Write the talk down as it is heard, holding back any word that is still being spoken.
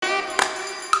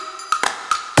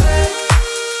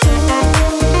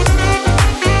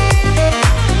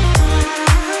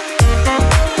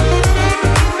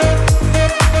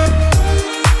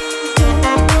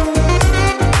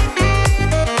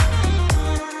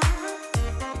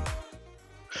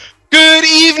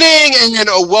evening, and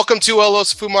welcome to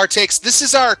Los Fumar Takes. This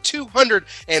is our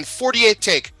 248th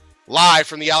take, live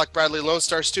from the Alec Bradley Lone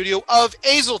Star Studio of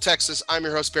Azle, Texas. I'm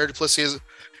your host, Barry Duplessis,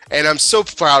 and I'm so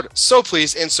proud, so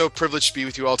pleased, and so privileged to be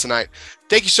with you all tonight.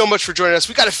 Thank you so much for joining us.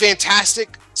 We got a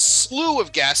fantastic slew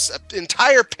of guests, an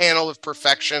entire panel of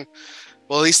perfection.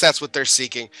 Well, at least that's what they're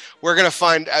seeking. We're going to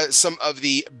find some of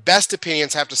the best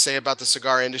opinions have to say about the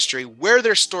cigar industry, where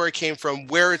their story came from,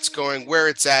 where it's going, where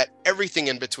it's at, everything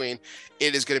in between.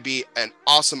 It is going to be an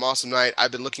awesome, awesome night.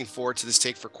 I've been looking forward to this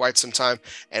take for quite some time,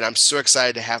 and I'm so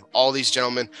excited to have all these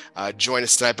gentlemen join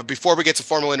us tonight. But before we get to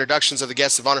formal introductions of the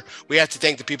guests of honor, we have to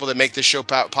thank the people that make this show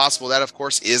possible. That, of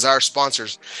course, is our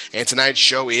sponsors. And tonight's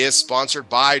show is sponsored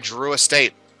by Drew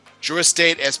Estate. Drew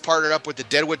Estate has partnered up with the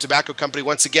Deadwood Tobacco Company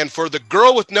once again for The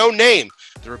Girl with No Name.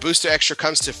 The Robusto Extra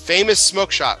comes to Famous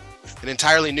Smoke Shop. An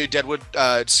entirely new Deadwood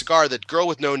cigar, the Girl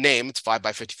with No Name, it's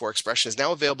 5x54 expression, is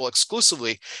now available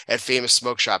exclusively at Famous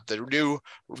Smoke Shop. The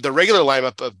regular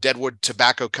lineup of Deadwood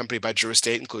Tobacco Company by Drew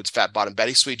Estate includes Fat Bottom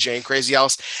Betty, Sweet Jane, Crazy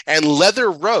Alice, and Leather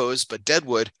Rose, but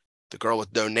Deadwood, the Girl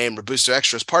with No Name, Robusto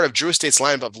Extra, is part of Drew Estate's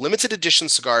lineup of limited edition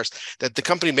cigars that the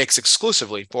company makes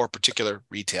exclusively for particular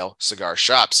retail cigar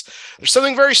shops. There's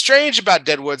something very strange about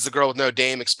Deadwood's The Girl with No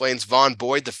Name, explains Vaughn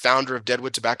Boyd, the founder of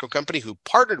Deadwood Tobacco Company, who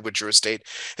partnered with Drew Estate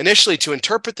initially to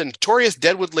interpret the notorious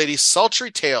Deadwood lady's sultry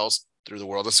tales through the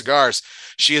world of cigars.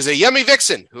 She is a yummy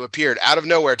vixen who appeared out of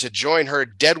nowhere to join her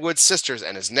Deadwood sisters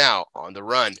and is now on the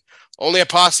run. Only a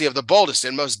posse of the boldest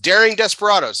and most daring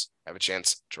desperados have a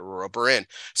chance to rope her in.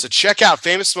 So check out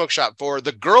Famous Smoke Shop for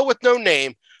The Girl with No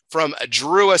Name from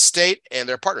Drew Estate and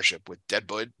their partnership with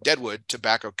Deadwood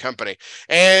Tobacco Company.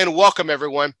 And welcome,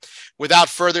 everyone. Without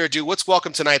further ado, let's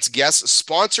welcome tonight's guests,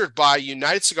 sponsored by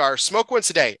United Cigars. Smoke one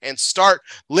today and start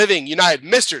living United.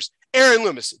 Misters Aaron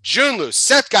Loomis, June Luce,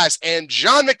 Seth Geis, and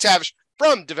John McTavish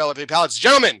from Developing Palates.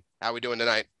 Gentlemen, how are we doing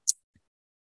tonight?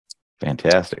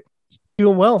 Fantastic.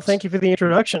 Doing well. Thank you for the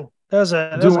introduction. That was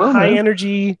a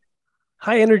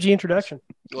high energy introduction.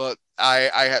 Well,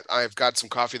 I've got some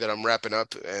coffee that I'm wrapping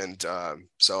up, and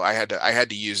so I had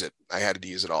to use it. I had to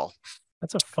use it all.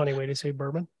 That's a funny way to say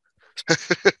bourbon.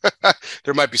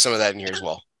 There might be some of that in here as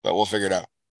well, but we'll figure it out.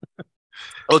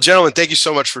 Well, gentlemen, thank you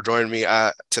so much for joining me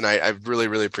tonight. I really,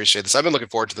 really appreciate this. I've been looking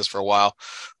forward to this for a while.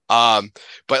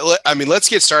 But let's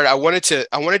get started. I wanted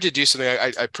to do something.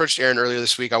 I approached Aaron earlier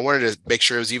this week. I wanted to make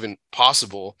sure it was even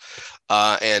possible.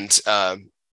 And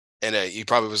he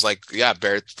probably was like, yeah,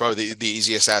 Barrett, it's probably the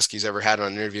easiest ask he's ever had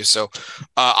on an interview. So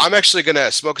I'm actually going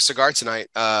to smoke a cigar tonight,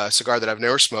 a cigar that I've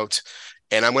never smoked,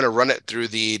 and I'm going to run it through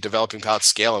the Developing Palate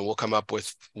scale, and we'll come up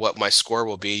with what my score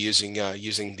will be using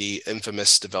the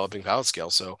infamous Developing Palate scale.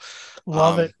 So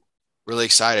love it. Really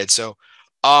excited. So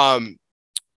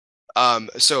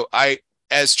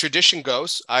as tradition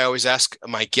goes, I always ask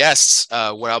my guests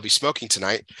what I'll be smoking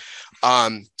tonight.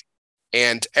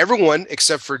 And everyone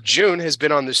except for June has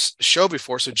been on this show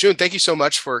before. So June, thank you so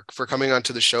much for coming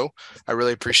onto the show. I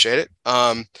really appreciate it.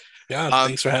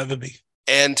 Thanks for having me.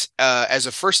 And as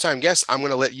a first-time guest, I'm going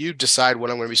to let you decide what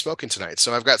I'm going to be smoking tonight.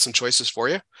 So I've got some choices for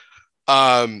you.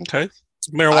 Okay.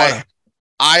 Marijuana.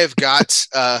 I have got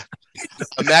a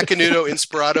Macanudo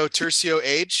Inspirado Tercio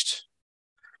aged.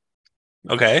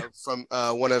 Okay. From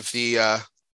one of the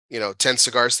 10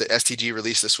 cigars that STG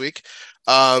released this week.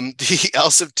 The El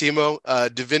Septimo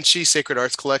Da Vinci Sacred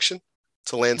Arts Collection.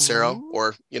 It's a Lancero,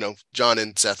 or John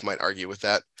and Seth might argue with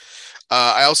that.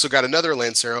 I also got another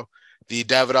Lancero, the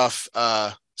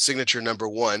Davidoff Signature Number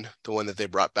 1, the one that they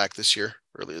brought back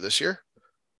earlier this year.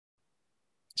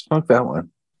 Smoke that one.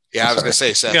 Yeah, I was going to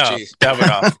say, Seth. Yeah,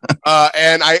 Davidoff.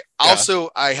 And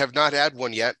I have not had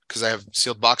one yet because I have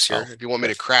sealed box here. If you want me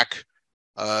to crack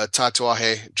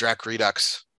Tatuaje Drac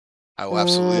Redux, I will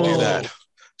absolutely do that.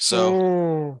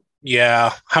 So,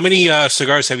 yeah. How many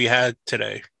cigars have you had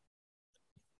today?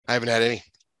 I haven't had any.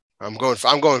 I'm going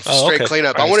for straight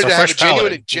cleanup. Right, I wanted to have a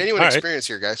genuine right. experience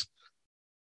here, guys.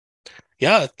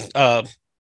 Yeah.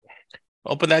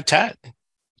 Open that tat.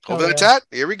 Open the tat.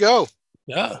 Here we go.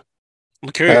 Yeah. I'm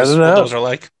curious what those are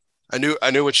like. I knew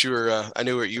what you were. I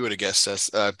knew what you would have guessed.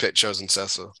 Pitt chosen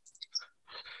Seth. So.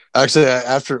 Actually,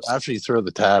 after you throw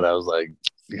the tat, I was like,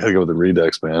 you gotta go with the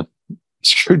Redux, man.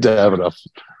 Screw Davidoff.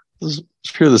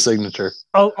 Screw the signature.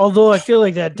 Although I feel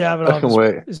like that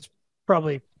Davidoff is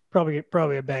probably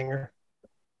a banger.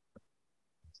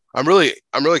 I was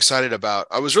really excited about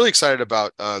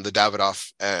the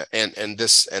Davidoff and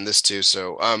this too.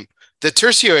 So the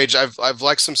Tercio age, I've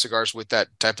liked some cigars with that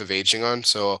type of aging on.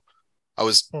 So I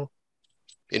was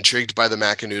intrigued by the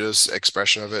Macanudo's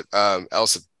expression of it.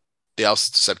 The El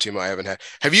Septimo I haven't had.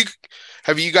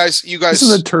 Have you guys? This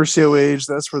is the Tercio age.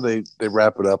 That's where they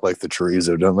wrap it up like the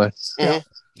chorizo, don't they? Mm-hmm.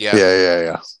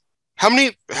 Yeah. How many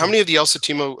of the El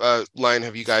Satimo line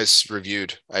have you guys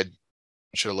reviewed? I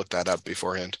should have looked that up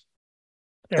beforehand.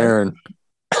 Aaron.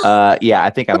 Yeah, I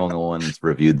think I'm the only one that's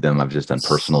reviewed them. I've just done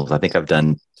personals. I think I've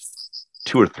done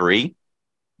 2 or 3.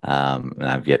 And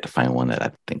I've yet to find one that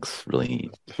I think's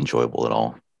really enjoyable at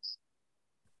all.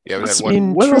 Yeah, we had one.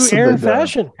 In true Aaron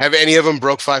fashion. Have any of them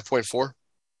broke 5.4?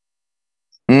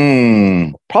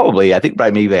 Probably. I think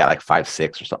maybe they got like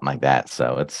 5.6 or something like that.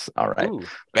 So it's all right. Ooh,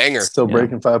 banger. Still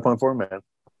breaking 5.4, man.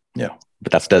 Yeah,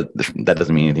 but that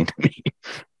doesn't mean anything to me.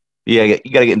 Yeah,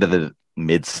 you got to get into the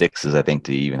mid 6s, I think,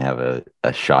 to even have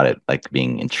a shot at like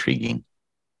being intriguing.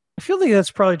 I feel like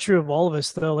that's probably true of all of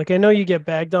us, though. Like, I know you get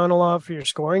bagged on a lot for your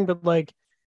scoring, but like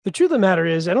the truth of the matter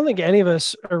is, I don't think any of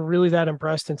us are really that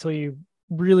impressed until you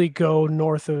really go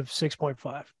north of 6.5.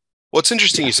 Well, it's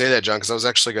interesting you say that, John, because I was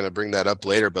actually going to bring that up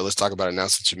later, but let's talk about it now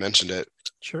since you mentioned it.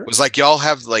 Sure. It was like y'all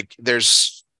have like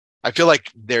I feel like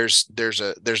there's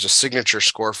a signature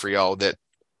score for y'all that,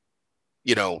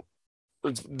 you know,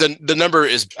 the number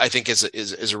is, I think,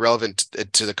 is irrelevant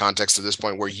to the context of this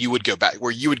point where you would go back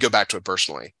to it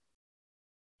personally.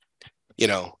 You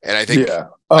know, and I think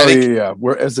yeah.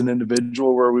 Where as an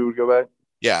individual, where we would go back.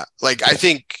 Yeah, like I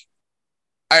think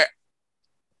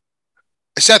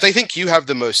Seth, I think you have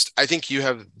the most. I guess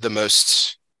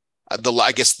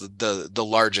the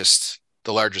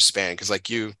largest span, because like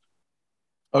you.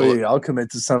 Oh yeah, I'll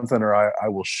commit to something or I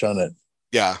will shun it.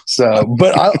 Yeah. So,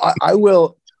 but I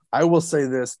will say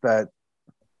this, that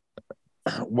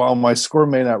while my score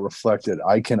may not reflect it,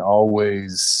 I can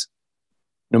always,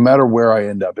 no matter where I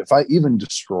end up, if I even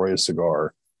destroy a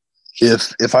cigar,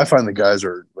 if I find the guys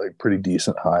are like pretty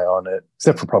decent high on it,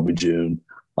 except for probably June,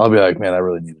 I'll be like, man, I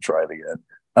really need to try it again.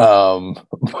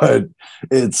 But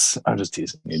I'm just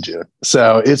teasing you, June.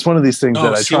 So it's one of these things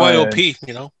that I try. CYOP,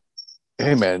 you know.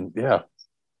 Hey man, yeah.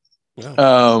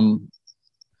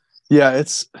 Yeah.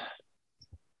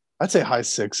 I'd say high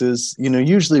 6s. You know,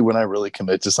 usually when I really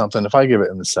commit to something, if I give it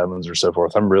in the 7s or so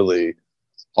forth,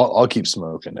 I'll keep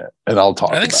smoking it and I'll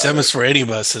talk. I think 7s for any of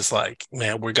us is like,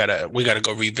 man, we gotta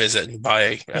go revisit and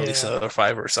buy at least another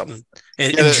 5 or something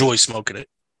and enjoy smoking it.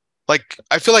 Like,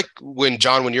 I feel like when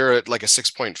you're at like a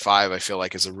 6.5, I feel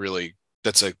like is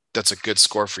that's a good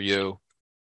score for you.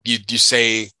 You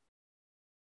say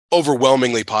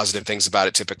overwhelmingly positive things about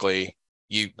it. Typically,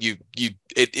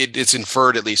 it's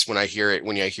inferred, at least when I hear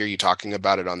you talking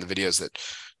about it on the videos,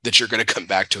 that you're going to come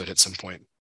back to it at some point.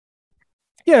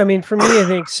 Yeah, I mean, for me, I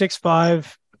think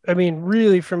 6.5. I mean,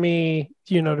 really, for me,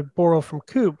 you know, to borrow from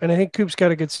Coop, and I think Coop's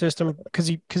got a good system because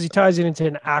he ties it into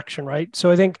an action, right?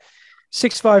 So I think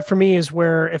 6.5 for me is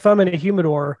where if I'm in a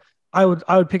humidor, I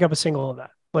would pick up a single of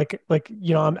that. Like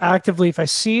you know, I'm actively, if I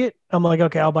see it, I'm like,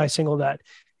 okay, I'll buy a single of that.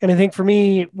 And I think for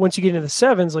me, once you get into the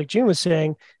 7s, like June was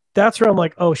saying, that's where I'm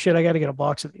like, oh shit, I got to get a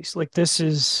box of these. Like this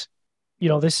is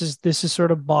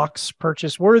sort of box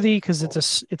purchase worthy because it's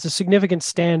a significant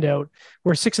standout.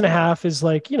 Where 6.5 is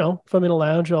like, you know, if I'm in a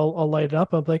lounge, I'll light it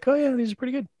up. I'm like, oh yeah, these are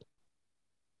pretty good.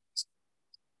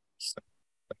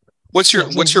 What's your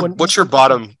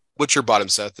bottom,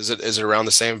 Seth? Is it around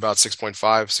the same, about 6.5,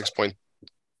 6.0?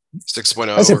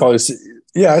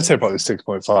 I'd say probably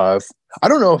 6.5. I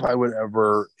don't know if I would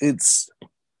ever.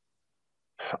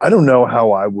 I don't know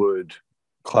how I would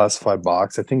classify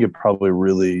box. I think it probably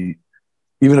really,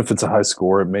 even if it's a high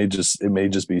score, it may just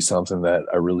be something that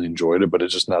I really enjoyed it, but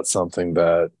it's just not something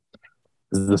that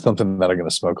is something that I'm going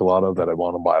to smoke a lot of that I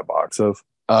want to buy a box of.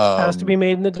 Has to be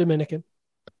made in the Dominican.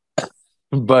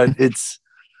 But it's,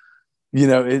 you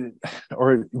know,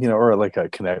 or like a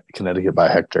Connecticut by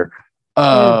Hector.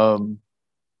 Yeah,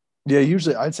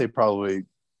 usually I'd say probably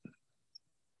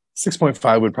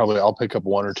 6.5 would probably, I'll pick up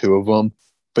 1 or 2 of them,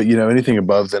 but you know, anything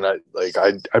above then I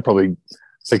probably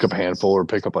pick up a handful or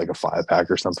pick up like a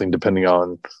 5-pack or something, depending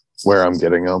on where I'm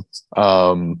getting them.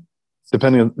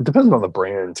 Depends on the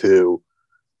brand too.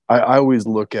 I always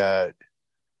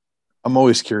I'm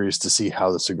always curious to see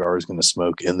how the cigar is going to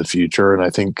smoke in the future. And I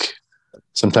think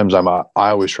sometimes I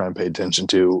always try and pay attention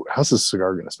to how's this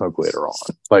cigar going to smoke later on?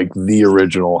 Like the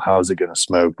original, how's it going to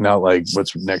smoke? Not like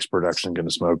what's next production going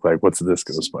to smoke like? What's this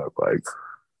going to smoke like?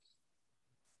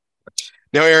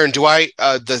 Now, Aaron, do I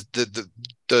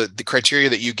the criteria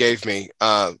that you gave me?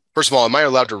 First of all, am I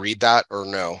allowed to read that or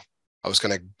no? I was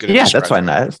going to. Yeah, that's fine.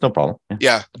 That's no problem.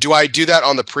 Yeah. Do I do that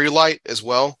on the pre-light as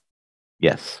well?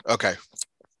 Yes. Okay.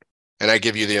 And I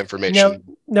give you the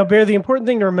information. Now, Bear, the important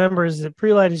thing to remember is that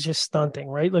pre-light is just stunting,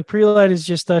 right? Like pre-light is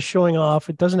just us showing off.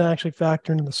 It doesn't actually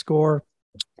factor into the score.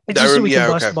 It's just so we can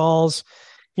bust balls,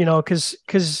 you know,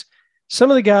 because some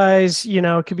of the guys,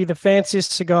 it could be the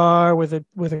fanciest cigar with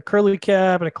a curly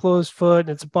cap and a closed foot, and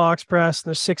it's a box press, and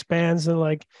there's 6 bands, and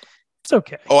like, it's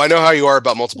okay. Oh, I know how you are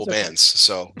about multiple bands.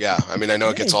 So yeah, I mean, I know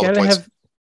it gets all the points.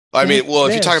 I mean, well,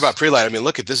 if you talk about pre-light, I mean,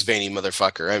 look at this veiny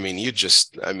motherfucker. I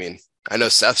mean, I know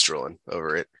Seth's drooling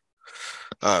over it.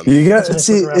 You got to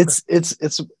see it's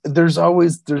there's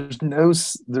no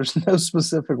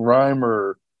specific rhyme,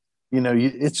 or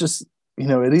it's just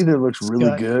it either looks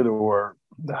really good or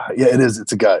it is.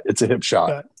 It's a gut. It's a hip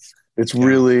shot. It's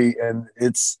really, and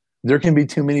there can be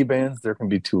too many bands. There can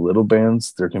be too little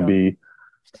bands. There can be,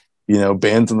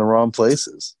 bands in the wrong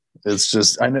places. It's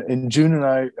just, I know, and June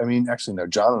and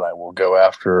John and I will go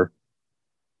after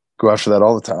that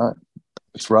all the time.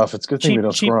 It's rough. It's a good thing we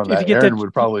don't score on that. Aaron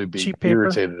would probably be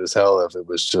irritated as hell if it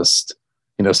was just,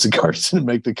 cigars didn't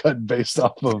make the cut based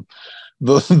off of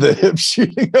the hip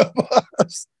shooting of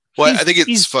us. Well, I think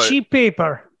it's funny. Cheap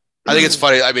paper. I think it's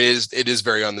funny. I mean, it is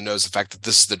very on the nose. The fact that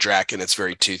this is the Drac and it's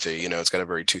very toothy. It's got a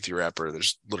very toothy wrapper.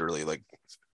 There's literally like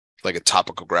a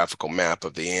topographical map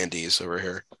of the Andes over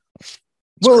here.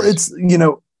 Crazy. It's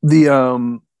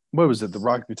the what was it? The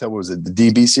Rocky Patel, what was it? The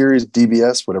DB series,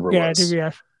 DBS, whatever it was.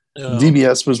 Yeah, DBS.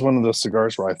 DBS was one of those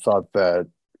cigars where I thought that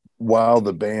while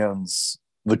the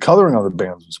coloring on the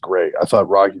bands was great, I thought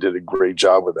Rocky did a great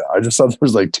job with it. I just thought there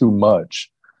was like too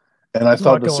much, and I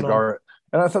thought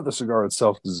the cigar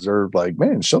itself deserved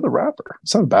show the wrapper.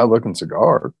 It's not a bad looking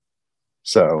cigar.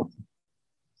 So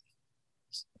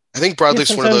I think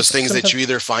broadleaf's one of those things that you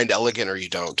either find elegant or you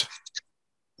don't.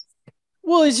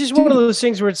 Well, it's just one of those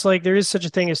things where it's like there is such a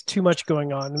thing as too much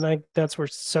going on, and that's where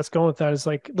Seth's going with that. Is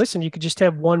like, listen, you could just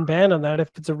have one band on that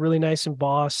if it's a really nice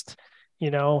embossed,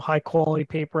 high quality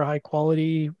paper, high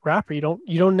quality wrapper. You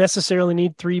don't necessarily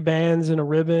need 3 bands and a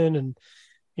ribbon, and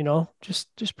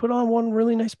just put on one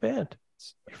really nice band.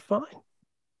 You're fine.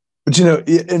 But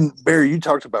and Barry, you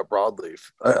talked about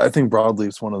broadleaf. I think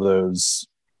broadleaf's one of those.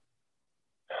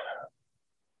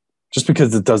 Just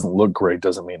because it doesn't look great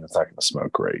doesn't mean it's not going to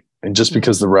smoke great. And just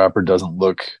because the wrapper doesn't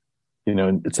look,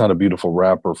 it's not a beautiful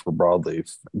wrapper for broadleaf,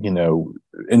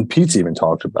 and Pete's even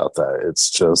talked about that. It's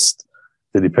just,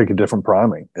 did he pick a different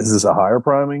priming? Is this a higher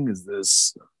priming? Is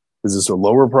this a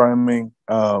lower priming?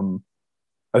 I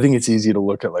think it's easy to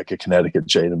look at like a Connecticut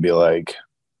shade and be like,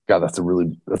 God, that's a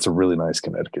really nice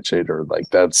Connecticut shade, or like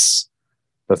that's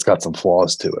got some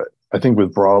flaws to it. I think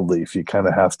with broadleaf, you kind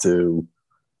of have to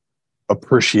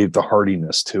appreciate the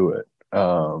hardiness to it,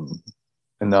 and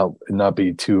not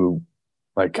be too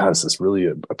like, God, is this really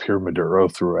a pure Maduro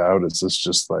throughout? Is this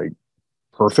just like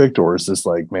perfect, or is this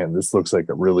like, man, this looks like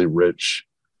a really rich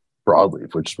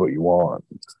broadleaf, which is what you want?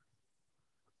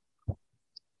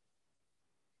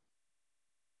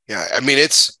 Yeah,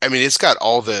 it's got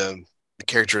all the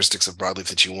characteristics of broadleaf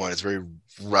that you want. It's very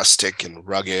rustic and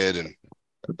rugged, and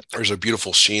there's a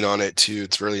beautiful sheen on it too.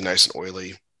 It's really nice and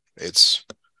oily. It's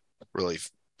really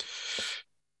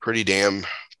pretty damn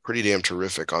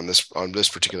terrific on this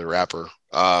particular wrapper.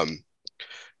 Of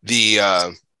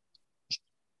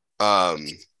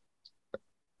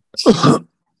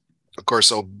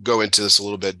course, I'll go into this a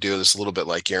little bit, do this a little bit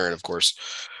like Aaron, of course.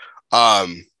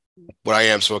 What I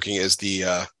am smoking is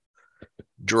the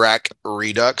Drac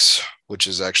Redux, which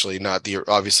is actually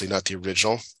obviously not the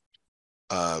original.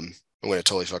 I'm going to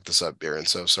totally fuck this up, Aaron,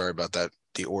 so sorry about that.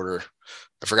 The order,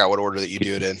 I forgot what order that you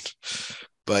do it in,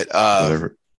 but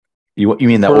whatever. You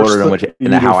mean the order in which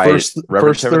and how first,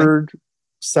 third,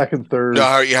 second, third. No,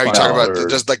 how you talk about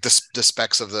just like the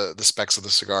specs of the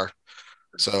cigar.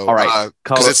 So all right,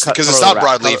 because it's not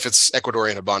broadleaf, it's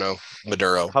Ecuadorian Habano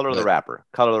Maduro. Color of the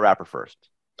wrapper first.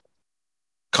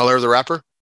 Color of the wrapper?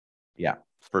 Yeah,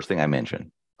 first thing I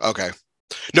mentioned. Okay.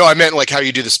 No, I meant like how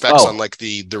you do the specs on like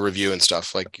the review and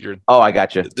stuff. Like I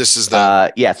got you. This is the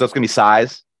so it's gonna be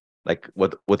size, like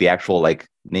what the actual like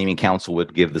naming council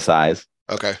would give the size.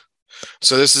 Okay.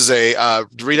 So this is the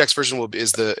Redux version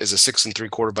is a 6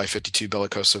 3/4 by 52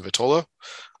 Bellicoso Vitola.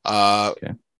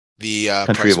 Okay. The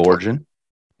country of origin,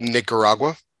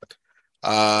 Nicaragua.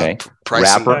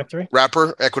 Price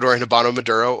wrapper Ecuadorian Habano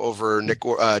Maduro over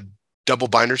double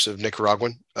binders of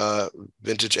Nicaraguan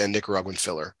vintage and Nicaraguan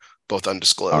filler, both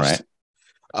undisclosed.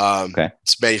 All right.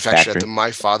 It's manufactured at the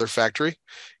My Father factory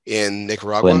in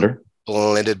Nicaragua.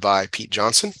 Blended by Pete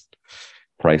Johnson.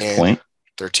 Price point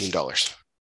 $13.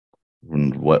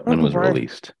 When was it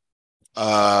released?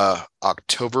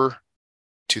 October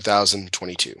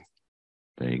 2022.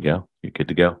 There you go. You're good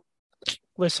to go.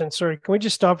 Listen, sorry, can we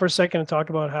just stop for a second and talk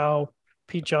about how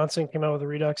Pete Johnson came out with a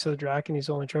Redux of the Drac and he's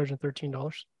only charging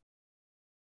 $13?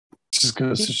 Just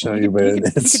goes to show you, man. You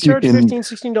could charge $15,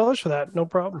 $16 for that, no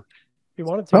problem. If you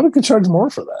wanted to. Probably could charge more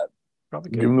for that.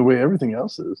 Probably Given the way everything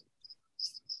else is.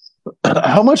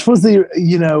 How much was the,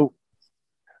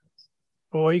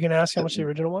 Well, you can ask how much the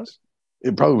original was.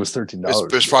 it probably was $13.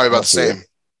 It's probably about the same.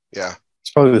 Yeah.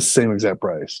 It's probably the same exact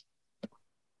price.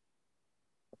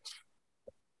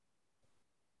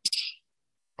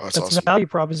 Oh, that's That's awesome. a value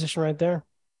proposition right there.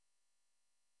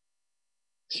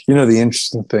 The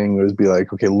interesting thing would be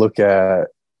like, okay, look at,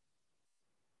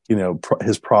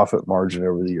 his profit margin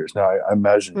over the years. Now, I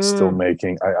imagine he's still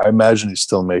making, I imagine he's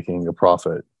still making a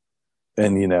profit.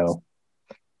 And,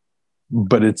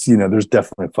 but it's, there's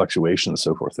definitely fluctuation and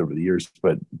so forth over the years,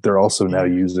 but they're also now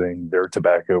using their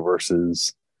tobacco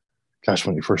versus, gosh,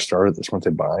 when you first started this, weren't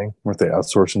they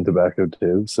outsourcing tobacco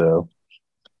too? So.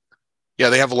 Yeah,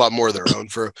 they have a lot more of their own.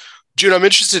 For June, I'm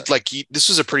interested. Like, this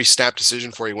was a pretty snap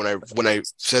decision for you when I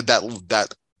said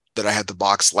that I had the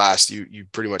box last. You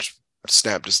pretty much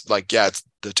snapped, just like, yeah, it's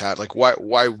the tat. Like,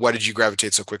 why did you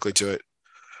gravitate so quickly to it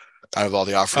out of all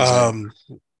the offerings?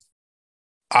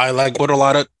 I like what a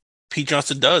lot of Pete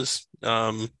Johnson does.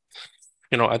 I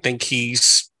think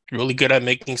he's really good at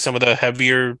making some of the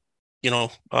heavier,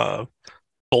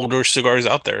 bolder cigars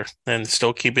out there and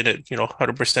still keeping it,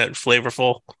 100%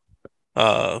 flavorful.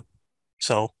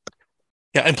 So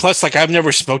yeah, and plus, like, I've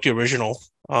never smoked the original,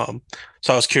 so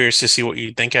I was curious to see what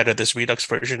you think out of this Redux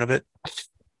version of it.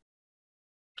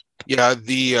 Yeah,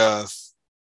 I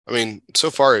mean, so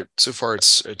far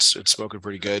it's smoking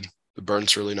pretty good. The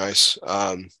burn's really nice.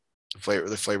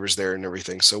 The flavor's there and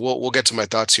everything. So we'll get to my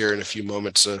thoughts here in a few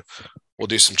moments. We'll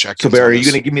do some check-ins. So Barry,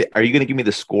 are you gonna give me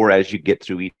the score as you get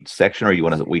through each section, or you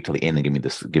want to wait till the end and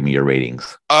give me your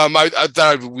ratings? I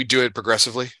thought we do it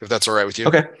progressively, if that's all right with you.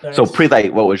 Okay. Nice. So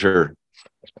pre-light, what was your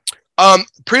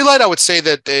pre-light? I would say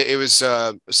that it was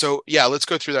so yeah, let's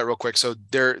go through that real quick. So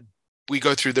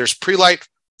there's pre-light,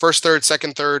 first third,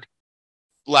 second third,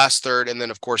 last third, and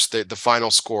then of course the final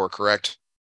score, correct?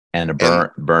 And a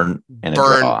burn and a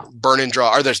draw. Burn and draw.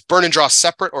 Are there burn and draw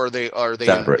separate, or are they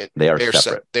separate? They are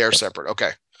separate. They are separate.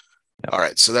 Okay. Yep. All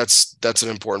right. So that's an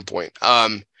important point.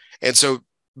 And so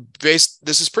this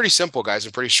is pretty simple, guys,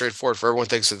 and pretty straightforward. For everyone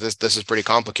thinks that this is pretty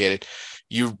complicated.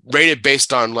 You rate it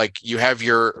based on, like, you have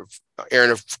your,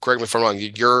 Aaron, correct me if I'm wrong,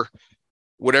 your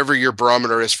whatever your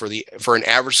barometer is for an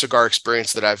average cigar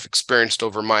experience that I've experienced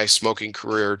over my smoking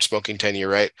career, smoking tenure,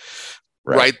 right?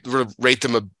 Right. Rate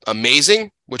them amazing,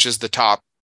 which is the top.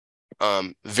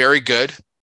 Very good,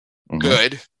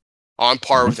 good, on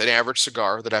par with an average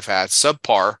cigar that I've had.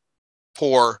 Subpar,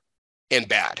 poor, and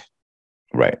bad.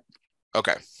 Right.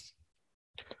 Okay.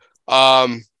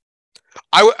 I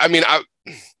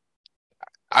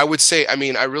would say, I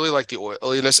really like the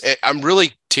oiliness. I'm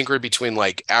really tinkering between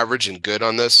like average and good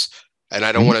on this, and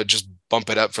I don't want to just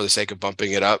bump it up for the sake of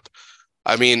bumping it up.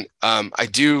 I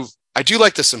do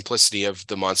like the simplicity of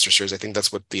the Monster Series. I think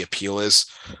that's what the appeal is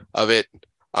of it.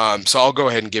 So I'll go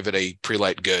ahead and give it a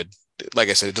pre-light good. Like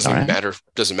I said, it doesn't matter.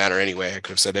 Doesn't matter anyway. I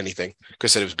could have said anything. Could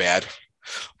have said it was bad.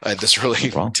 It doesn't really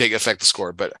affect the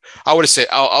score. But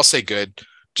I'll say good,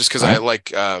 just because I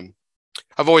like.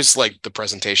 I've always liked the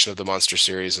presentation of the Monster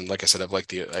Series, and like I said, I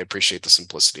appreciate the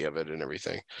simplicity of it and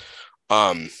everything.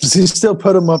 Does he still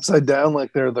put them upside down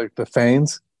like they're like the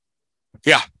Fanes?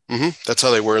 Yeah. That's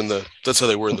how they were in the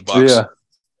box.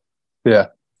 Yeah.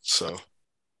 So,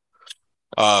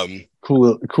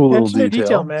 cool little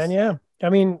detail, man. Yeah. I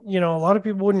mean, a lot of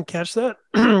people wouldn't catch that,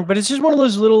 but it's just one of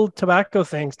those little tobacco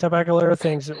era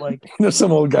things that, like,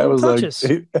 some old guy was touches.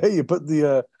 Like, hey, you put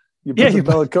the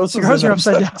bellicosas cigars are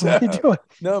upside down. What are you doing?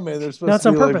 No, man, they're supposed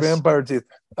to be like vampire teeth.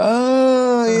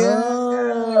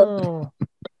 Oh, yeah.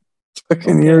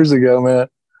 Fucking years ago, man.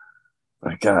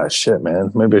 My gosh, shit,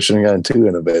 man. Maybe I shouldn't have gotten too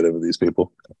innovative with these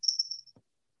people.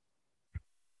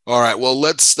 All right. Well,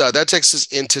 let's. That takes us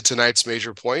into tonight's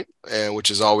major point,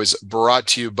 which is always brought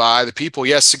to you by the people.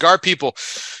 Yes, Cigar People.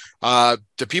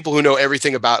 The people who know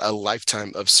everything about a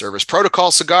lifetime of service. Protocol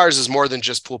Cigars is more than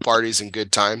just pool parties and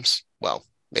good times. Well,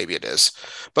 maybe it is.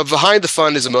 But behind the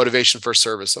fun is a motivation for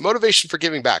service, a motivation for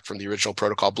giving back. From the original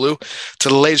Protocol Blue to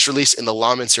the latest release in the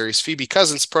Lawman series, Phoebe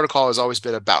Cousins, Protocol has always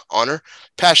been about honor,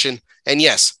 passion, and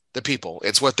yes, the people.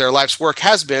 It's what their life's work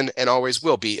has been and always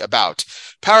will be about.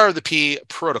 Power of the P,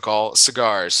 Protocol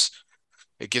Cigars.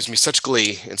 It gives me such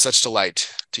glee and such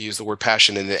delight to use the word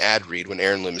passion in an ad read when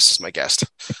Aaron Loomis is my guest.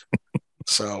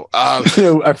 So,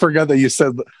 I forgot that you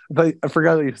said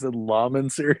Lawman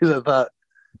series. I thought,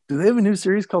 do they have a new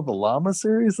series called the Llama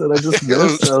series that I just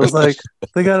missed? I was like,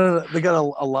 they got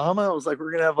a llama. I was like,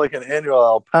 we're gonna have like an annual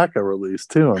alpaca release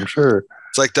too, I'm sure.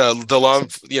 It's like the law,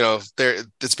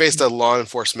 it's based on law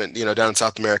enforcement, down in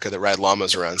South America that ride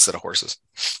llamas around instead of horses.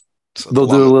 So they'll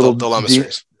do a little the llama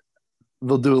series.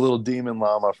 they'll do a little Demon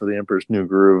Llama for the Emperor's New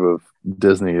Groove of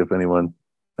Disney. If anyone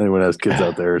has kids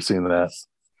out there seeing that,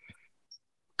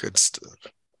 Good stuff.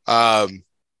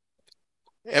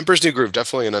 Emperor's New Groove,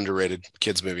 definitely an underrated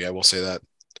kids movie. I will say that.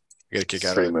 I get a kick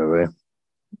out of great it.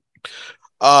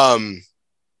 movie.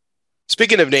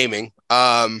 Speaking of naming,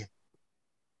 I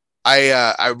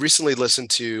recently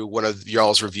listened to one of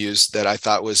y'all's reviews that I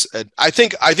thought was I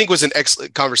think was an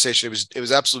excellent conversation. It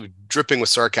was absolutely dripping with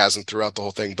sarcasm throughout the whole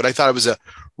thing, but I thought it was a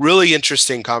really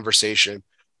interesting conversation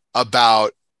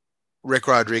about Rick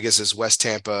Rodriguez's West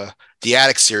Tampa The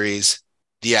Attic series,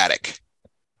 The Attic,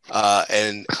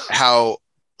 and how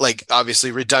like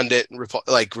obviously redundant and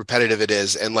like repetitive it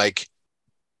is, and like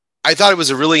I thought it was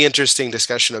a really interesting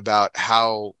discussion about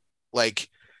how like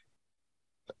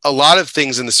a lot of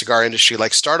things in the cigar industry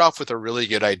like start off with a really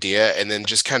good idea and then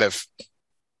just kind of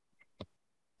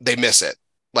they miss it.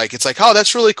 Like it's like, oh,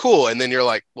 that's really cool, and then you're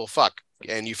like, well, fuck,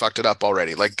 and you fucked it up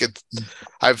already. Like it,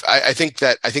 I think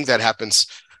that happens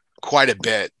quite a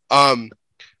bit.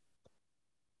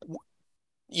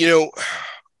 You know,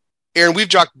 Aaron, we've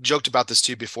joked about this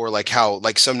too before, like how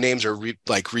like some names are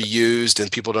reused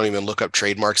and people don't even look up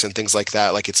trademarks and things like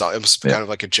that. Like it's kind of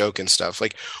like a joke and stuff.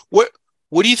 Like what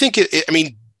do you think? I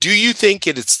mean, do you think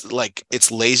it's like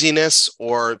it's laziness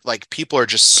or like people are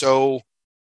just so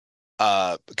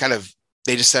kind of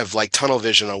they just have like tunnel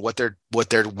vision on what they're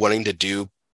wanting to do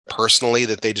personally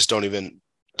that they just don't even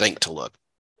think to look?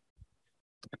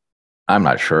 I'm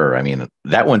not sure. I mean,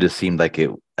 that one just seemed like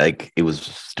it was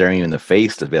staring you in the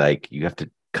face to be like, you have to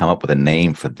come up with a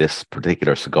name for this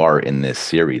particular cigar in this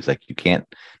series. Like you can't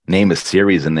name a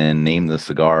series and then name the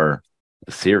cigar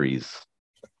the series.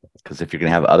 Because if you're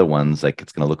gonna have other ones, like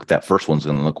it's gonna look that first one's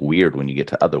gonna look weird when you get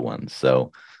to other ones.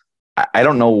 So I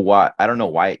don't know why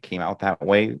it came out that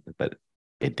way, but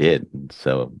it did.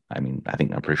 So I mean,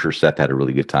 I'm pretty sure Seth had a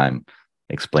really good time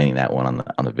explaining that one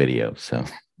on the video. So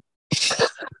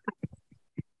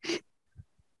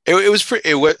it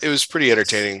was pretty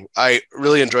entertaining. I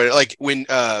really enjoyed it. Like when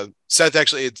Seth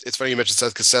actually, it's funny you mentioned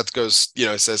Seth because Seth goes,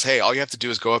 says, "Hey, all you have to do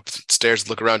is go upstairs,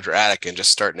 look around your attic, and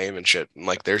just start naming shit." And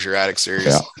like, there's your attic series.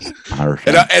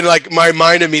 Yeah, and like my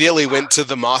mind immediately went to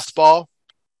the mothball,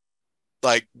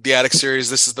 like the attic series.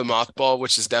 This is the mothball,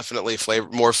 which is definitely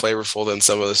more flavorful than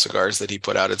some of the cigars that he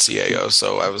put out at CAO.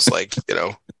 So I was like,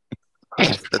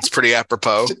 that's pretty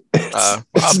apropos. Wow,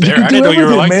 Bear, I didn't know you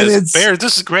were like this. Bear,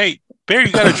 this is great. Bear,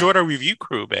 you got to join our review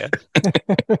crew, man.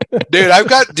 Dude, I've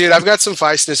got some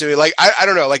feistiness in me. Like I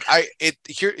don't know. Like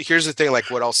here's the thing. Like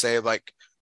what I'll say like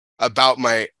about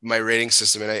my rating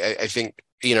system, and I think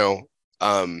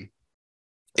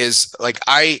is like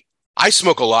I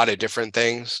smoke a lot of different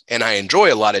things, and I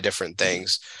enjoy a lot of different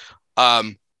things.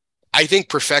 I think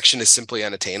perfection is simply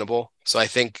unattainable. So I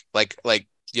think like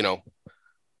and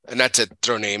not to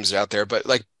throw names out there, but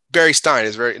like Barry Stein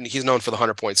he's known for the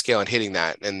 100-point scale and hitting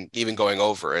that and even going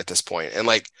over at this point. And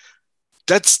like,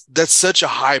 that's such a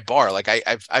high bar. Like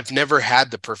I've never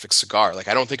had the perfect cigar. Like,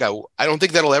 I don't think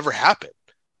that'll ever happen.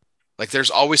 Like there's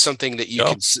always something that you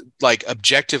can like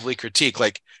objectively critique.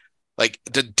 Like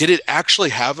did it actually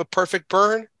have a perfect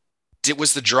burn?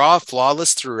 Was the draw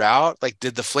flawless throughout? Like,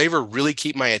 did the flavor really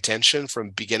keep my attention from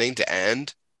beginning to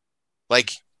end?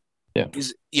 Like, yeah.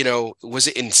 Was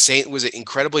it insane? Was it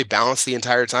incredibly balanced the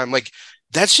entire time? Like,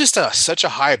 that's just such a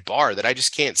high bar that I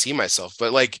just can't see myself.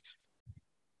 But like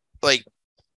the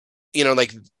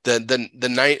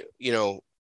night,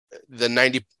 the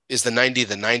 90 is the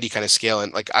 90 kind of scale.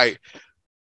 And like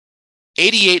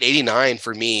 88, 89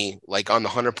 for me, like on the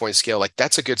 100-point scale, like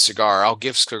that's a good cigar. I'll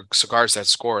give cigars that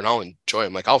score and I'll enjoy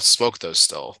them. Like I'll smoke those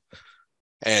still.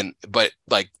 But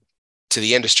like to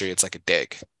the industry, it's like a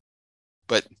dig.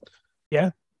 But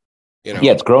yeah,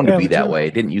 yeah, it's grown to be that way.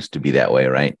 It didn't used to be that way,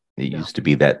 right? It used to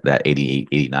be that 88,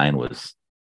 89 was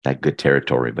that good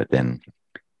territory, but then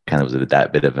kind of was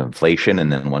that bit of inflation. And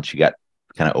then once you got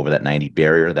kind of over that 90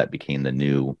 barrier, that became the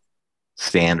new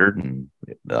standard, and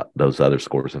those other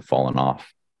scores have fallen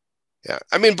off. Yeah.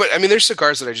 I mean, there's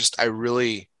cigars that I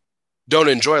really don't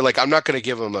enjoy. Like, I'm not going to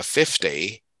give them a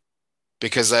 50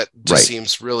 because that just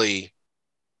seems really,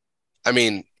 I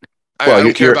mean, I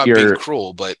don't care about being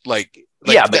cruel, but like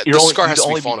yeah, but the cigar has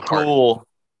to be falling apart.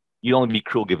 You'd only be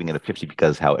cruel giving it a 50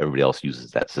 because how everybody else uses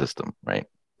that system, right?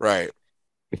 Right.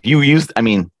 If you used,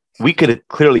 we could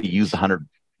clearly use the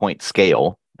 100-point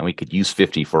scale and we could use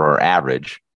 50 for our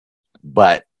average,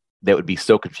 but that would be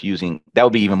so confusing. That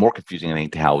would be even more confusing, I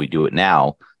think, to how we do it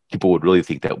now. People would really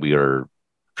think that we are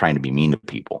trying to be mean to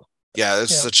people. Yeah,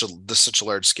 that's such a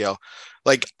large scale.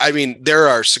 Like, I mean, there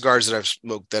are cigars that I've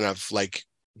smoked that I've like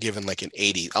given like an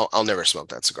 80. I'll never smoke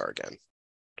that cigar again.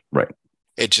 Right.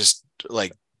 It just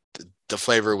like the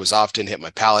flavor was often hit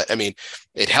my palate. I mean,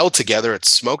 it held together. It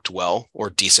smoked well or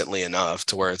decently enough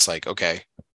to where it's like, okay,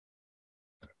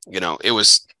 it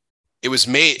was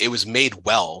made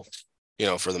well,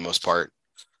 for the most part.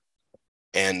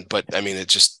 But I mean, it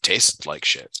just tasted like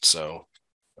shit. So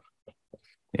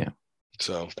yeah.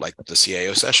 So like the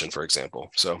CAO session, for example.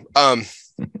 So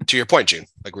to your point, June,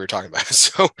 like we were talking about.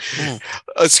 So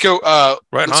let's go.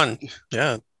 Right on.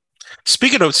 Yeah.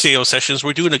 Speaking of CAO sessions,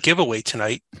 we're doing a giveaway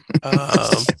tonight.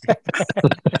 But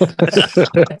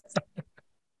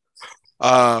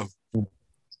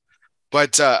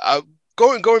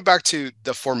going back to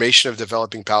the formation of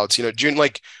Developing Palates, June,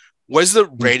 like, was the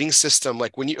rating system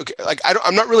like when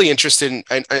I'm not really interested in.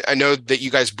 I know that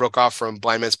you guys broke off from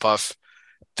Blind Man's Puff.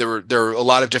 There were a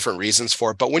lot of different reasons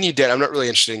for it, but when you did, I'm not really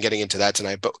interested in getting into that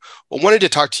tonight. But I wanted to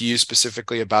talk to you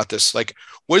specifically about this. Like,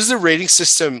 was the rating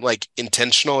system like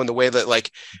intentional in the way that like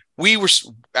we were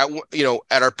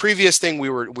at our previous thing we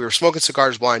were smoking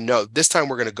cigars blind? No, this time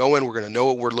we're going to go in, we're going to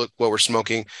know what we're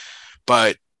smoking,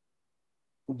 but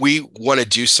we want to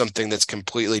do something that's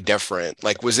completely different.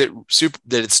 Like, was it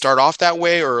did it start off that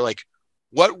way, or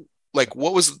what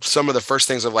was some of the first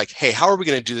things of like, hey, how are we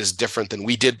going to do this different than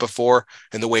we did before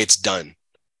and the way it's done?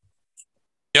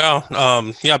 Yeah.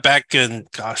 Back in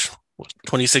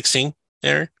 2016,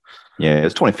 Aaron. Yeah, it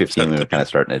was 2015 we were kind of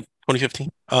starting it.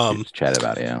 2015. Chat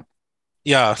about it, yeah.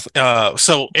 Yeah.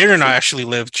 So Aaron and I actually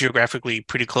lived geographically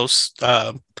pretty close,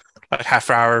 like half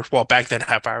hour. Well, back then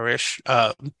half hour-ish.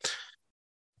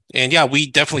 And yeah, we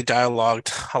definitely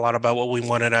dialogued a lot about what we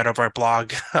wanted out of our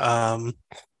blog.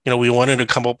 We wanted to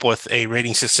come up with a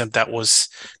rating system that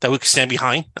we could stand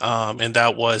behind, and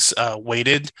that was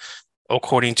weighted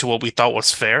according to what we thought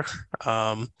was fair.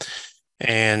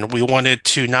 And we wanted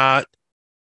to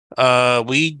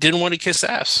we didn't want to kiss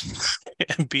ass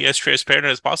and be as transparent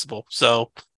as possible.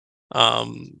 So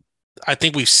I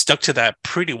think we've stuck to that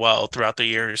pretty well throughout the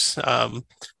years.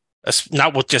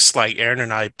 Not with just like Aaron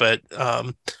and I, but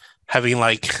having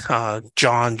like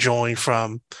John join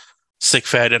from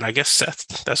SickFed, and I guess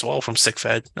Seth as well from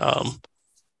SickFed.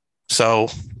 So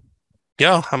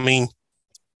yeah, I mean,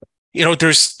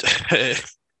 there's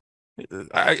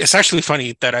it's actually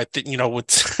funny that I think,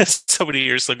 with so many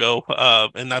years ago,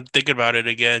 and I'm thinking about it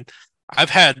again. I've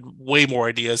had way more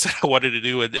ideas that I wanted to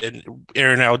do, and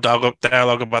Aaron and I will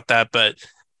dialogue about that, but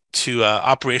to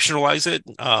operationalize it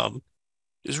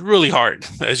is really hard,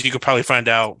 as you could probably find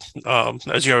out,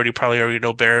 as you probably already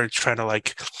know. Bear trying to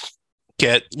like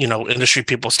get industry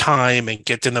people's time and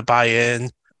get them to buy in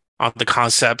on the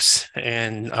concepts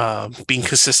and being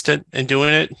consistent in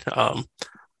doing it.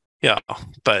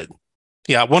 But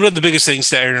yeah, one of the biggest things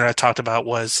that Aaron and I talked about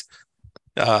was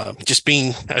just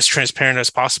being as transparent as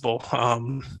possible.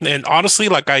 And honestly,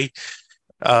 like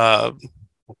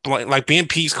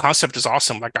BNP's concept is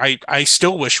awesome. Like I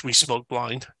still wish we smoked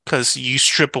blind, because you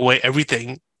strip away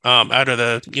everything out of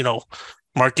the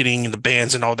marketing and the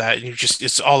bands and all that, and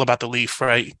it's all about the leaf,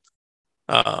 right?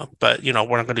 But we're not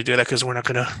going to do that because we're not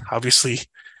going to obviously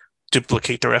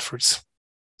duplicate their efforts.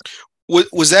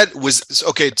 Was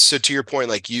okay? So to your point,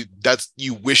 like you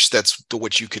wish that's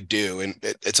what you could do, and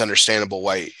it's understandable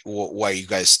why you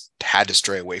guys had to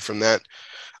stray away from that.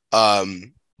 Not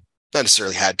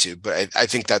necessarily had to, but I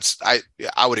think I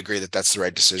would agree that that's the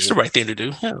right decision. It's the right thing to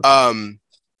do. Yeah.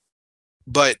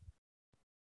 But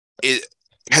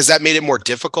has that made it more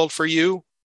difficult for you,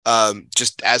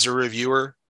 just as a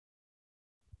reviewer?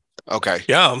 Okay.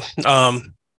 Yeah.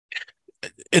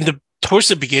 Towards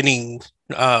the beginning,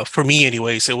 for me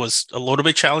anyways, it was a little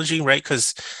bit challenging, right?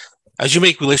 Because as you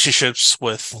make relationships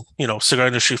with, cigar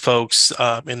industry folks,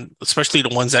 and especially the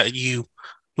ones that you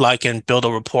like and build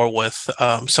a rapport with,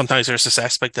 sometimes there's this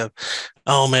aspect of,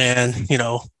 oh man,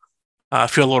 I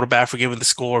feel a little bad for giving the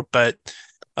score, but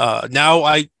now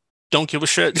I don't give a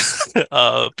shit,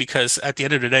 because at the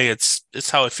end of the day, it's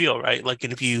how I feel, right? Like,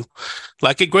 and if you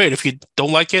like it, great. If you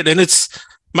don't like it, and it's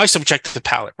my subjective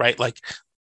palate, right? Like,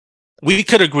 we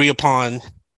could agree upon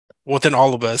within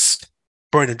all of us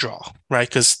burn and draw, right?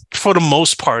 Because for the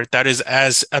most part, that is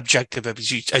as objective as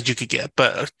you could get.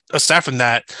 But aside from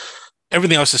that,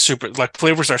 everything else is super, like,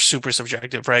 flavors are super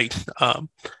subjective, right?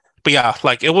 But yeah,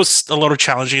 like, it was a little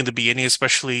challenging in the beginning,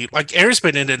 especially like Aaron's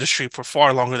been in the industry for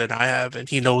far longer than I have, and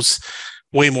he knows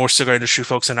way more cigar industry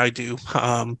folks than I do.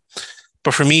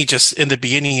 But for me, just in the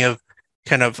beginning of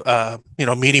kind of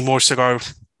meeting more cigar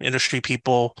industry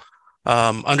people,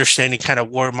 understanding kind of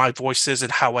where my voice is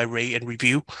and how I rate and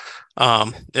review,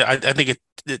 I think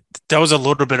that was a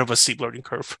little bit of a steep learning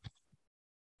curve.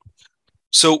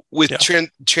 So with Yeah.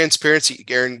 transparency,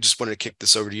 Aaron, just wanted to kick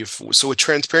this over to you. So with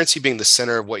transparency being the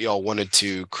center of what y'all wanted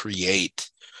to create,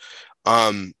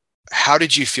 how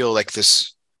did you feel like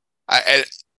this?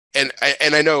 And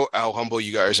I know how humble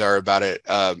you guys are about it.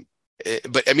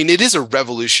 But I mean, it is a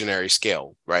revolutionary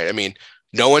scale, right? I mean,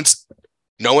 no one's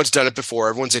done it before.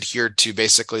 Everyone's adhered to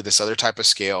basically this other type of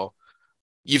scale.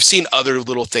 You've seen other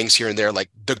little things here and there, like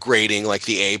the grading, like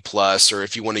the A plus, or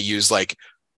if you want to use like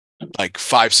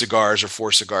 5 cigars or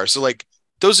 4 cigars. So like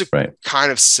those are Right.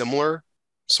 kind of similar,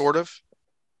 sort of.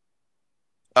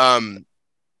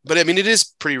 But I mean, it is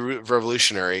pretty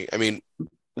revolutionary. I mean,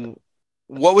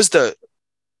 what was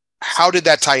how did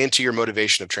that tie into your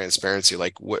motivation of transparency?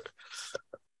 Like what?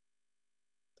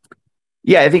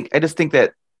 Yeah, I just think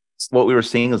that what we were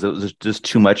seeing is it was just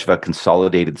too much of a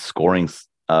consolidated scoring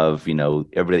of,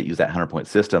 everybody that used that 100-point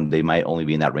system, they might only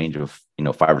be in that range of,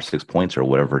 5 or 6 points or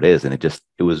whatever it is. And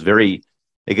it was very,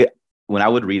 when I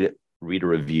would read a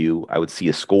review, I would see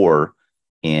a score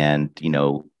and,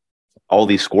 all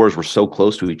these scores were so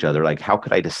close to each other. Like, how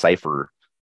could I decipher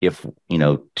if,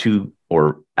 2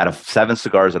 or out of 7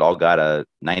 cigars that all got a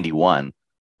 91,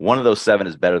 one of those 7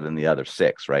 is better than the other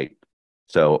 6, right?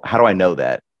 So how do I know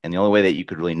that? And the only way that you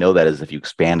could really know that is if you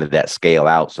expanded that scale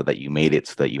out so that you made it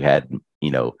so that you had,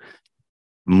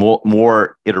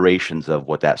 more iterations of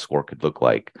what that score could look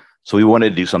like. So we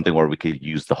wanted to do something where we could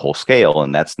use the whole scale,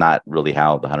 and that's not really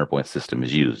how the 100-point system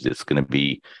is used. It's going to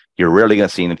be, you're rarely going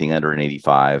to see anything under an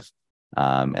 85,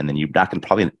 and then you're not going to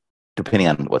probably, depending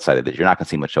on what side it is, you're not going to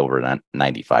see much over a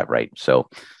 95, right? So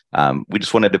we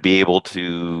just wanted to be able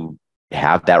to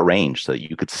have that range so that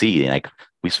you could see, like,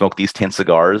 we smoke these 10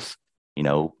 cigars,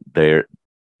 they're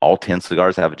all 10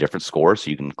 cigars have a different score, so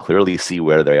you can clearly see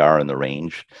where they are in the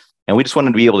range. And we just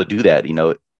wanted to be able to do that.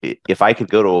 If I could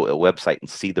go to a website and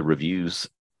see the reviews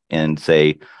and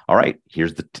say, all right,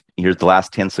 here's the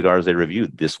last 10 cigars they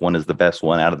reviewed, this one is the best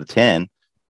one out of the 10,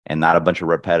 and not a bunch of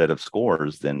repetitive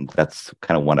scores, then that's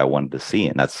kind of what I wanted to see.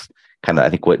 And that's kind of, I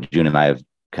think, what June and I have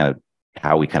kind of,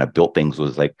 how we kind of built things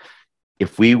was like,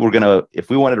 if we wanted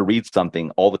to read something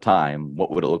all the time,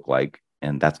 what would it look like?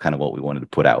 And that's kind of what we wanted to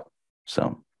put out.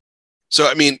 So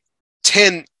I mean,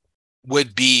 10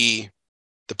 would be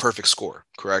the perfect score,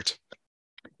 correct?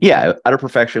 Yeah, utter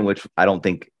perfection, which I don't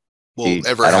think will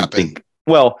ever happen.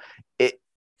 Well,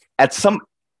 at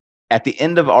the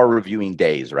end of our reviewing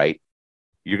days, right,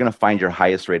 you're going to find your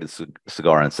highest rated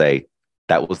cigar and say,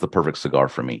 that was the perfect cigar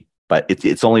for me. But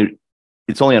it's only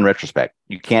in retrospect.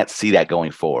 You can't see that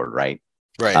going forward, right?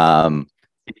 Right.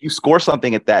 If you score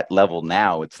something at that level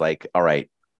now, it's like, all right,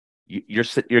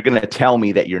 you're going to tell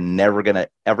me that you're never going to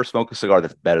ever smoke a cigar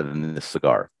that's better than this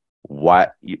cigar. Why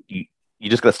you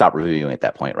just got to stop reviewing at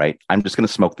that point, right? I'm just going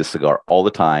to smoke this cigar all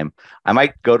the time. I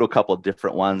might go to a couple of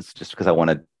different ones just because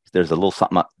there's a little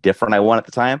something different I want at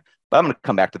the time, but I'm going to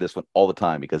come back to this one all the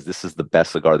time because this is the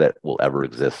best cigar that will ever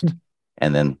exist.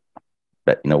 And then,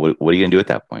 what are you going to do at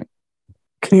that point?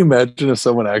 Can you imagine if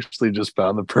someone actually just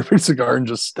found the perfect cigar and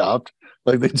just stopped?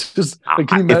 Like they just. Like,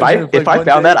 can you imagine if I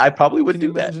found that, I probably would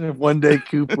do that. Imagine if one day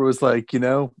Cooper was like,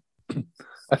 I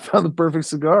found the perfect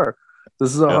cigar.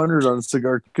 This is 100 on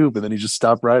Cigar Coop, and then he just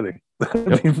stopped writing.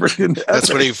 That's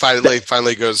when he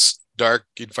finally goes dark.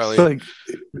 He'd finally like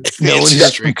no one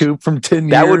hears from Coop from 10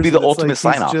 years. That would be the ultimate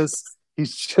sign off.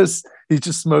 He's just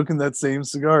smoking that same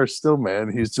cigar still,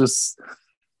 man. He's just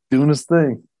doing his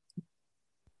thing.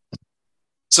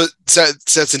 So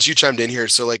since you chimed in here,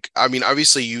 so like, I mean,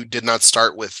 obviously you did not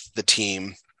start with the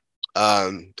team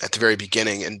at the very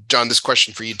beginning, and John, this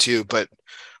question for you too, but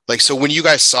like, so when you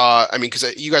guys saw, I mean,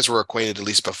 because you guys were acquainted at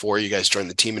least before you guys joined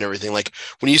the team and everything, like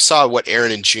when you saw what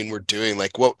Aaron and June were doing,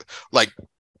 like what, like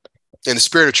in the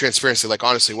spirit of transparency, like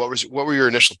honestly, what were your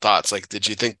initial thoughts? Like, did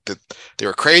you think that they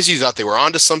were crazy? You thought they were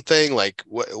onto something? Like,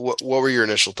 what were your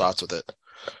initial thoughts with it?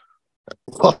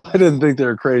 Well, I didn't think they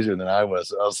were crazier than I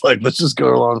was. I was like, let's just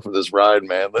go along for this ride,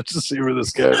 man. Let's just see where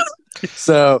this goes.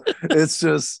 So it's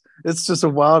just a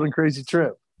wild and crazy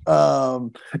trip.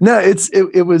 No, it's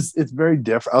very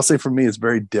different. I'll say for me, it's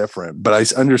very different, but I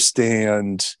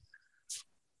understand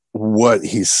what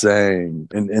he's saying.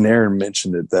 And Aaron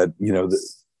mentioned it that,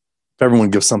 if everyone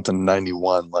gives something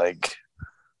 91, like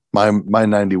my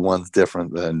 91 is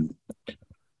different than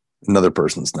another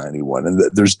person's 91. And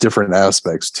there's different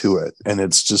aspects to it. And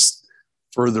it's just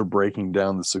further breaking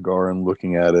down the cigar and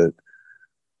looking at it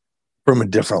from a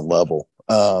different level.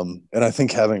 And I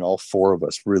think having all 4 of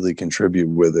us really contribute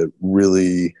with it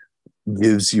really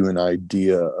gives you an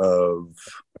idea of,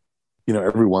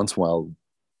 every once in a while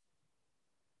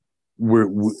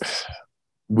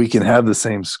we can have the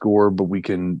same score, but we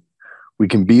can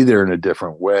be there in a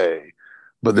different way.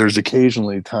 but there's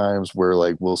occasionally times where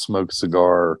like we'll smoke a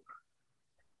cigar,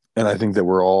 and I think that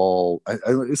we're all,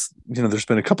 it's, there's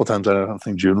been a couple times, I don't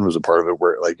think June was a part of it,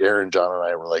 where like Aaron, John, and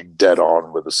I were like dead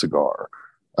on with a cigar.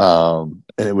 And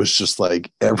it was just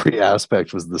like every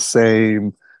aspect was the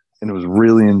same, and it was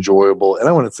really enjoyable. And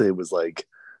I wouldn't say it was like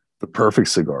the perfect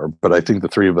cigar, but I think the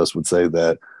three of us would say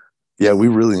that, yeah, we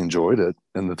really enjoyed it.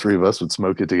 And the three of us would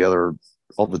smoke it together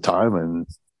all the time and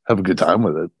have a good time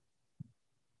with it.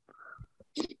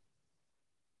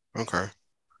 Okay.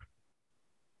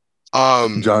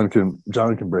 John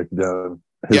can break it down.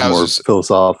 His Yeah, more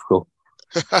philosophical.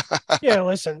 Yeah,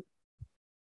 listen.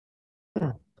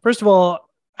 First of all,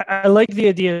 I like the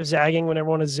idea of zagging when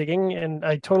everyone is zigging, and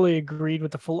I totally agreed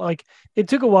with the full. Like, it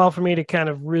took a while for me to kind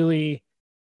of really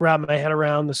wrap my head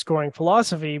around the scoring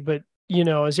philosophy, but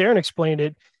as Aaron explained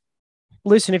it,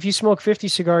 listen, if you smoke 50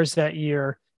 cigars that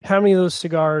year, how many of those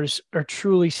cigars are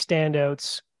truly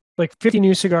standouts? Like 50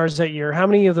 new cigars that year, how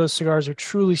many of those cigars are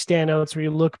truly standouts where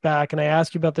you look back and I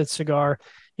ask you about that cigar,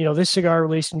 this cigar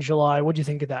released in July, what do you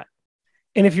think of that?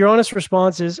 And if your honest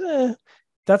response is,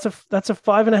 that's a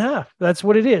 5.5, that's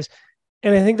what it is.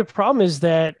 And I think the problem is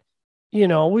that,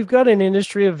 we've got an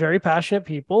industry of very passionate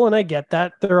people, and I get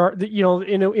that there are,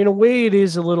 in a way, it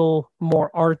is a little more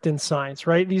art than science,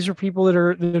 right? These are people that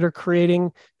are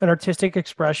creating an artistic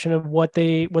expression of what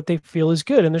they feel is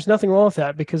good, and there's nothing wrong with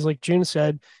that, because, like June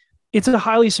said, it's a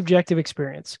highly subjective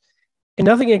experience, and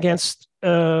nothing against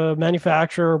a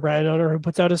manufacturer or brand owner who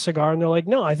puts out a cigar and they're like,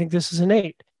 no, I think this is an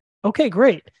 8. Okay,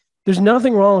 great. There's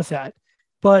nothing wrong with that.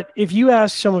 But if you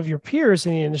ask some of your peers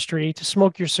in the industry to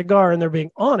smoke your cigar and they're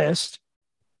being honest,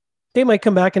 they might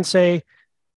come back and say,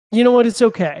 you know what, it's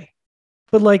okay.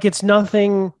 But like, it's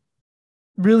nothing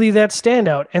really that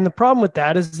standout. And the problem with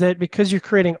that is that because you're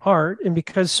creating art and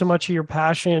because so much of your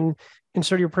passion and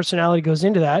sort of your personality goes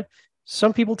into that,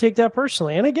 some people take that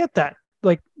personally. And I get that.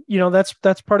 Like,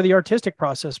 that's part of the artistic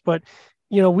process. But,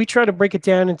 we try to break it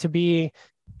down into be,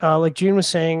 like June was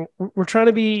saying, we're trying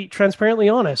to be transparently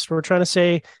honest. We're trying to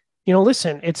say,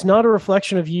 listen, it's not a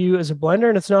reflection of you as a blender,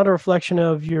 and it's not a reflection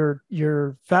of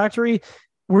your factory.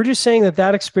 We're just saying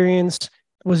that experience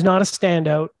was not a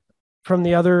standout from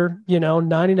the other,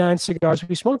 99 cigars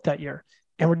we smoked that year.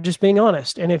 And we're just being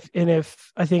honest. And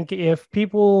if I think if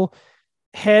people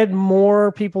had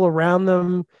more people around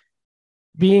them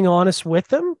being honest with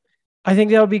them, I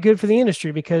think that would be good for the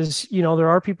industry, because, there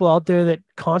are people out there that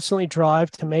constantly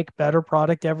drive to make better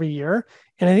product every year.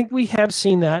 And I think we have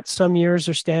seen that some years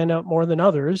are stand out more than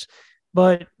others,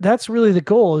 but that's really the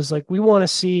goal, is like, we want to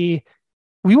see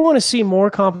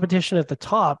more competition at the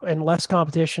top and less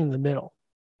competition in the middle,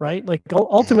 right? Like,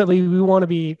 ultimately we want to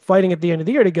be fighting at the end of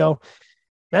the year to go,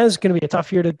 man, it's going to be a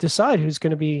tough year to decide who's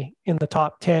going to be in the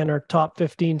top 10 or top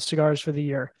 15 cigars for the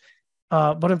year.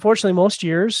 But unfortunately, most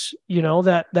years,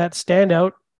 that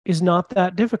standout is not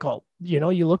that difficult.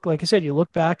 You look, like I said, you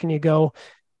look back and you go,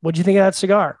 what'd you think of that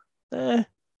cigar?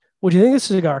 What'd you think of this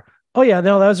cigar? Oh yeah,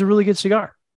 no, that was a really good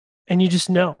cigar. And you just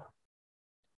know.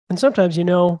 And sometimes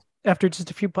after just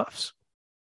a few puffs.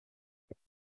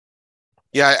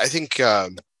 Yeah, I think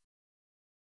that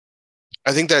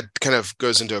kind of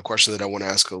goes into a question that I wanted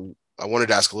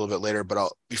to ask a little bit later,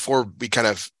 but before we kind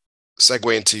of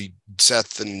segue into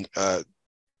Seth and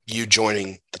you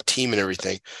joining the team and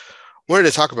everything, I wanted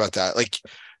to talk about that. Like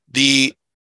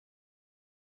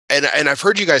and I've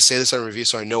heard you guys say this on review,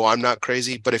 so I know I'm not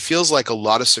crazy, but it feels like a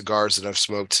lot of cigars that I've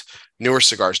smoked, newer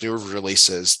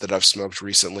releases that I've smoked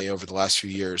recently over the last few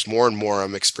years, more and more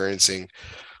I'm experiencing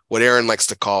what Aaron likes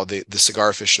to call the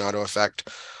cigar aficionado effect.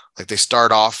 Like, they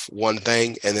start off one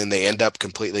thing and then they end up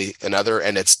completely another,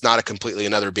 and it's not a completely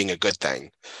another being a good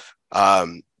thing.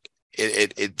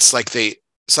 It's like they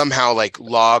somehow like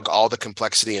log all the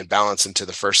complexity and balance into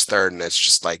the first third, and it's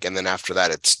just like, and then after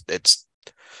that it's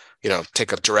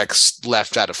take a direct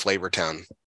left out of Flavor Town,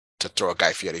 to throw a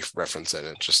Guy Fieri reference in.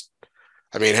 It just,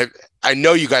 I mean, I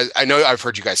know I've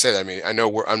heard you guys say that. I mean, I know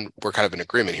we're kind of in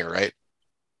agreement here, right?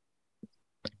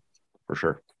 For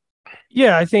sure.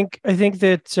 Yeah, I think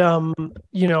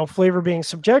that flavor being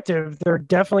subjective, there are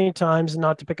definitely times,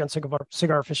 not to pick on cigar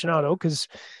aficionado, because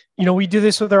we do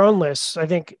this with our own lists. I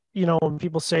think when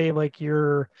people say like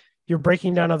you're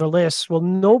breaking down other lists, well,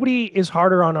 nobody is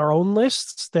harder on our own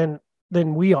lists than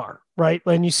we are, right?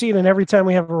 And you see it in every time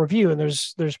we have a review, and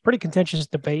there's pretty contentious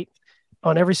debate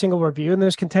on every single review, and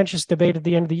there's contentious debate at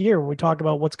the end of the year when we talk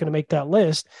about what's going to make that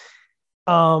list.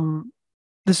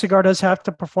 The cigar does have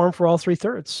to perform for all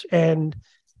 3/3. And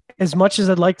as much as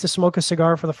I'd like to smoke a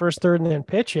cigar for the first third and then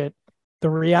pitch it, the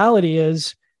reality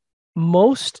is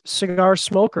most cigar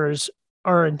smokers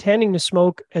are intending to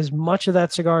smoke as much of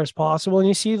that cigar as possible. And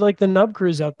you see like the nub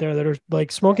crews out there that are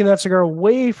like smoking that cigar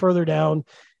way further down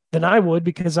than I would,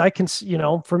 because I can,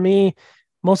 for me,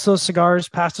 most of those cigars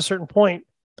past a certain point,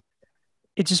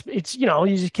 you just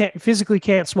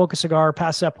can't smoke a cigar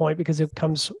past that point because it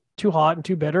becomes too hot and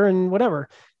too bitter and whatever.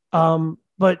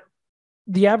 But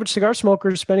the average cigar smoker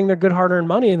is spending their good hard-earned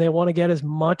money, and they want to get as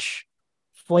much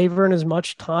flavor and as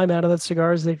much time out of that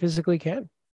cigar as they physically can.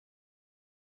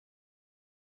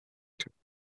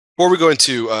 Before we go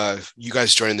into you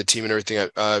guys joining the team and everything,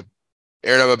 Aaron,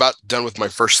 I'm about done with my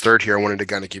first third here. I wanted to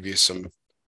kind of give you some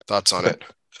thoughts on it.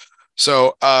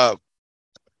 So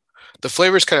the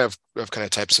flavors I've kind of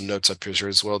typed some notes up here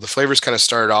as well. The flavors kind of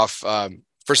started off.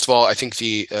 First of all, I think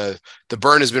the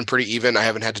burn has been pretty even. I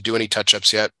haven't had to do any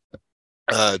touch-ups yet.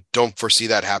 Don't foresee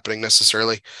that happening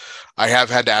necessarily. I have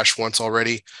had to ash once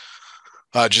already,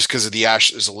 just because of the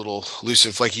ash is a little loose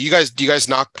and flaky. Do you guys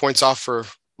knock points off for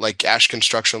like ash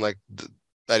construction? I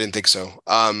didn't think so.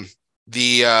 But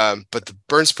the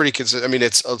burn's pretty consistent. I mean,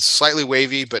 it's slightly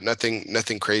wavy, but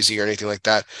nothing crazy or anything like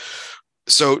that.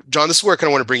 So, John, this is where I kind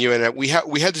of want to bring you in. We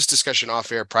had this discussion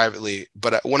off air privately,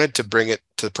 but I wanted to bring it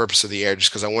to the purpose of the air, just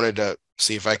because I wanted to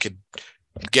see if I could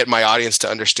get my audience to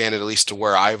understand it, at least to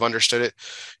where I've understood it.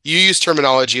 You use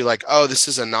terminology like, "Oh, this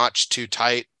is a notch too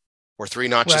tight," or 3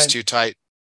 notches too tight.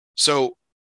 So,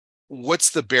 what's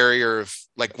the barrier of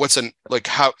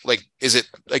is it,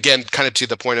 again, kind of to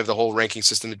the point of the whole ranking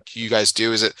system that you guys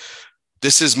do? Is it,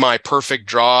 this is my perfect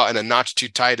draw, and a notch too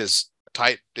tight is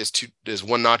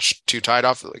 1 notch too tight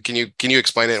off? Can you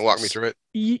explain it and walk me through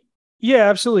it? Yeah,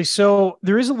 absolutely. So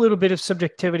there is a little bit of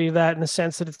subjectivity to that, in the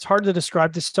sense that it's hard to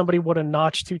describe to somebody what a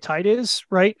notch too tight is,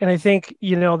 right? And I think,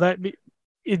 that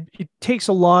it takes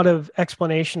a lot of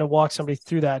explanation to walk somebody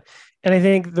through that. And I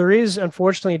think there is,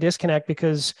 unfortunately, a disconnect,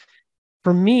 because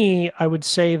for me, I would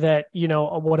say that,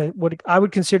 what I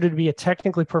would consider to be a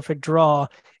technically perfect draw,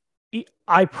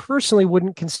 I personally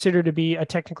wouldn't consider to be a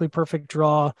technically perfect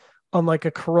draw on like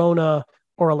a Corona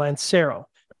or a Lancero,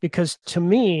 because to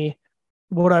me,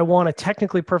 what I want a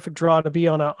technically perfect draw to be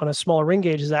on a smaller ring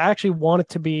gauge is I actually want it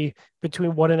to be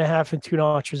between 1.5 and 2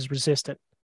 notches resistant.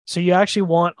 So you actually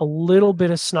want a little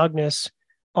bit of snugness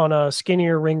on a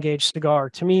skinnier ring gauge cigar.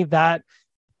 To me, that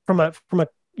from a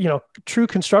true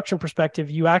construction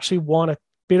perspective, you actually want a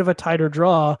bit of a tighter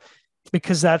draw,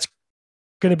 because that's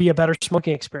going to be a better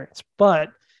smoking experience. But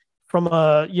from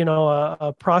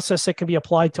a process that can be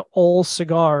applied to all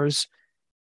cigars,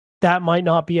 that might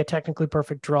not be a technically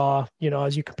perfect draw,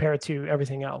 as you compare it to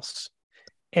everything else.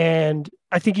 And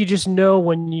I think you just know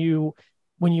when you,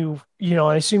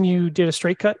 I assume you did a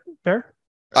straight cut, Bear?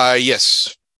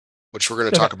 Yes. Which we're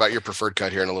going to talk about your preferred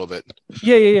cut here in a little bit.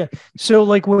 Yeah. So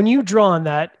like when you draw on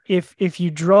that, if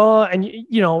you draw and,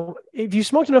 if you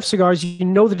smoked enough cigars, you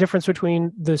know the difference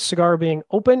between the cigar being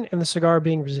open and the cigar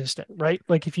being resistant, right?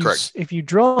 Like if you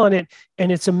draw on it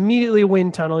and it's immediately a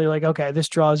wind tunnel, you're like, okay, this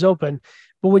draw is open.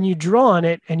 But when you draw on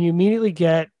it and you immediately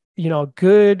get, a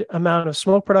good amount of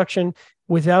smoke production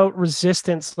without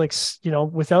resistance,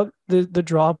 without the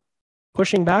draw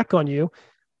pushing back on you,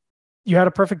 you had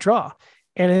a perfect draw.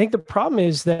 And I think the problem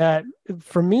is that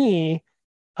for me,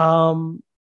 there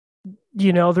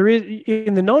is,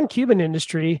 in the non-Cuban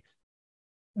industry,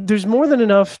 there's more than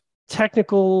enough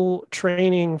technical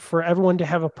training for everyone to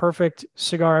have a perfect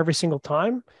cigar every single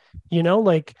time.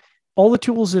 Like all the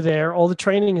tools are there, all the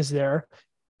training is there.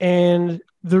 And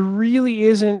there really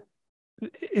isn't,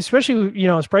 especially,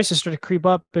 as prices start to creep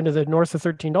up into the north of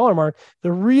 $13 mark,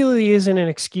 there really isn't an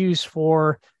excuse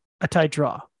for a tight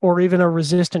draw or even a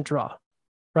resistant draw.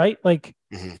 Right? Like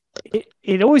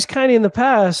it always kind of, in the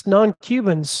past,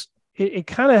 non-Cubans, it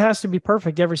kind of has to be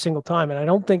perfect every single time. And I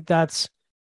don't think that's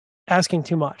asking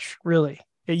too much, really.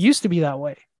 It used to be that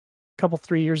way a couple,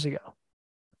 3 years ago.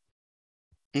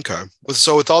 Okay.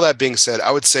 So with all that being said,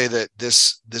 I would say that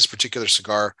this particular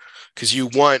cigar, because you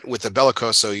want, with the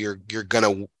Bellicoso, you're going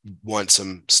to want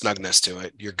some snugness to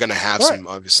it. You're going to have some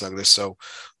obvious snugness. So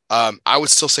I would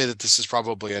still say that this is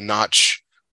probably a notch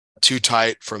too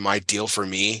tight for my deal for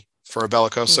me for a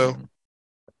Bellicoso.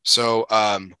 So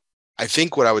I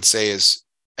think what I would say is,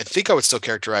 I think I would still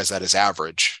characterize that as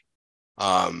average.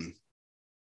 So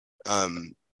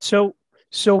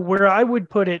where I would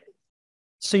put it,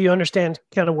 so you understand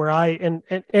kind of where and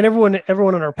everyone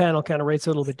on our panel kind of rates it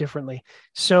a little bit differently.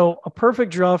 So a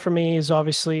perfect draw for me is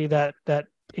obviously that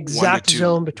exact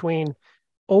zone between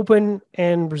open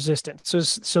and resistant. So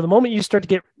the moment you start to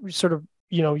get sort of,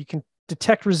 you can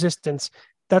detect resistance,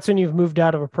 that's when you've moved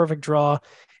out of a perfect draw.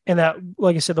 And that,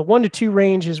 like I said, the 1 to 2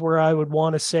 range is where I would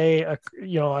want to say, I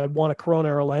want a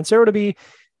Corona or a Lancero to be.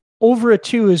 over a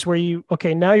 2 is where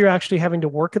now you're actually having to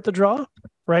work at the draw,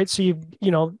 right? So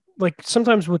like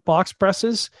sometimes with box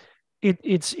presses,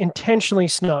 it's intentionally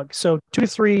snug. So 2 to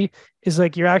 3 is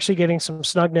like you're actually getting some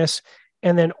snugness.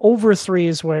 And then over 3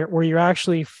 is where you're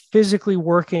actually physically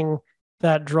working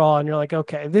that draw. And you're like,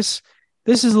 okay, this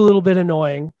is a little bit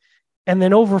annoying. And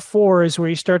then over 4 is where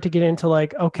you start to get into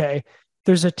like, okay,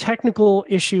 there's a technical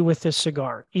issue with this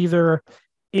cigar. Either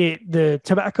the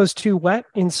tobacco's too wet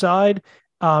inside,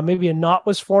 maybe a knot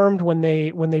was formed when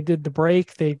they did the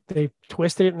break. They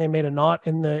twisted it and they made a knot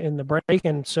in the break,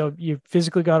 and so you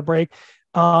physically got a break.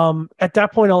 At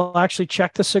that point, I'll actually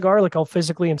check the cigar, like I'll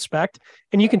physically inspect,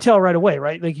 and you can tell right away,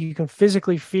 right? Like you can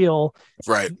physically feel,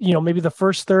 right? Maybe the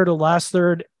first third or last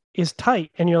third is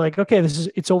tight, and you're like, okay,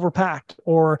 it's overpacked,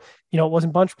 or it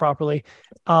wasn't bunched properly.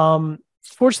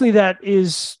 Fortunately, that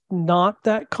is not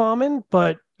that common,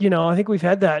 but I think we've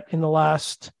had that in the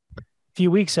last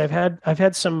few weeks. I've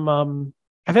had some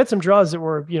draws that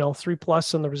were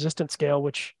 3+ on the resistance scale,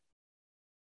 which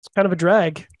is kind of a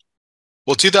drag.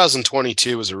 Well,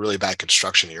 2022 was a really bad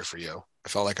construction year for you. I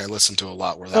felt like I listened to a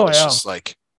lot where that was just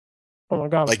like, oh my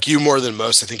God, like you more than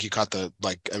most. I think you caught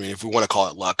if we want to call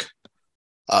it luck,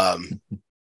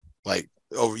 like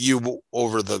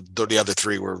over the other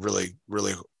 3 were really,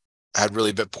 really had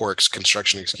really bit poor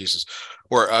construction excuses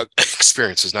or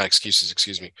experiences, not excuses,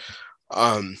 excuse me.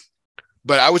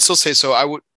 But I would still say,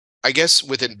 I guess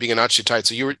with it being a notch too tight.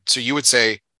 So you would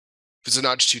say if it's a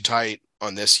notch too tight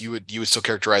on this, you would still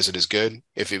characterize it as good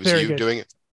if it was very you good. doing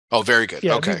it. Oh, very good.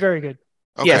 Yeah, okay, very good.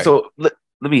 Okay. Yeah. So let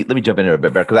me jump in there a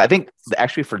bit better, because I think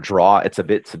actually for draw, it's a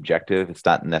bit subjective. It's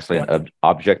not necessarily an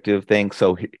objective thing.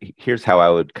 So here's how I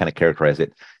would kind of characterize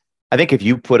it. I think if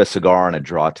you put a cigar on a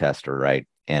draw tester, right,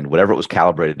 and whatever it was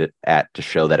calibrated at to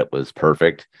show that it was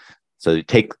perfect. So you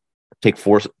take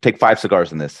 5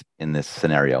 cigars in this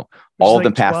scenario. All of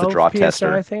them pass the draw PSI,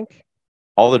 tester. I think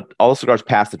all the cigars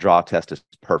pass the draw test is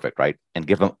perfect, right? And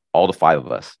give them all the 5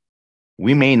 of us.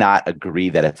 We may not agree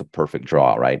that it's a perfect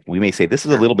draw, right? We may say this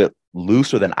is a little bit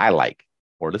looser than I like,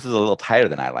 or this is a little tighter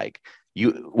than I like.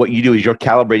 What you do is you're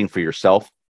calibrating for yourself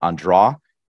on draw.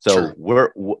 So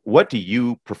what do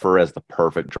you prefer as the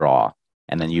perfect draw?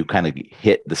 And then you kind of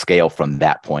hit the scale from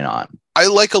that point on. I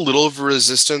like a little of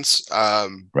resistance.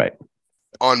 Right.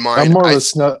 On mine, I'm more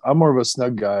of a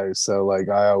snug guy, so like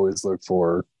I always look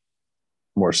for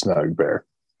more snug bear.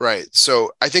 Right.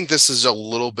 So I think this is a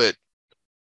little bit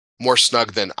more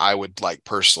snug than I would like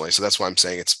personally. So that's why I'm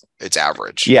saying it's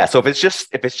average. Yeah. So if it's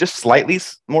just slightly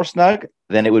more snug,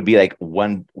 then it would be like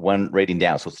one rating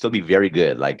down. So it'd still be very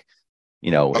good. Like,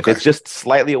 if it's just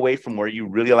slightly away from where you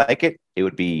really like it, it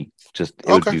would be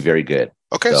would be very good.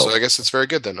 Okay. So I guess it's very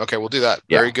good then. Okay. We'll do that.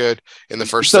 Yeah. Very good in the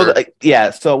first third.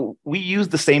 So we use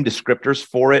the same descriptors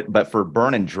for it, but for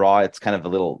burn and draw, it's kind of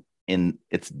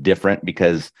it's different,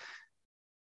 because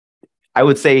I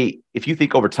would say if you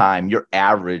think over time, your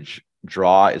average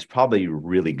draw is probably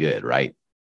really good, right?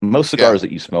 Most cigars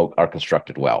that you smoke are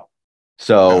constructed well.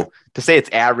 So to say it's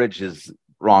average is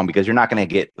wrong, because you're not going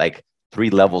to get like 3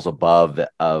 levels above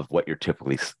of what you're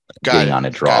typically getting on a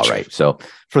draw, right? So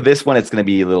for this one, it's going to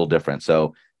be a little different.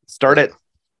 So start at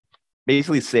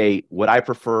basically say what I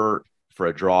prefer for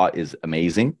a draw is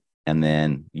amazing, and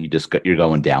then you're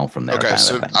going down from there. Okay,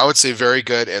 so I would say very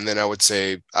good, and then I would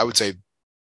say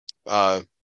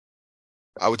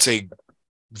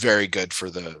very good for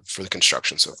the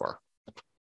construction so far.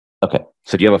 Okay,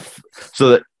 so do you have so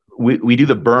that we do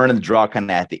the burn and the draw kind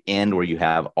of at the end where you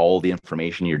have all the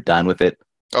information, you're done with it.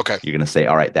 Okay. You're going to say,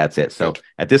 all right, that's it. So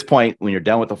at this point, when you're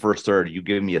done with the first third, you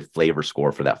give me a flavor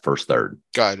score for that first third.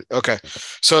 Got it. Okay.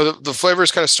 So the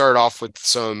flavors kind of start off with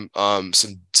some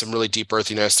really deep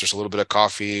earthiness. There's a little bit of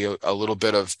coffee, a little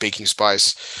bit of baking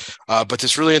spice, but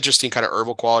this really interesting kind of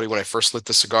herbal quality. When I first lit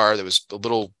the cigar, that was a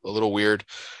little weird.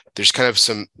 There's kind of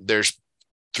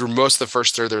through most of the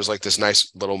first third, there's like this nice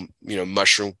little,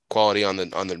 mushroom quality on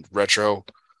the retro.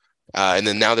 And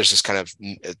then now there's this kind of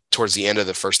towards the end of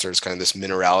the first third is kind of this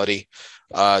minerality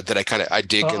that I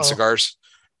dig in cigars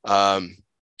a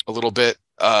little bit.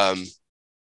 But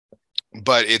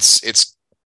it's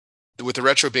with the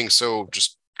retro being so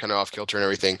just kind of off kilter and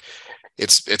everything,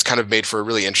 it's kind of made for a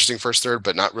really interesting first third,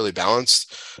 but not really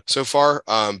balanced so far.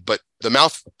 But the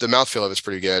mouthfeel of it's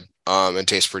pretty good and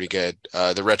tastes pretty good.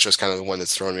 The retro is kind of the one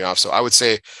that's throwing me off. So I would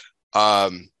say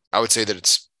that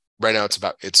it's right now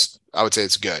I would say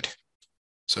it's good.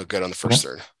 So good on the first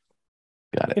third.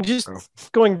 Got it. And just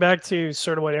going back to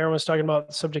sort of what Aaron was talking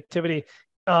about, subjectivity,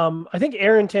 I think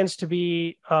Aaron tends to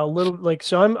be a little like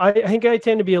so. I think I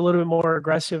tend to be a little bit more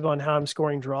aggressive on how I'm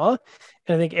scoring draw,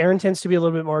 and I think Aaron tends to be a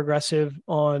little bit more aggressive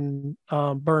on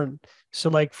burn. So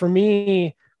like for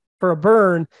me, for a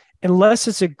burn, unless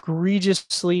it's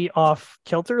egregiously off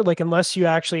kilter, like unless you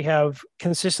actually have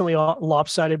consistently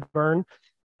lopsided burn,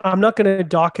 I'm not going to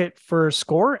dock it for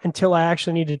score until I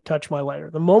actually need to touch my lighter.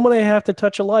 The moment I have to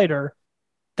touch a lighter,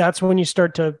 that's when you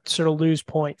start to sort of lose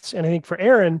points. And I think for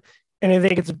Aaron, and I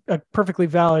think it's a perfectly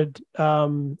valid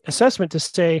assessment to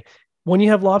say when you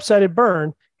have lopsided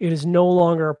burn, it is no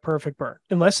longer a perfect burn.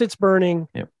 Unless it's burning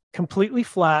completely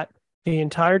flat the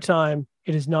entire time,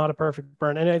 it is not a perfect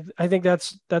burn. And I think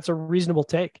that's a reasonable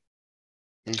take.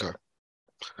 Okay.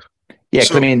 Yeah,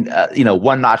 so, I mean,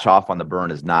 one notch off on the burn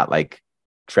is not like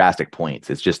drastic points.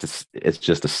 It's just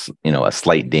a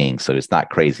slight ding, so it's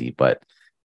not crazy. But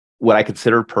what I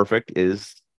consider perfect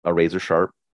is a razor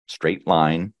sharp straight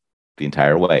line the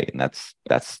entire way, and that's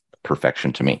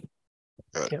perfection to me.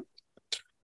 Yep.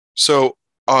 So,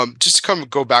 just to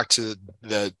go back to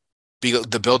the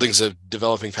buildings of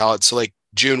Developing Palates. So, like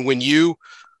June, when you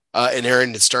and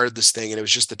Aaron had started this thing, and it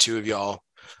was just the two of y'all,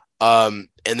 and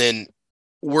then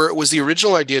was the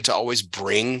original idea to always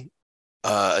bring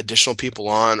additional people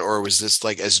on, or was this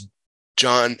like as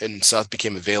John and Seth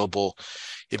became available,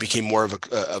 it became more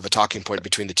of a talking point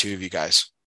between the two of you guys?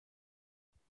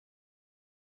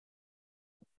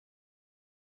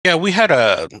 Yeah, we had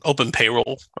a open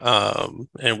payroll,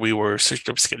 and we were just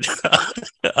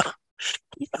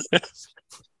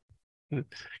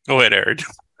Go ahead, Aaron.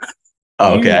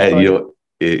 Oh, okay,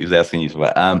 he was asking you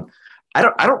about. I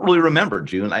don't really remember,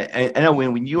 June. I know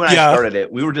when you and I started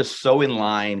it, we were just so in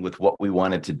line with what we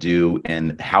wanted to do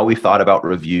and how we thought about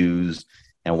reviews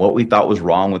and what we thought was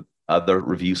wrong with other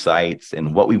review sites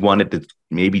and what we wanted to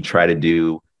maybe try to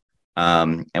do.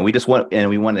 And we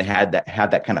wanted to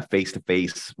have that kind of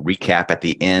face-to-face recap at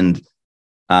the end.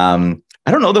 I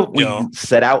don't know that we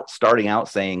starting out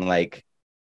saying like,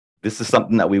 this is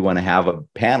something that we want to have a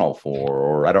panel for,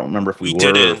 or I don't remember if we were.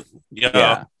 Didn't.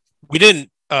 Yeah. We didn't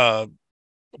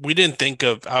think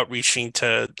of outreaching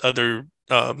to other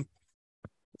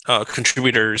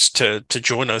contributors to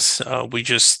join us. We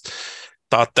just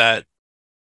thought that.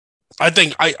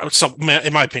 In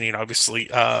my opinion, obviously,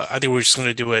 I think we're just going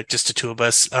to do it just the two of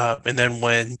us. And then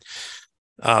when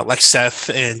like Seth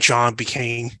and John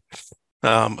became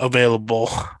available,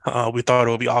 we thought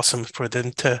it would be awesome for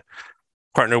them to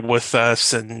partner with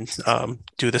us and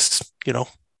do this,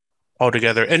 all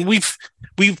together. And we've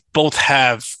both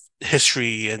have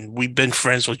history, and we've been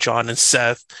friends with John and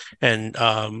Seth, and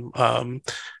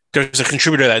there's a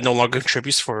contributor that no longer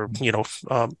contributes for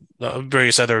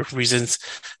various other reasons.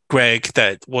 Greg,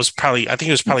 that was probably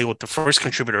with the first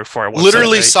contributor for our website.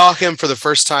 Literally saw him for the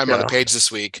first time on the page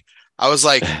this week. I was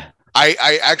like,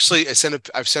 I've sent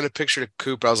a picture to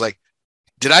Coop. I was like,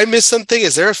 did I miss something?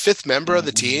 Is there a fifth member of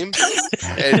the team?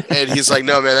 and he's like,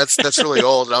 no, man, that's really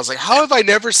old. And I was like, how have I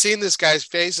never seen this guy's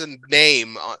face and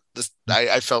name on this?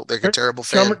 I felt like a terrible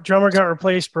fan. Drummer got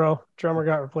replaced, bro. Drummer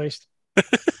got replaced.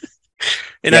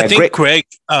 And I think Greg,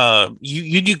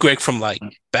 you knew Greg from like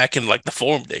back in like the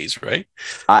forum days, right?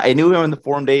 I knew him in the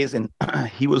forum days, and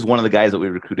he was one of the guys that we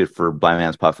recruited for Blind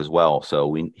Man's Puff as well.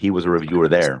 So he was a reviewer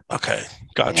there. Okay,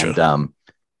 gotcha. And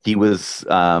he was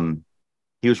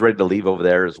ready to leave over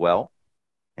there as well,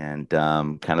 and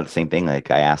kind of the same thing. Like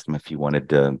I asked him if he wanted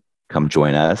to come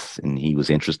join us, and he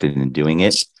was interested in doing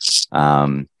it.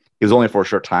 It was only for a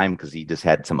short time because he just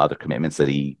had some other commitments that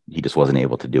he just wasn't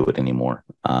able to do it anymore.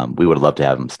 We would have loved to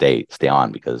have him stay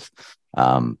on because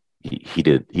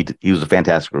he was a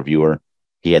fantastic reviewer.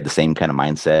 He had the same kind of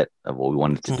mindset of what we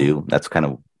wanted to do. That's kind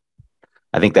of,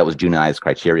 I think that was June and I's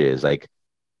criteria, is like,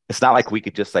 it's not like we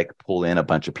could just like pull in a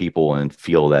bunch of people and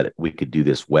feel that we could do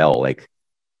this well. Like,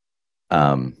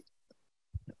 I don't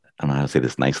know how to say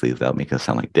this nicely without making us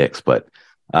sound like dicks, but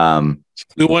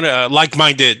we want to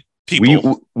like-minded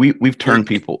people. We've turned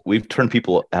people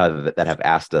that have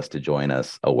asked us to join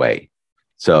us away.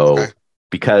 So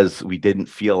because we didn't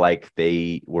feel like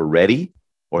they were ready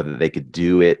or that they could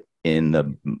do it in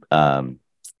the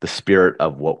spirit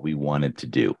of what we wanted to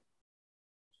do.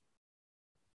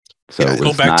 So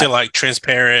go back to like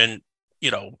transparent,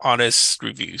 honest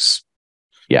reviews.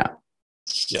 Yeah.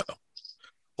 Yeah.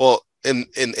 Well, in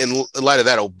light of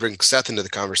that, I'll bring Seth into the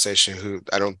conversation, who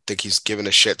I don't think he's given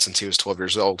a shit since he was 12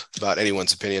 years old about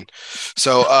anyone's opinion.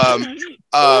 So,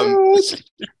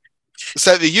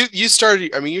 Seth, you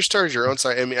started your own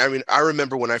site. I mean, I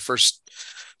remember when I first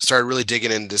started really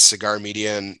digging into cigar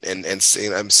media and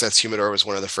seeing Seth's Humidor was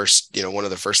one of the first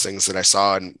things that I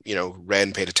saw and read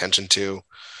and paid attention to.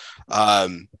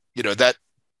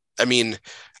 I mean,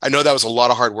 I know that was a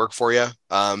lot of hard work for you.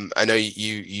 I know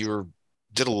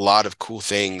did a lot of cool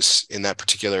things in that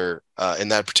particular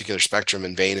spectrum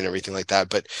and vein and everything like that.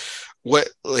 But what,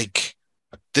 like,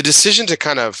 the decision to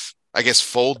kind of, I guess,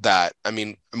 fold that, I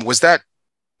mean, was that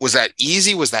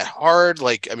easy? Was that hard?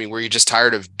 Like, I mean, were you just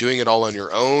tired of doing it all on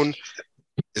your own?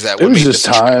 Is that It what was made just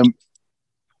the time.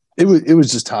 It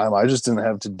was just time. I just didn't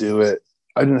have to do it.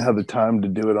 I didn't have the time to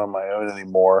do it on my own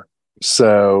anymore.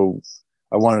 So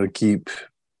I wanted to keep,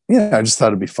 I just thought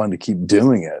it'd be fun to keep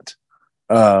doing it.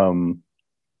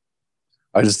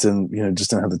 I just didn't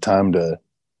have the time to,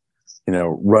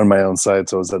 run my own site.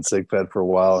 So I was at SigFed for a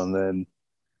while, and then,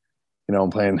 I'm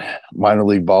playing minor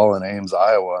league ball in Ames,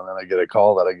 Iowa, and then I get a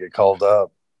call that I get called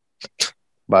up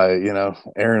by,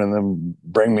 Aaron, and then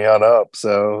bring me on up.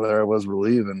 So there I was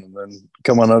relieving, and then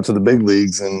come on up to the big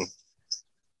leagues, and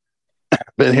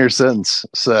been here since.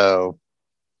 So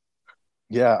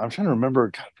yeah, I'm trying to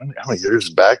remember, God, how many years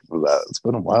back was that? It's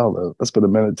been a while though. That's been a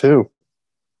minute too.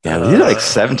 Yeah, you were like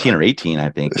 17 or 18, I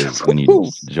think, is when you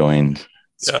joined.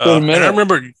 And I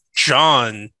remember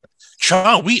John,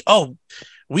 we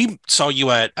saw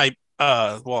you at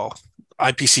IPCPR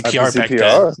back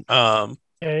then.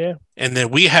 Yeah. And then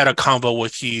we had a combo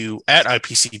with you at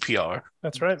IPCPR.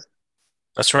 That's right.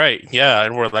 That's right. Yeah,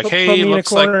 and we're like, put hey, me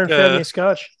looks in a corner like and fed me a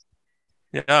scotch.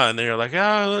 Yeah, and then you're like,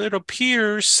 it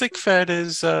appears SigFed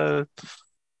is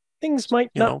things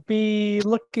might not be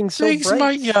looking so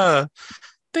bright.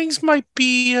 Things might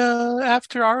be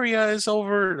after Aria is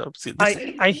over.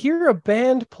 I hear a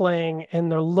band playing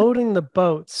and they're loading the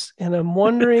boats, and I'm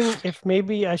wondering if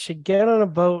maybe I should get on a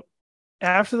boat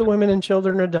after the women and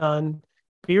children are done,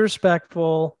 be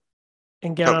respectful,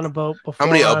 and get on a boat before.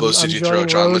 How many elbows did you throw,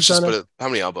 John? How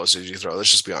many elbows did you throw?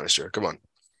 Let's just be honest here. Come on.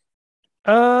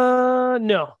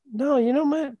 No.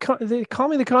 They call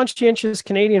me the conscientious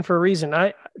Canadian for a reason.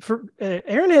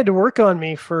 Aaron had to work on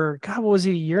me for, God, what was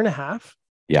it, a year and a half?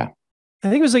 Yeah. I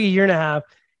think it was like a year and a half.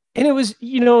 And it was,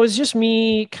 it was just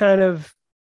me kind of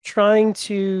trying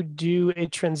to do a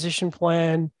transition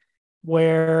plan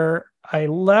where I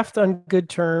left on good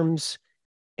terms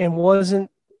and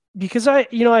wasn't, because I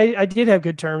did have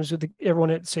good terms with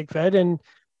everyone at SigFed, and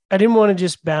I didn't want to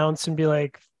just bounce and be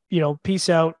like, peace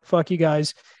out, fuck you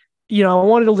guys. I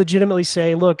wanted to legitimately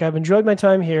say, look, I've enjoyed my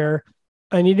time here.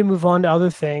 I need to move on to other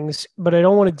things, but I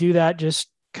don't want to do that just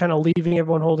kind of leaving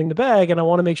everyone holding the bag. And I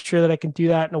want to make sure that I can do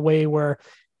that in a way where,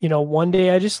 one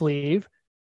day I just leave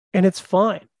and it's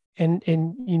fine. And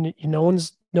no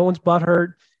one's butt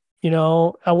hurt. I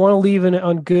want to leave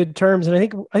on good terms. And I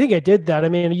think I did that. I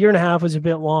mean, a year and a half was a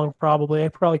bit long, probably. I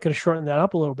probably could have shortened that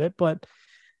up a little bit, but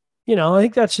I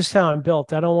think that's just how I'm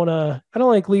built. I don't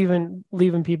like leaving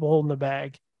people holding the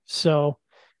bag. So,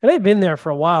 and I've been there for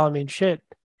a while. I mean, shit.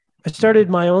 I started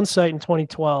my own site in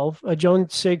 2012. I joined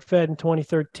SigFed in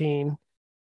 2013,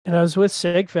 and I was with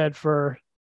SigFed for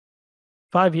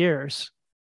 5 years,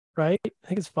 right? I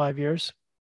think it's 5 years.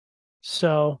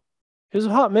 So it was a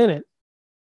hot minute.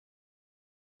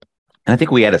 And I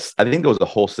think I think there was a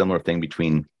whole similar thing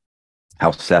between how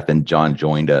Seth and John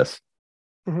joined us.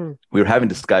 Mm-hmm. We were having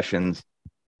discussions.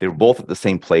 They were both at the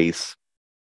same place.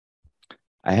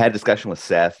 I had a discussion with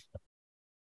Seth.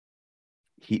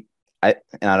 I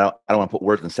don't want to put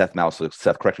words in Seth's mouth, so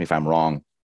Seth, correct me if I'm wrong.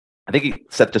 I think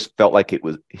Seth just felt like it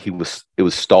was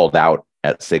stalled out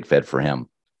at SigFed for him.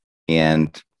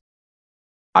 And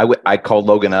I called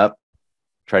Logan up,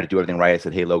 tried to do everything right. I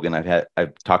said, hey, Logan,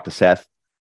 I've talked to Seth.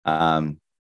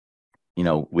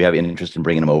 We have an interest in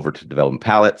bringing him over to Developing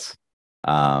Palates.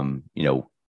 How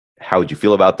would you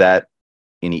feel about that?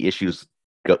 Any issues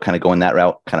kind of going that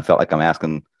route? Kind of felt like I'm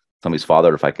asking somebody's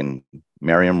father if I can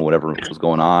marry him or whatever was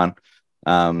going on.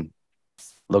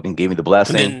 Logan gave me the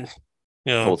blessing.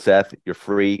 Told Seth, you're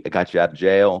free. I got you out of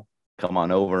jail. Come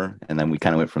on over. And then we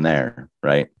kind of went from there,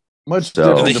 right? Much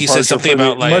different. He said something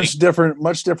about like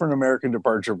much different American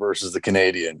departure versus the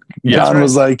Canadian. Yeah, John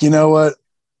was like, you know what?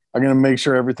 I'm gonna make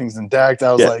sure everything's intact.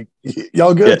 I was like,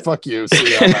 y'all good? Yeah. Fuck you.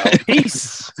 See, I'm out.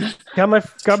 Peace. Got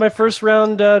my first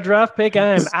round draft pick.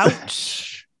 I am out.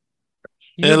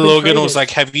 And Logan was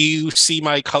like, have you seen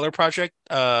my color project?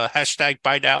 Hashtag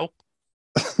buy now.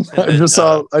 I just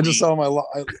saw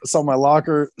my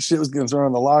locker. Shit was getting thrown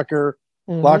in the locker.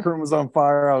 Mm-hmm. Locker room was on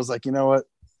fire. I was like, you know what?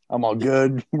 I'm all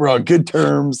good. We're on good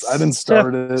terms. I didn't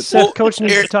start it. Seth, Coach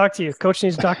needs to talk to you.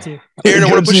 Aaron,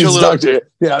 I want to put you a little.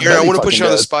 Yeah, Aaron, I want to put you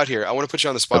on the spot here. I want to put you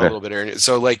on the spot a little bit, Aaron.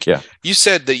 So, you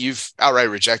said that you've outright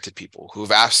rejected people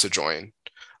who've asked to join,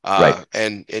 right?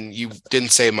 And you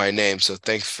didn't say my name, so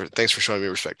thanks for showing me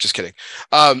respect. Just kidding.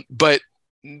 But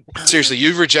seriously,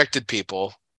 you've rejected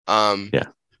people. Yeah.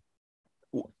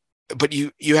 but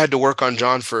you had to work on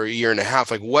John for a year and a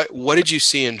half. Like what did you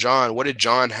see in John? What did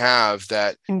John have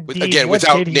that, Indeed. What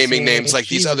without did he see naming in me? names, like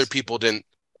these other Jesus. people didn't,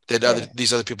 Yeah.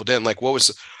 these other people didn't? Like, what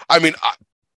was, I mean,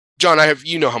 John,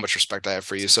 you know how much respect I have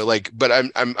for you. So like, but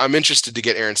I'm interested to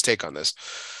get Aaron's take on this.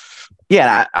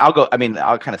 Yeah, I'll go. I mean,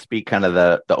 I'll kind of speak kind of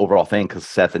the overall thing because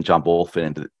Seth and John both fit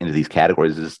into these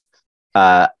categories.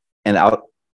 And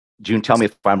June, tell me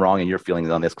if I'm wrong in your feelings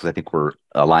on this because I think we're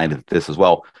aligned with this as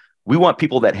well. We want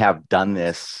people that have done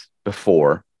this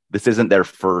before. This isn't their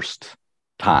first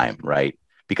time, right?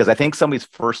 Because I think somebody's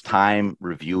first time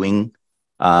reviewing,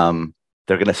 they're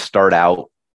going to start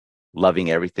out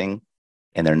loving everything,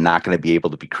 and they're not going to be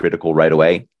able to be critical right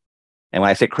away. And when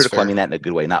I say critical, I mean that in a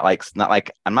good way. Not like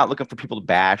I'm not looking for people to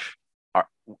bash.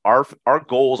 Our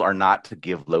goals are not to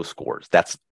give low scores.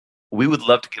 We would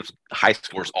love to give high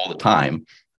scores all the time,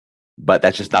 but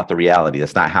that's just not the reality.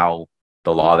 That's not how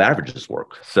the law of averages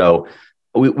work. So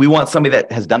we want somebody that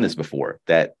has done this before,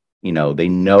 that, you know, they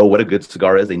know what a good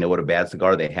cigar is. They know what a bad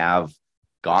cigar. They have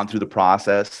gone through the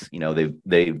process. You know,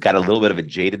 they've got a little bit of a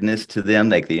jadedness to them.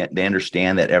 Like they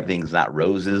understand that everything's not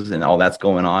roses and all that's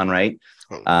going on, right?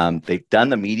 They've done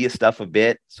the media stuff a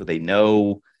bit, so they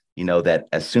know, you know, that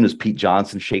as soon as Pete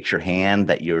Johnson shakes your hand,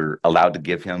 that you're allowed to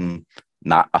give him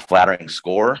not a flattering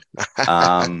score.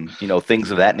 You know,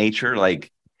 things of that nature.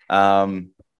 Like,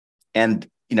 and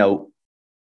you know,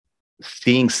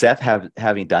 seeing Seth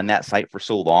having done that site for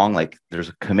so long, like there's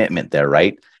a commitment there,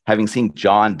 right? Having seen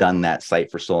John done that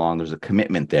site for so long, there's a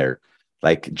commitment there.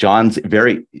 Like John's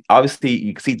very obviously,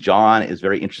 you can see John is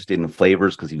very interested in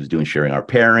flavors because he was doing sharing our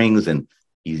pairings, and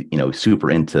he's, you know, super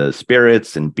into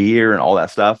spirits and beer and all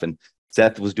that stuff. And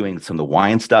Seth was doing some of the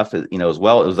wine stuff, you know, as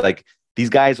well. It was like these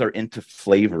guys are into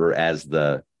flavor as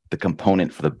the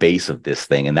component for the base of this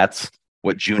thing, and that's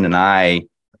what June and I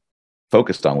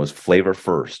focused on, was flavor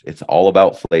first. It's all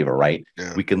about flavor, right?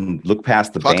 Yeah. We can look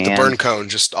past the Fuck band. the burn cone,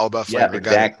 just all about flavor. Yeah,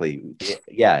 exactly.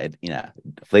 Yeah, And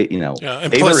flavor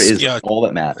plus, is all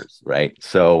that matters, right?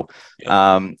 So,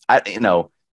 I'm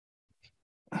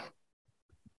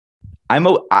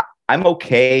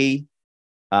okay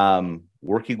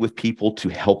working with people to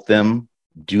help them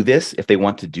do this if they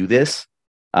want to do this.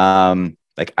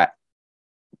 Like I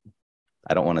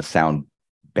don't want to sound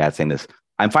bad saying this.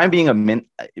 I'm fine being a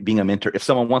mentor. If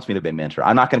someone wants me to be a mentor,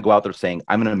 I'm not going to go out there saying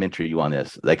I'm going to mentor you on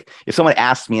this. Like if someone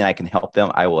asks me and I can help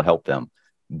them, I will help them.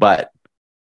 But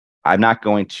I'm not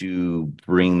going to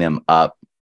bring them up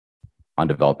on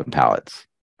Developing Palates,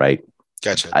 right?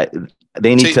 Gotcha.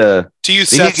 They need to use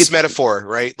Seth's metaphor,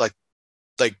 right? Like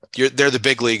they're the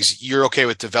big leagues. You're okay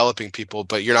with developing people,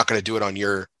 but you're not going to do it on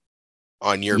your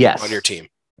team.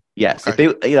 Yes. Okay.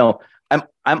 If they, you know,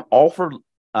 I'm all for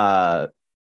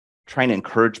trying to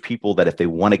encourage people that if they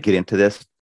want to get into this,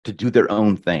 to do their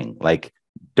own thing. Like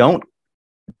don't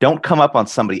come up on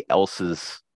somebody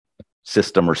else's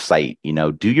system or site, you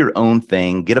know, do your own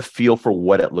thing, get a feel for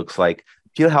what it looks like,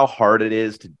 feel how hard it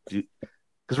is to do,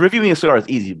 because reviewing a cigar is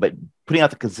easy, but putting out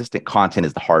the consistent content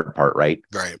is the hard part, right?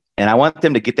 Right. And I want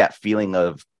them to get that feeling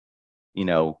of, you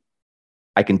know,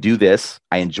 I can do this.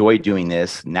 I enjoy doing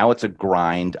this. Now it's a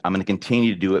grind. I'm going to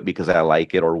continue to do it because I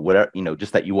like it, or whatever, you know,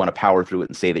 just that you want to power through it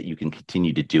and say that you can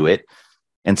continue to do it.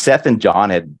 And Seth and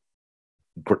John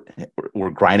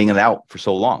were grinding it out for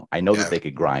so long. I know that they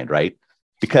could grind, right?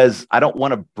 Because I don't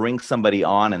want to bring somebody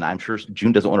on, and I'm sure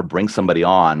June doesn't want to bring somebody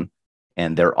on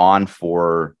and they're on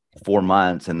for 4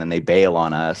 months and then they bail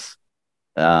on us.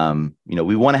 You know,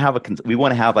 we want to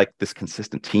have like this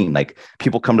consistent team. Like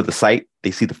people come to the site,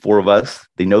 they see the four of us,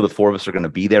 they know the four of us are going to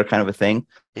be there, kind of a thing.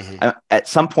 Mm-hmm. At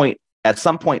some point,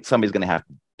 somebody's going to have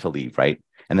to leave, right?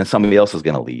 And then somebody else is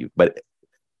going to leave. But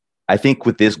I think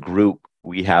with this group,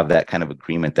 we have that kind of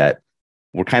agreement that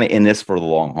we're kind of in this for the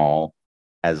long haul.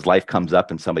 As life comes up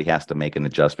and somebody has to make an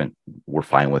adjustment, we're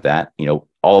fine with that. You know,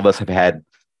 all of us have had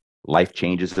life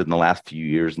changes in the last few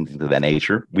years and things of that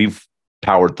nature. We've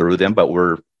powered through them, but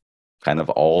we're kind of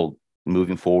all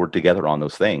moving forward together on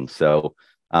those things. So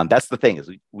that's the thing, is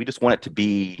we just want it to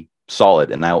be solid.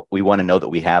 And now we want to know that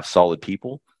we have solid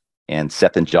people, and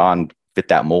Seth and John fit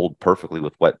that mold perfectly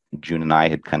with what June and I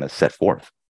had kind of set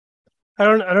forth. I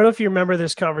don't know if you remember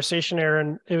this conversation,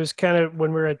 Aaron. It was kind of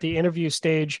when we were at the interview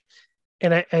stage.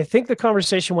 And I think the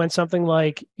conversation went something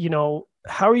like, you know,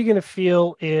 how are you going to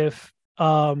feel if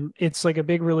it's like a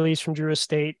big release from Drew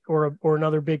Estate or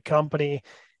another big company,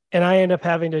 and I end up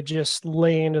having to just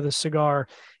lay into the cigar?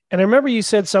 And I remember you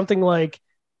said something like,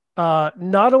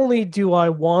 not only do I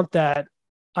want that,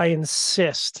 I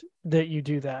insist that you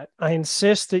do that. I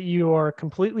insist that you are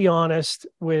completely honest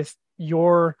with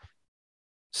your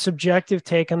subjective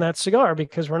take on that cigar,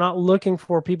 because we're not looking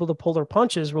for people to pull their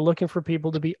punches. We're looking for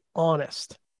people to be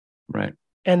honest. Right.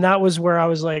 And that was where I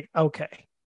was like, okay,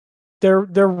 they're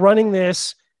running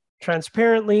this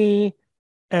transparently,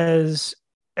 as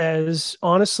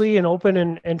honestly and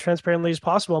open and transparently as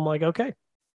possible. I'm like, okay,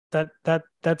 that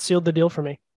sealed the deal for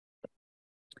me.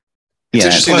 It's Yeah,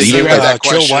 interesting plus that you you, had that Joe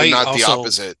question and White not the also-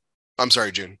 opposite. I'm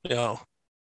sorry, June. Yeah.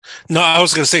 No, I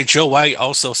was gonna say Joe White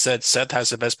also said Seth has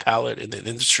the best palate in the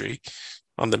industry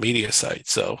on the media side.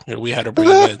 So we had to bring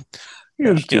him in.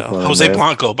 You're just too funny, Jose man.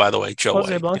 Blanco, by the way, Joe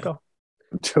Jose White. Blanco.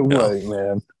 Too Yeah. white,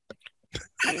 man.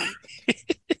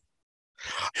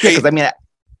 Because I mean,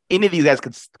 any of you guys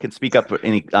can speak up for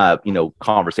any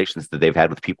conversations that they've had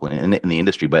with people in the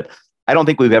industry, but I don't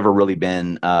think we've ever really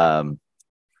been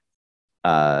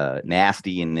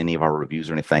nasty in any of our reviews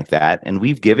or anything like that. And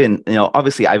we've given,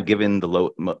 obviously I've given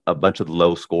a bunch of the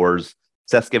low scores.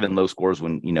 Seth's given low scores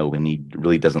when he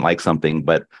really doesn't like something,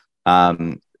 but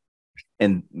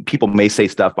and people may say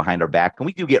stuff behind our back, and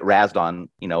we do get razzed on,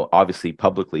 obviously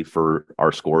publicly for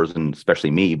our scores, and especially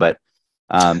me, but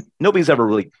nobody's ever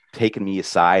really taken me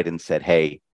aside and said,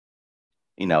 hey,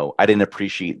 I didn't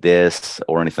appreciate this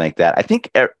or anything like that. I think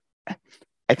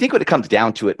when it comes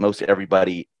down to it, most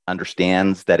everybody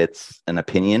understands that it's an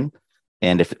opinion,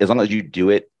 and as long as you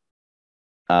do it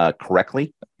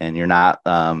correctly and you're not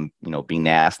being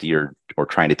nasty or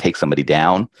trying to take somebody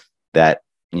down, that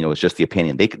it's just the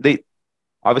opinion. They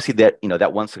obviously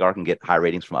that one cigar can get high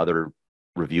ratings from other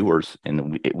reviewers,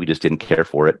 and we just didn't care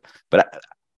for it. But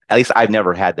at least I've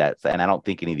never had that, and I don't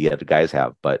think any of the other guys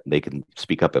have. But they can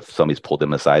speak up if somebody's pulled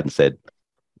them aside and said,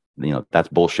 that's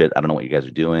bullshit. I don't know what you guys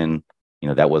are doing.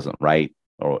 That wasn't right,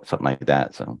 or something like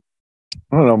that. So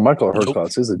I don't know. Michael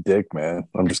Hurkacz is a dick, man.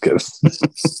 I'm just kidding.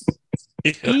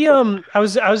 He I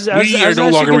was We are no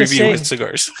longer reviewing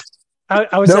cigars.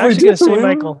 I was No, we actually going to do. say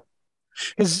Michael,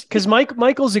 because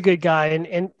Michael's a good guy,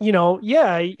 and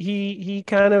yeah, he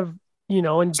kind of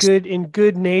in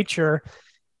good nature.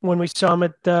 When we saw him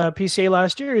at PCA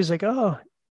last year, he's like, oh,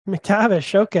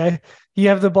 McTavish, okay, you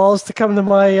have the balls to come to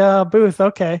my booth,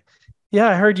 okay. Yeah,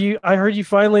 I heard you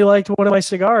finally liked one of my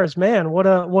cigars. Man, what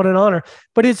an honor.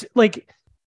 But it's like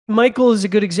Michael is a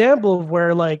good example of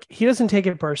where, like, he doesn't take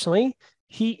it personally.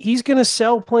 He's going to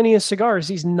sell plenty of cigars.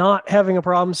 He's not having a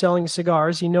problem selling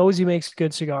cigars. He knows he makes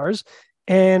good cigars.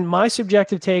 And my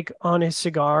subjective take on his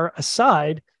cigar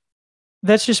aside,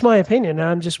 that's just my opinion.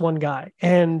 I'm just one guy.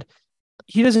 And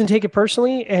he doesn't take it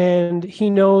personally. And he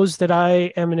knows that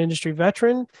I am an industry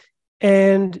veteran.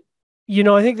 And,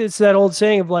 I think it's that old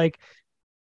saying of like,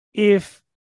 if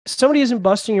somebody isn't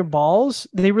busting your balls,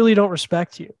 they really don't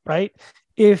respect you, right?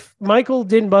 If Michael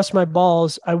didn't bust my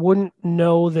balls, I wouldn't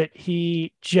know that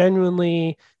he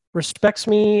genuinely respects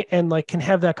me and like can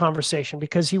have that conversation,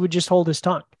 because he would just hold his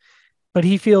tongue. But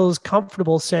he feels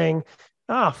comfortable saying,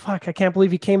 "Oh, fuck, I can't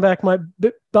believe you came back by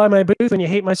my booth and you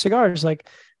hate my cigars. Like,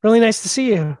 really nice to see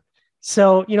you."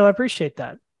 So, I appreciate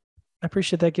that. I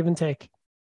appreciate that give and take.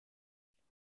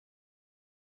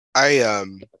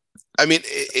 I mean,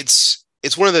 it's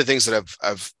one of the things that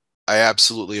I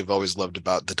absolutely have always loved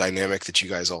about the dynamic that you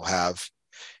guys all have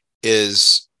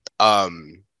is,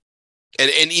 and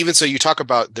even so, you talk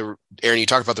about Aaron, you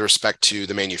talk about the respect to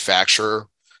the manufacturer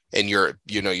and your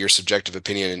subjective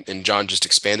opinion, and John just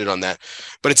expanded on that.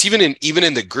 But it's even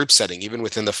in the group setting, even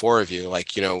within the four of you,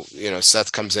 like,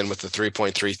 Seth comes in with the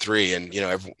 3.33,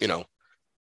 and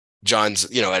John's,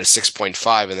 at a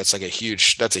 6.5, and that's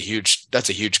a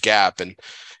huge gap. And,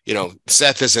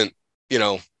 Seth isn't,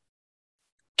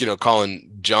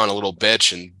 calling John a little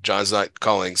bitch, and John's not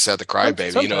calling Seth a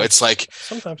crybaby. Sometimes. It's like,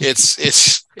 Sometimes.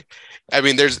 it's, I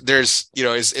mean, there's,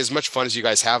 as much fun as you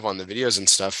guys have on the videos and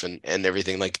stuff and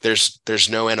everything, like there's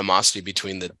no animosity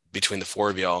between the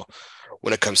four of y'all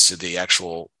when it comes to the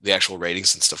actual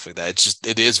ratings and stuff like that. It's just,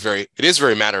 it is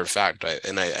very matter of fact.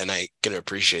 I can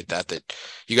appreciate that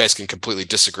you guys can completely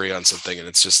disagree on something, and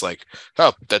it's just like,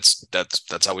 oh, that's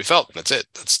how we felt. That's it.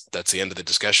 That's the end of the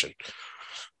discussion.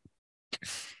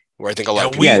 Where I think a lot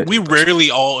of people, we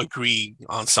rarely all agree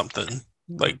on something,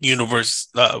 like universe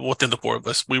within the four of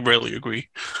us. We rarely agree.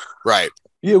 Right.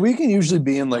 Yeah, we can usually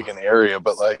be in like an area,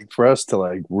 but like for us to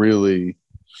like really,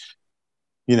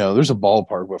 there's a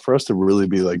ballpark, but for us to really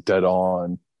be like dead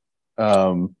on.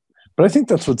 But I think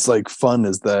that's what's like fun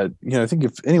is that, I think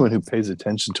if anyone who pays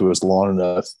attention to us long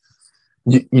enough,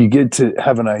 you get to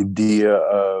have an idea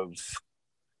of,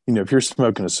 if you're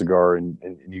smoking a cigar and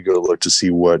you go look to see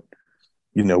what,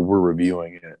 we're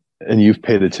reviewing it, and you've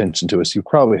paid attention to us, you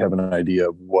probably have an idea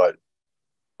of what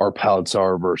our palates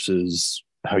are versus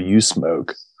how you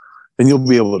smoke, and you'll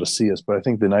be able to see us. But I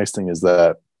think the nice thing is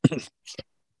that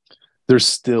there's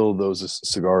still those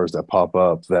cigars that pop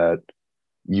up that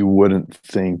you wouldn't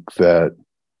think that,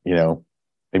 you know,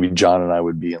 maybe John and I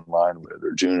would be in line with,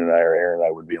 or June and I or Aaron and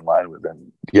I would be in line with,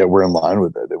 and yet we're in line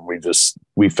with it. And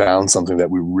we found something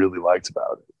that we really liked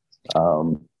about it.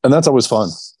 And that's always fun.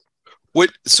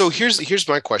 So here's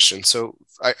my question. So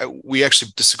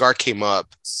the cigar came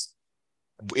up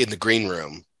in the green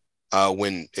room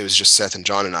when it was just Seth and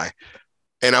John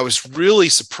and I was really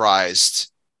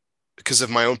surprised because of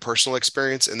my own personal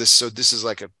experience. And this is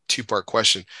like a 2-part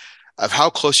question of how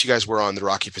close you guys were on the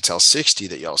Rocky Patel 60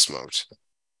 that y'all smoked.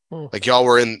 Like y'all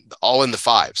were all in the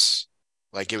 5s.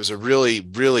 Like it was a really,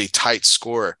 really tight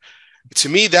score. To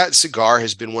me, that cigar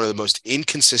has been one of the most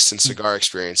inconsistent cigar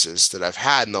experiences that I've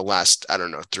had in the last, I don't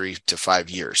know, 3 to 5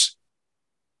 years.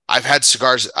 I've had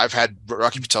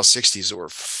Rocky Patel 60s that were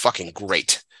fucking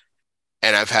great.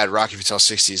 And I've had Rocky Patel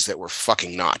 60s that were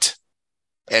fucking not.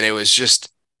 And it was just,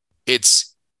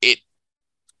 as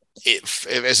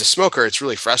a smoker, it's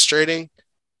really frustrating.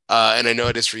 And I know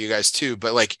it is for you guys too,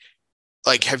 but like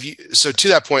to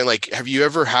that point, like, have you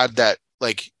ever had that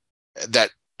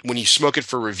when you smoke it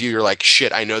for review, you're like,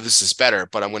 shit, I know this is better,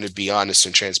 but I'm going to be honest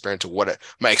and transparent to what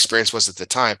my experience was at the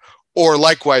time. Or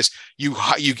likewise,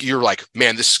 you're like,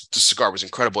 man, this cigar was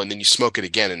incredible. And then you smoke it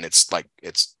again and it's like,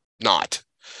 it's not.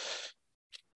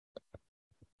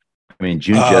 I mean,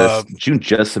 June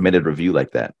just submitted a review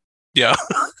like that. Yeah.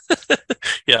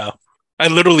 Yeah. I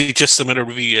literally just submitted a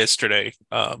review yesterday.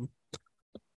 I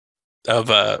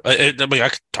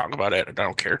could talk about it. I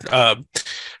don't care.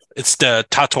 It's the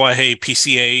Tatuaje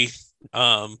PCA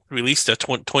release, the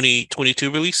 2022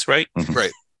 release, right? Mm-hmm.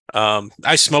 Right.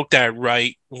 I smoked that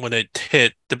right when it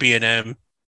hit the B&M,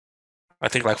 I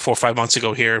think like 4 or 5 months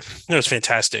ago here. It was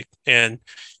fantastic. And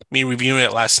me reviewing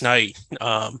it last night,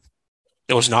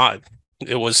 it was not.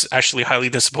 It was actually highly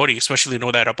disappointing, especially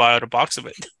knowing that I bought a box of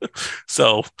it.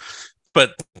 So,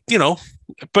 but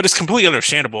it's completely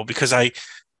understandable because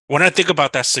when I think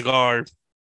about that cigar,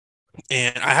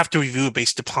 and I have to review it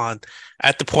based upon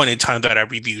at the point in time that I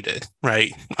reviewed it,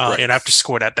 right? Right. And I have to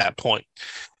score it at that point.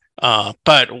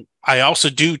 But I also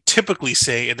do typically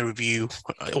say in the review,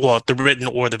 the written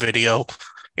or the video,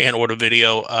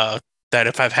 that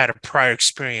if I've had a prior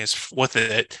experience with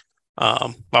it,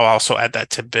 I'll also add that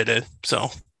tidbit in. So,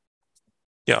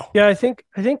 yeah. Yeah, I think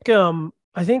I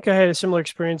had a similar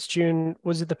experience. June,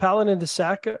 was it the Paladin de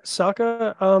Saka,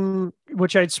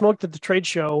 which I'd smoked at the trade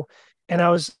show,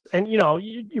 and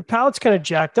your palate's kind of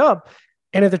jacked up,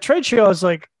 and at the trade show I was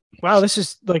like, wow, this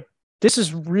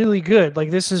is really good. Like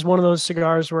this is one of those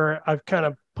cigars where I've kind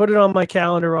of put it on my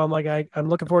calendar. Where I'm like, I'm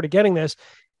looking forward to getting this,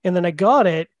 and then I got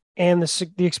it, and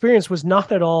the experience was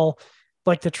not at all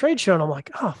like the trade show, and I'm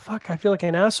like, oh fuck, I feel like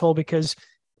an asshole because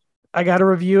I got to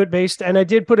review it and I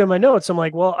did put in my notes. I'm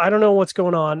like, well, I don't know what's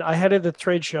going on. I had it at the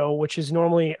trade show, which is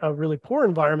normally a really poor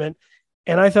environment.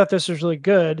 And I thought this was really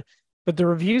good, but the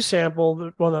review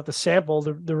sample, well, not the sample,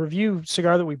 the review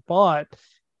cigar that we bought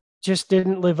just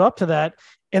didn't live up to that.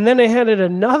 And then I had it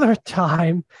another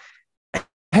time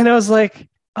and I was like,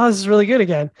 oh, this is really good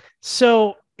again.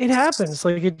 So it happens.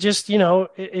 Like it just, it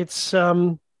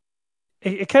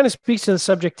kind of speaks to the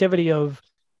subjectivity of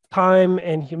time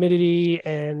and humidity,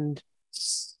 and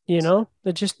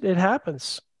it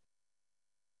happens.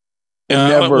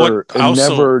 Never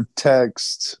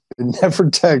text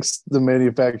the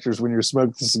manufacturers when you're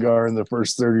smoking the cigar in the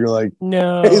first third. You're like,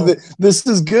 no, hey, this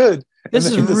is good. This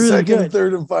is the really second, good.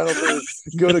 third, and final third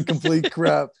go to complete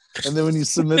crap. And then when you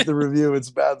submit the review, it's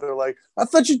bad. They're like, I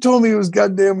thought you told me it was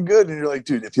goddamn good. And you're like,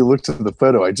 dude, if you looked at the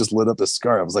photo, I just lit up the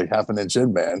cigar. I was like half an inch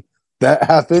in, man. That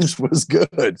half inch was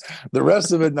good. The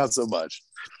rest of it, not so much.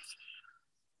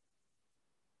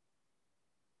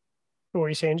 What were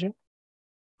you saying, Jim?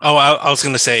 Oh, I was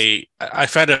going to say, I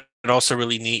found it also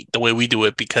really neat the way we do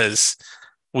it because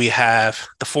we have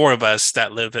the 4 of us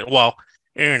that live in,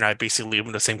 Aaron and I basically live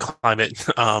in the same climate,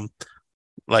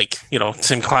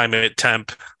 same climate,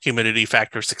 temp, humidity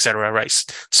factors, etc. Right?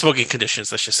 Smoking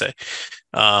conditions, let's just say.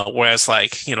 Whereas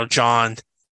John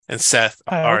and Seth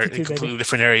are in completely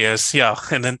different areas. Yeah.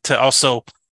 And then to also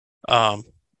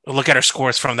look at our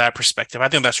scores from that perspective, I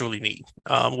think that's really neat.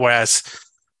 Whereas,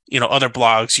 other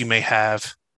blogs you may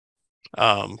have,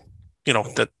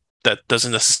 that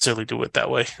doesn't necessarily do it that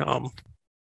way.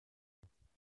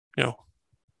 Yeah.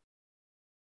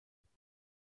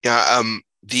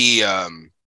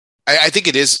 I think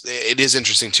it is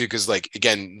interesting too, because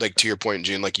again, to your point,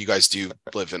 June, you guys do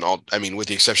live in with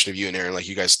the exception of you and Aaron,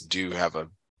 you guys do have a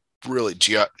really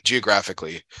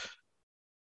geographically,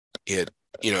 you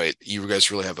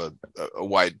guys really have a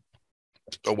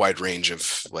wide range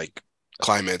of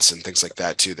climates and things like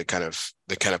that too that kind of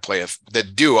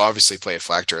that do obviously play a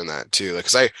factor in that too.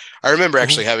 Because I remember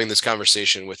actually having this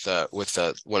conversation with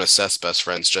one of Seth's best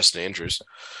friends, Justin Andrews,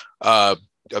 about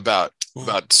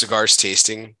cigars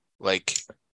tasting like,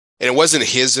 and it wasn't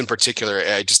his in particular.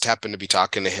 I just happened to be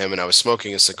talking to him, and I was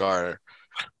smoking a cigar,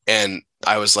 and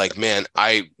I was like, man,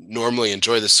 I normally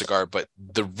enjoy this cigar, but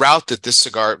the route that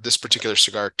this particular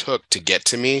cigar took to get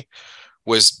to me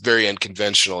was very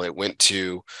unconventional. It went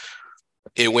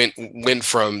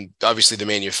from obviously the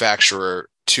manufacturer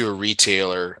to a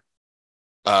retailer,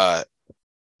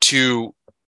 to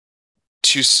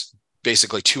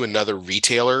basically to another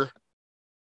retailer,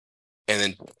 and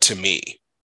then to me,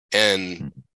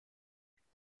 and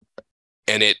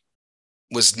it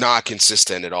was not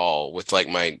consistent at all with like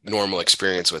my normal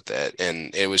experience with it,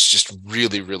 and it was just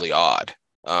really, really odd.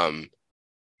 And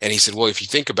he said, well, if you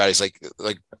think about it, it's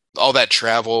like all that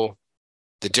travel,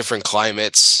 the different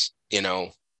climates,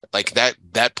 like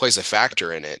that plays a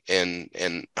factor in it. And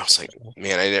I was like,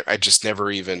 man, I just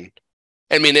never even,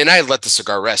 I mean, and I let the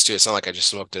cigar rest too. It's not like I just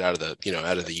smoked it out of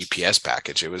the UPS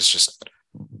package. It was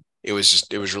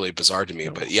really bizarre to me.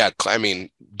 But yeah, I mean,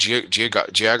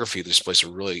 geography of this place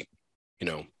really,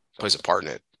 plays a part in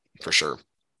it for sure.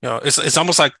 It's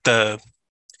almost like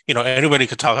anybody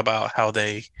could talk about how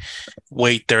they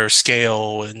weight their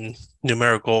scale and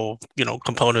numerical,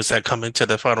 components that come into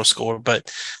the final score.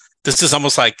 But this is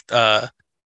almost like the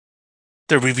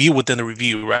review within the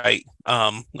review, right?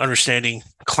 Understanding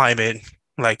climate,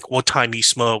 like what time you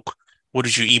smoke, what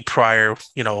did you eat prior,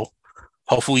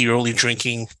 hopefully you're only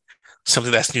drinking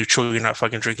something that's neutral. You're not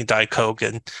fucking drinking Diet Coke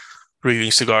and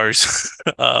reviewing cigars.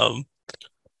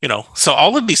 So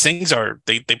all of these things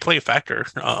they play a factor.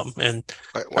 And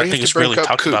I think it's really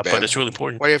talked about, but it's really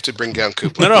important. Why do you have to bring down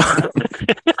Coop? No.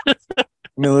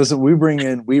 I mean, listen, we bring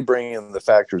in the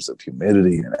factors of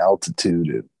humidity and altitude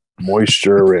and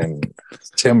moisture and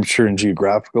temperature and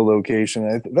geographical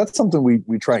location. That's something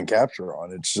we try and capture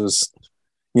on. It's just,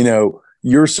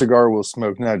 your cigar will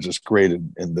smoke not just great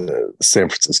in the San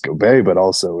Francisco Bay, but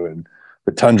also in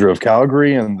the tundra of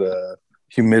Calgary and the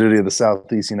humidity of the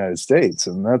Southeast United States.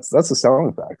 And that's a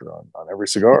selling factor on every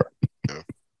cigar.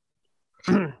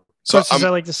 So as I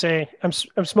like to say, I'm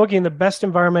smoking in the best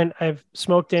environment I've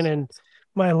smoked in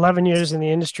my 11 years in the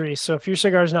industry. So if your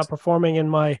cigar is not performing in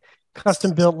my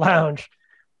custom built lounge,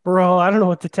 bro, I don't know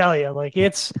what to tell you. Like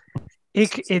it's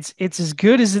as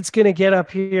good as it's going to get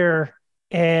up here.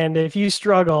 And if you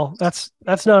struggle, that's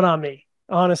not on me.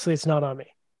 Honestly, it's not on me.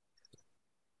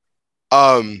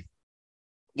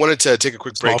 Wanted to take a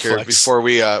quick break here before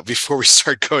we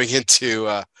start going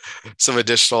into some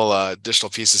additional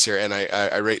pieces here, and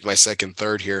I rate my second,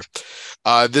 third here.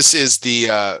 This is the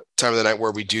time of the night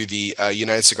where we do the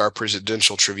United Cigar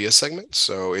Presidential Trivia segment.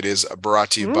 So it is brought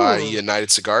to you by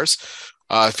United Cigars,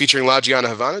 featuring La Giana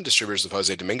Havana, distributors of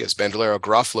Jose Dominguez, Bandolero,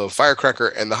 Garofalo, Firecracker,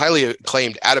 and the highly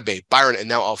acclaimed Atabey, Byron, and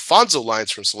now Alfonso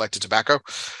lines from Selected Tobacco.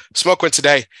 Smoke one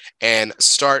today and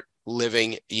start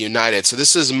living united. So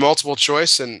this is multiple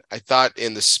choice, and I thought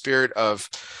in the spirit of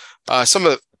some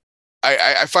of the,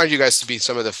 I find you guys to be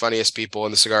some of the funniest people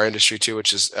in the cigar industry too,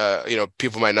 which is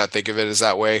people might not think of it as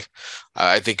that way.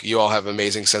 I think you all have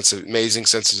amazing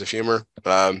senses of humor.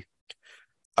 I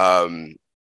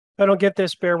don't get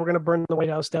this, Bear. We're going to burn the White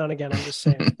House down again. I'm just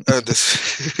saying.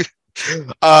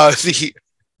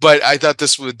 But I thought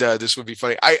this would be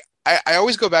funny. I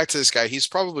always go back to this guy. He's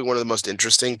probably one of the most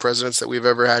interesting presidents that we've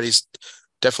ever had. He's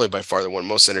definitely by far the one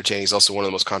most entertaining. He's also one of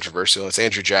the most controversial. It's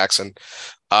Andrew Jackson.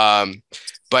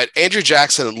 But Andrew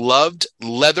Jackson loved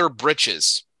leather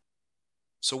breeches.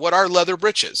 So what are leather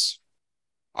breeches?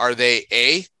 Are they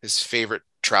A, his favorite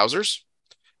trousers,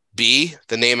 B,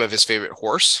 the name of his favorite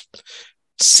horse,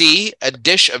 C, a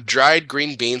dish of dried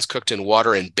green beans cooked in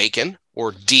water and bacon,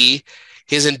 or D,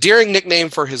 his endearing nickname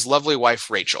for his lovely wife,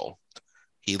 Rachel?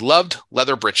 He loved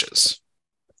leather breeches.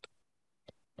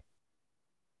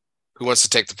 Who wants to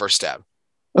take the first stab?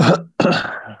 It's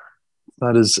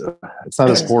not his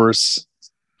horse.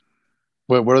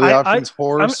 What are the options?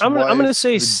 Horse. I'm going to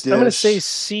say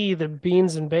C, the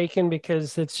beans and bacon,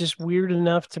 because it's just weird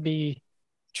enough to be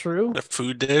true. The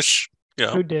food dish.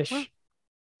 Yeah. Food dish.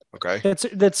 Okay.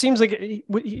 That seems like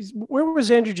where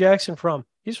was Andrew Jackson from?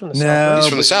 He's from the South. No, he's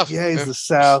from the South. Yeah, he's the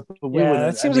South. But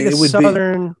that seems like a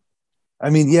Southern.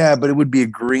 But it would be a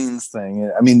greens thing.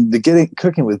 I mean,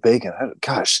 cooking with bacon.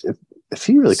 Gosh, if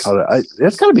he really called it,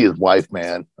 it's got to be his wife,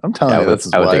 man. I'm telling you, that's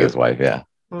his wife. I would think his wife. Yeah,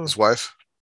 his wife.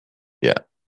 Yeah.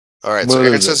 All right. So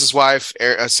Aaron says his wife.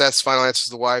 Seth's final answer is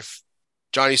the wife.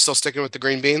 John, you still sticking with the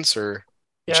green beans, or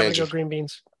yeah, I'm gonna go green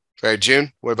beans. All right,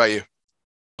 June. What about you?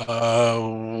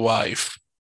 Wife.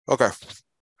 Okay.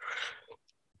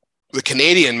 The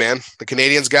Canadian, man. The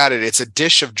Canadians got it. It's a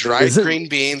dish of dried green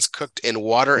beans cooked in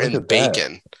water and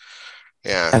bacon.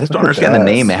 Yeah. I just don't understand the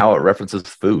name and how it references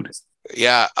food.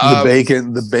 Yeah.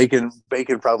 The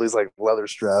bacon probably is like leather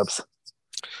straps.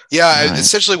 Yeah, right.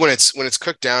 Essentially when it's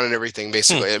cooked down and everything,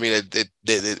 basically. I mean,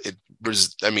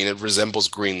 it resembles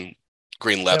green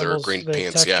leather, green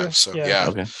pants. Texture. Yeah. So yeah.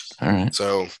 Okay. All right.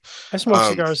 So I smoke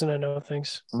cigars and I know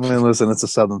things. I mean, listen, it's a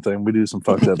Southern thing. We do some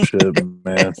fucked up shit,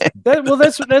 man.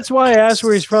 That's why I asked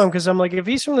where he's from, because I'm like, if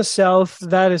he's from the South,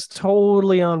 that is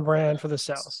totally on brand for the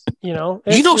South. You know,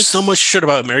 so much shit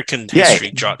about American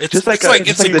history, John. It's just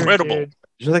it's incredible. Dude.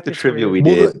 Just like the trivia we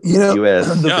did,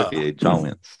 U.S. trivia, John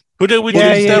wins. Who did we do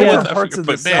that with? Parts of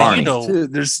the South, too.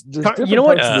 There's different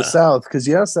parts of the South, because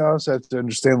you also have to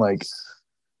understand, like,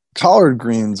 collard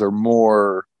greens are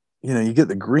more, you get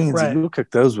the greens and you cook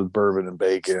those with bourbon and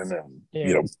bacon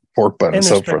and pork butt and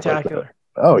so forth. Spectacular.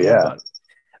 Oh yeah.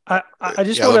 I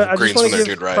just want to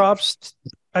give props.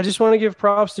 I just want to give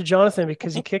props to Jonathan,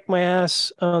 because he kicked my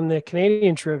ass on the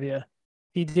Canadian trivia.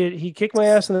 He kicked my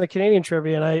ass on the Canadian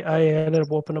trivia, and I ended up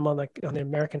whooping him on the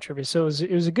American trivia. So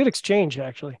it was a good exchange,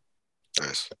 actually.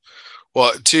 Nice.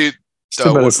 Well, too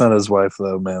bad it's not his wife,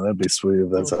 though, man. That'd be sweet if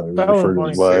that's how he referred to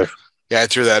his wife. Yeah, I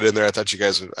threw that in there. I thought you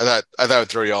guys would. I thought it would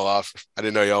throw y'all off. I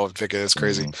didn't know y'all would pick it. It's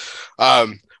crazy.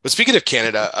 But speaking of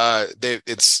Canada,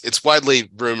 it's widely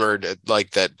rumored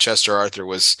that Chester Arthur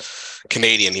was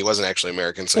Canadian. He wasn't actually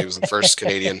American, so he was the first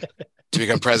Canadian to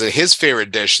become president. His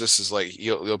favorite dish, this is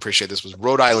you'll appreciate this, was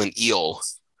Rhode Island eel.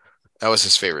 That was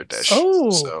his favorite dish.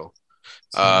 Oh, so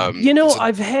I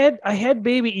had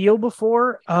baby eel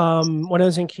before when I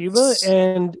was in Cuba,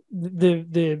 and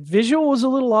the visual was a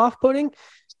little off-putting,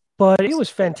 but it was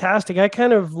fantastic. I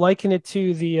kind of liken it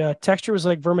to the texture was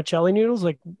like vermicelli noodles,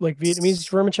 like Vietnamese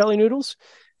vermicelli noodles.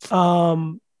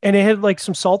 And it had like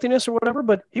some saltiness or whatever,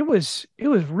 but it was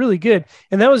really good.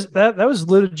 And that was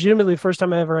legitimately the first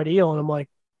time I ever had eel. And I'm like,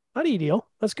 I'd eat eel.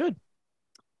 That's good.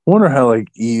 I wonder how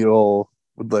eel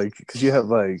would because you have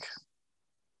there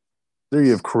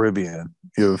you have Caribbean,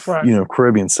 you have,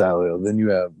 Caribbean style eel. Then you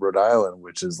have Rhode Island,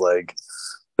 which is like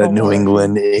that New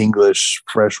England English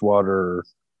freshwater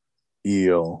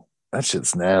eel. That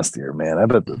shit's nastier, man. I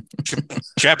bet the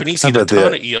Japanese eat a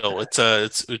ton of eel. It's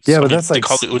but that's they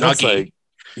call it unagi.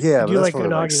 Yeah, but that's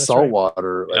unagi,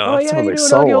 saltwater. Right. You do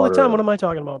unagi all the time. What am I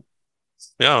talking about?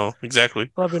 Yeah, exactly.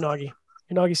 Love unagi.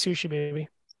 Unagi sushi, baby.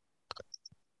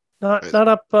 Not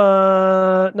up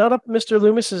Mr.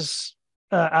 Loomis's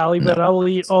alley, but I will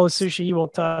eat all the sushi he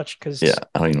won't touch, because I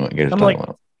don't even know what you're talking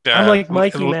about. I'm like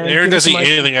Mikey, man. Aaron doesn't eat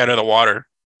anything out of the water.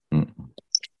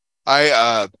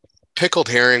 Pickled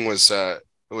herring was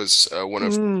one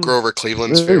of Grover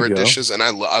Cleveland's favorite dishes, and I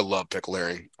love pickled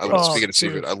herring. Speaking of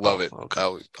seafood, I love it. Okay.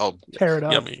 I'll tear it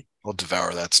up. Yummy. I'll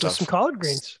devour that stuff. With some collard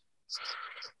greens.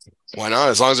 Why not?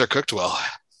 As long as they're cooked well.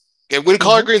 When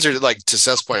collard greens are to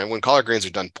Seth's point, when collard greens are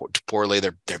done poorly,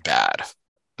 they're bad.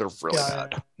 They're really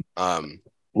bad.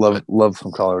 Love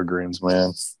some collard greens,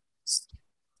 man.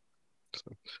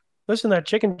 Listen, that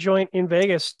chicken joint in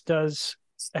Vegas does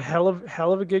a hell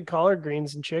of a good collard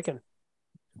greens and chicken.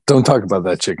 Don't talk about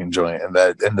that chicken joint and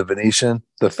the Venetian,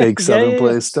 the fake Southern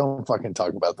place. Don't fucking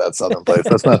talk about that Southern place.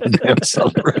 That's not a damn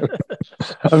Southern.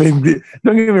 I mean,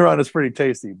 don't get me wrong, it's pretty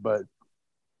tasty, but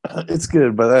it's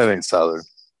good, but that ain't Southern.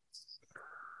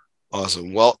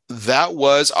 Awesome. Well, that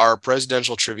was our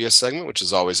presidential trivia segment, which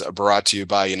is always brought to you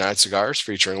by United Cigars,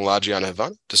 featuring La Giana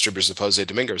Havana, distributors of Jose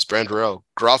Dominguez, Brandero,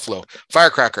 Garofalo,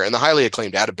 Firecracker, and the highly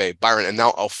acclaimed Atabay, Byron, and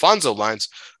now Alfonso lines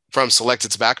from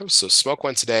Selected Tobaccos. So smoke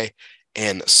one today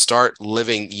and start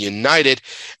living united,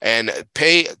 and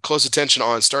pay close attention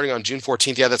on starting on June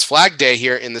 14th. Yeah, that's Flag Day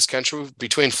here in this country.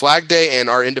 Between Flag Day and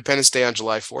our Independence Day on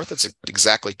July 4th, that's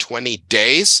exactly 20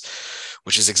 days,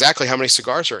 which is exactly how many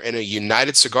cigars are in a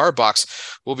United cigar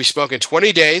box. We'll be smoking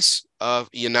 20 days of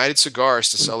United cigars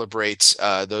to celebrate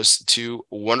those two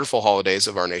wonderful holidays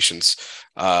of our nation's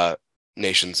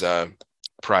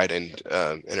pride and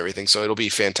everything. So it'll be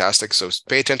fantastic. So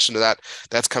pay attention to that.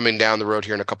 That's coming down the road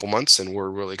here in a couple months, and we're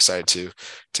really excited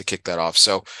to kick that off.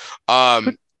 So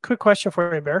quick question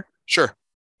for you, Bear. Sure.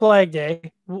 Flag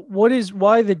Day.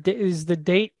 Is the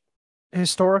date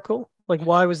historical? Like,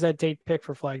 why was that date picked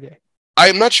for Flag Day?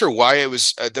 I'm not sure why it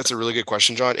was. That's a really good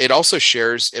question, John. It also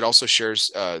shares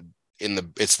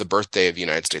it's the birthday of the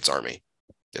United States Army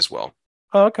as well.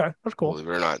 Oh, okay. That's cool. Believe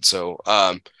it or not. So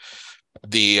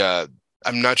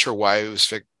I'm not sure why it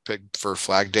was picked for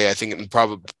Flag Day. I think it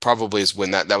probably is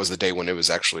when that was the day when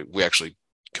we actually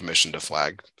commissioned a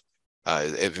flag.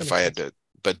 If I had to,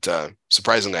 but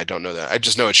surprisingly, I don't know that. I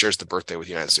just know it shares the birthday with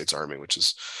the United States Army, which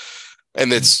is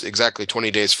And it's exactly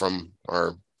 20 days from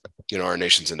our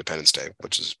nation's Independence Day,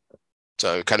 which is,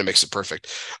 so it kind of makes it perfect.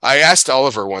 I asked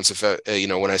Oliver once if,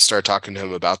 when I started talking to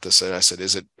him about this, and I said,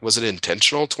 was it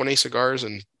intentional, 20 cigars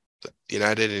and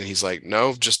United? And he's like,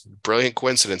 no, just brilliant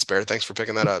coincidence, Bear. Thanks for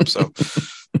picking that up. So,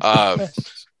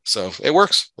 so it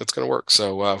works. It's going to work.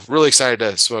 So really excited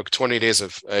to smoke 20 days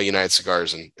of United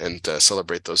cigars and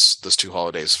celebrate those two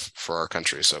holidays for our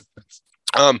country. So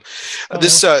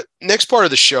this next part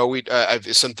of the show,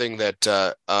 is something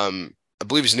that I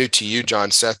believe is new to you,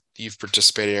 John. Seth, you've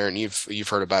participated in, and you've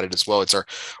heard about it as well. It's our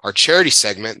charity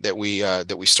segment that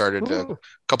we started a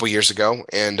couple years ago,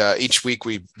 and each week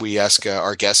we ask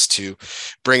our guests to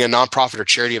bring a nonprofit or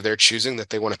charity of their choosing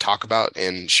that they want to talk about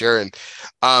and share. And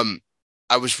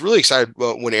I was really excited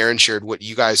when Aaron shared what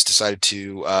you guys decided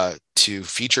to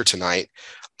feature tonight.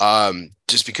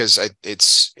 Just because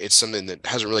it's something that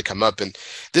hasn't really come up, and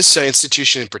this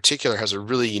institution in particular has a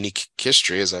really unique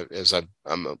history.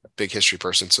 I'm a big history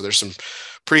person, so there's some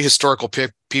pretty historical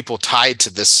people tied to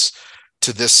this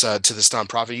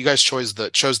nonprofit. You guys chose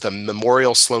the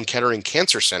Memorial Sloan Kettering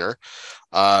Cancer Center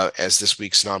as this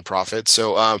week's nonprofit.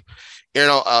 So,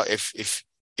 Aaron, if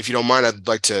you don't mind, I'd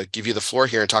like to give you the floor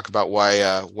here and talk about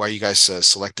why you guys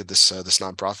selected this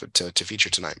nonprofit to feature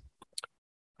tonight.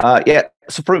 Yeah.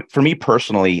 So for me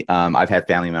personally, I've had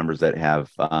family members that have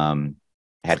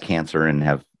had cancer and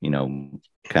have,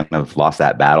 kind of lost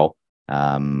that battle.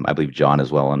 I believe John as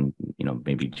well, and,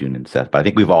 maybe June and Seth, but I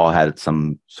think we've all had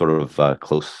some sort of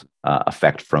close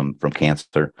effect from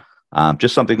cancer.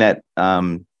 Just something that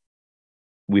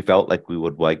we felt like we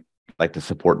would like to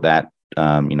support that,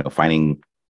 finding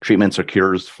treatments or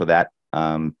cures for that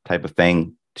type of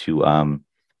thing to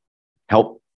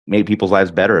help make people's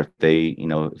lives better if they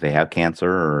have cancer,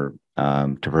 or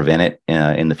to prevent it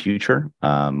in the future,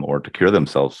 or to cure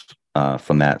themselves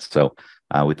from that. So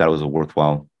we thought it was a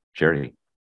worthwhile charity.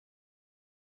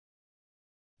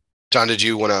 John, did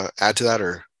you want to add to that,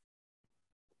 or?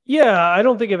 Yeah, I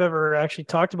don't think I've ever actually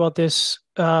talked about this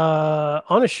on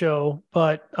a show,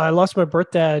 but I lost my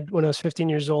birth dad when I was 15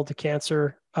 years old to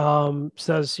cancer. So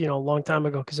that was, a long time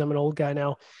ago, because I'm an old guy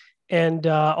now. And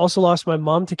also lost my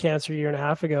mom to cancer a year and a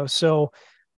half ago. So,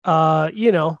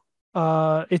 it's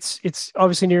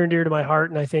obviously near and dear to my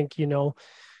heart. And I think,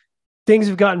 things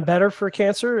have gotten better for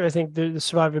cancer. I think the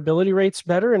survivability rate's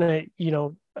better. And I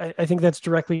think that's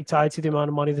directly tied to the amount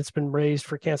of money that's been raised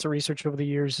for cancer research over the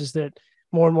years, is that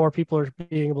more and more people are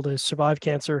being able to survive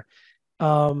cancer.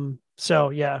 So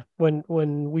yeah,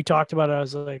 when we talked about it, I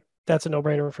was like, that's a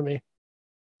no-brainer for me.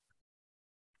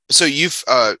 So you've,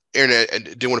 Aaron, I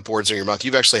didn't want to put words in your mouth.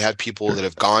 You've actually had people that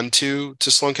have gone to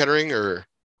Sloan Kettering, or?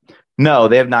 No,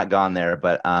 they have not gone there,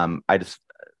 but I just,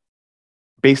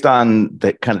 based on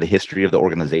the kind of the history of the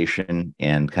organization,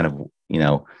 and kind of,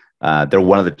 they're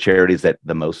one of the charities that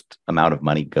the most amount of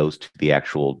money goes to the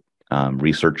actual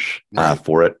research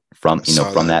for it from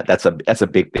that. That's a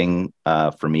big thing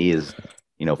for me, is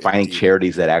finding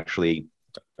charities that actually,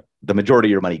 the majority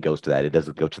of your money goes to that. It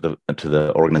doesn't go to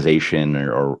the organization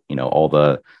or all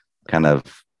the kind of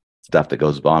stuff that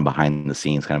goes on behind the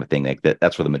scenes, kind of a thing. Like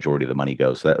that's where the majority of the money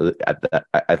goes. So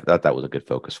I thought that was a good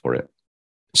focus for it.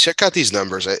 Check out these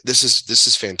numbers. This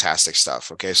is fantastic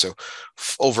stuff. Okay, so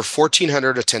over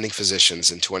 1,400 attending physicians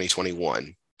in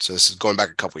 2021. So this is going back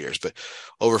a couple years, but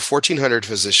over 1,400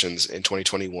 physicians in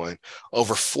 2021.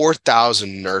 Over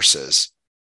 4,000 nurses.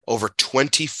 Over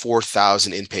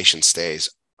 24,000 inpatient stays.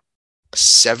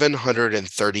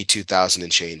 732,000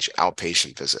 and change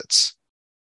outpatient visits.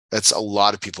 That's a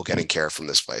lot of people getting care from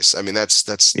this place. I mean, that's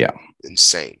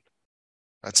insane.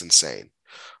 That's insane.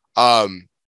 I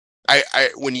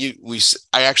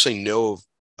actually know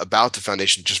about the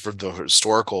foundation just from the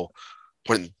historical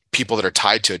people that are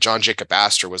tied to it. John Jacob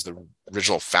Astor was the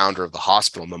original founder of the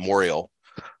hospital Memorial.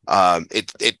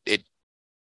 The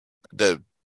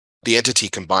entity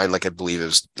combined, like I believe it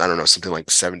was, I don't know, something like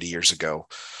 70 years ago,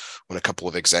 when a couple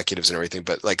of executives and everything,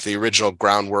 but like the original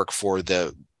groundwork for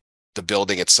the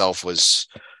building itself was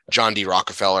John D.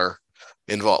 Rockefeller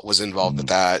was involved with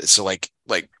that. So like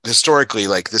historically,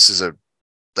 like this is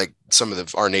some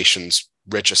of our nation's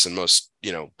richest and most,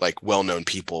 well-known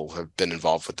people have been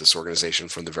involved with this organization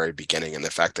from the very beginning. And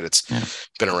the fact that it's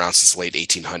been around since the late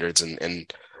 1800s.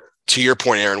 And to your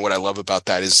point, Aaron, what I love about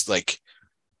that is, like,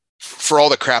 for all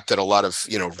the crap that a lot of,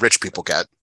 rich people get,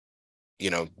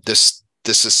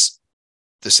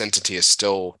 this entity is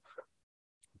still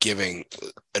giving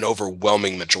an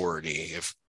overwhelming majority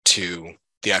to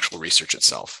the actual research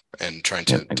itself and trying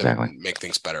to make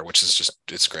things better, which is just,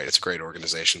 it's great. It's a great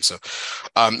organization. So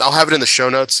I'll have it in the show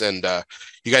notes, and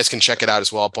you guys can check it out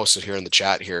as well. I'll post it here in the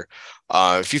chat here.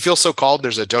 If you feel so called,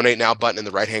 there's a donate now button in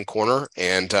the right-hand corner,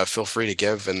 and feel free to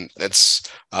give. And it's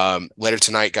later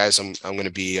tonight, guys, I'm going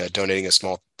to be donating a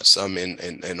small sum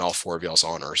in all four of y'all's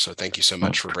honor. So thank you so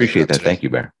much for bringing appreciate it up that. today. Thank you,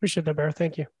 Bear. Appreciate that, Bear.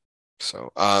 Thank you.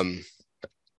 So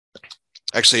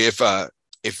actually,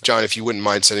 if John, if you wouldn't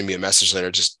mind sending me a message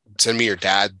later, just send me your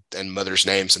dad and mother's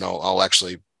names, and I'll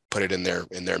actually put it in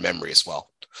their memory as well.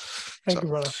 Thank you,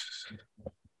 brother.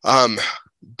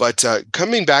 But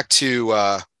coming back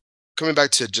to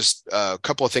just a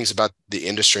couple of things about the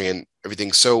industry and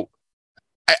everything. So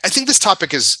I think this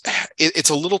topic it's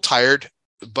a little tired,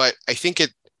 but I think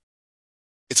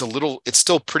it's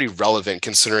still pretty relevant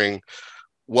considering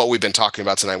what we've been talking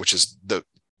about tonight, which is the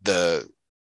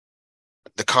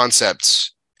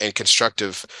concepts and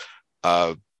constructive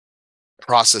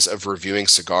process of reviewing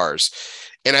cigars.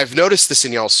 And I've noticed this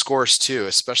in y'all's scores too,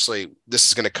 especially this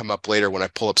is going to come up later when I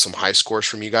pull up some high scores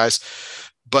from you guys.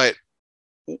 But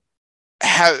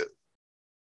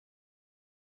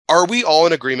are we all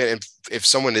in agreement? And if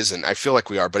someone isn't, I feel like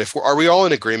we are, but are we all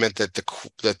in agreement that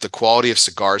the quality of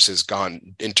cigars has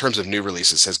gone, in terms of new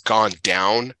releases, has gone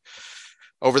down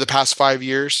over the past 5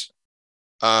 years?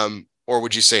 Or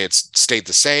would you say it's stayed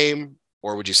the same?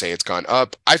 Or would you say it's gone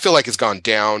up? I feel like it's gone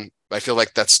down. I feel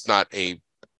like it's not a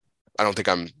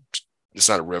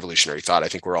revolutionary thought. I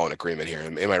think we're all in agreement here.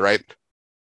 Am I right?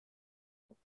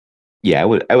 Yeah,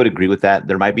 I would agree with that.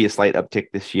 There might be a slight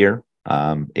uptick this year.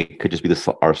 It could just be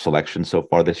our selection so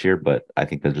far this year, but I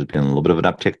think there's been a little bit of an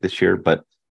uptick this year. But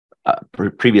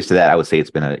previous to that, I would say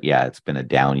it's been a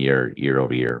down year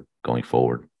over year going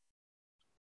forward.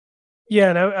 Yeah,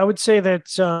 and I would say that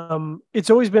it's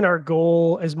always been our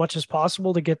goal as much as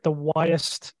possible to get the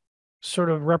widest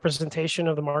sort of representation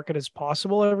of the market as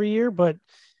possible every year. But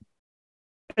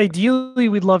ideally,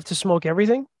 we'd love to smoke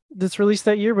everything that's released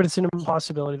that year, but it's an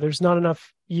impossibility. There's not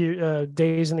enough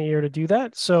days in the year to do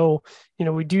that. So,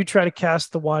 we do try to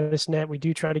cast the widest net. We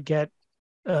do try to get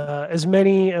as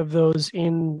many of those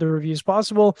in the review as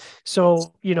possible.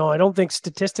 So, I don't think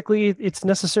statistically it's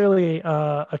necessarily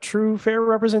a true fair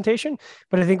representation,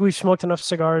 but I think we've smoked enough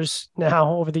cigars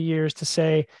now over the years to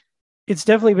say it's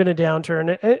definitely been a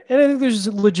downturn. And I think there's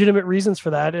legitimate reasons for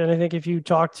that. And I think if you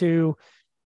talk to,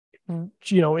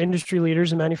 industry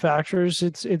leaders and manufacturers,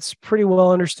 it's pretty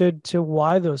well understood to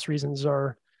why those reasons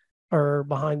are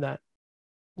behind that.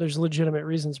 There's legitimate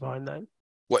reasons behind that.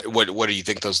 What do you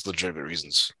think those legitimate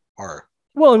reasons are?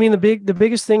 Well, I mean, the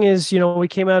biggest thing is, we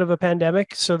came out of a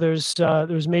pandemic, so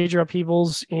there's major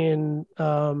upheavals in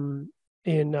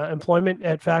employment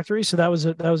at factories. So that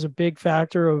was a big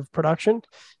factor of production.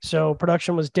 So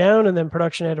production was down, and then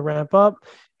production had to ramp up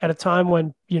at a time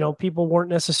when, people weren't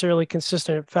necessarily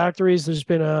consistent at factories. There's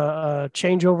been a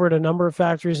changeover at a number of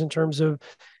factories in terms of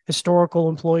historical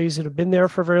employees that have been there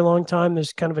for a very long time.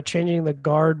 There's kind of a changing the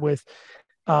guard with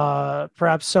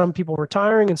perhaps some people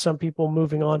retiring and some people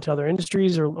moving on to other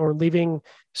industries or leaving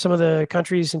some of the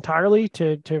countries entirely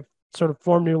to sort of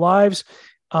form new lives.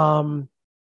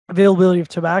 Availability of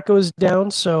tobacco is down.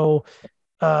 So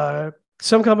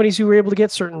some companies who were able to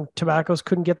get certain tobaccos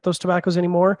couldn't get those tobaccos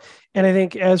anymore. And I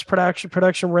think as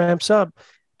production ramps up,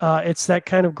 it's that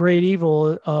kind of great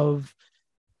evil of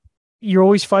you're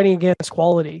always fighting against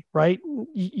quality, right?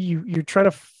 You're trying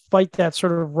to fight that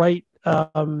sort of right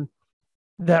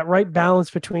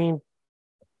balance between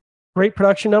great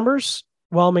production numbers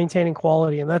while maintaining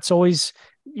quality. And that's always,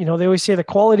 they always say the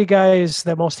quality guy is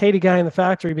the most hated guy in the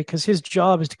factory because his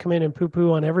job is to come in and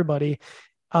poo-poo on everybody.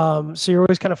 So you're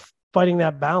always kind of fighting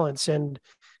that balance. And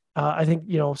I think,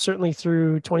 certainly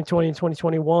through 2020 and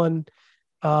 2021, in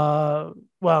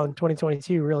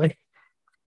 2022, really,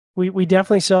 we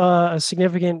definitely saw a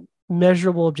significant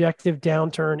measurable objective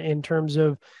downturn in terms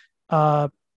of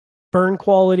burn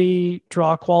quality,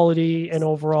 draw quality, and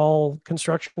overall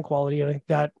construction quality. And I think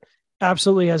that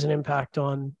absolutely has an impact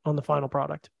on the final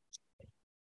product.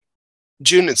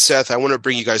 June and Seth, I want to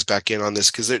bring you guys back in on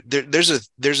this because there's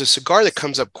a cigar that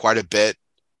comes up quite a bit,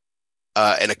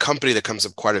 and a company that comes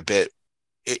up quite a bit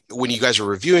when you guys are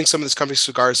reviewing some of this company's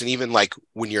cigars, and even like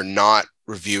when you're not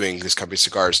reviewing this company's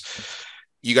cigars.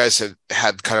 You guys have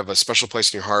had kind of a special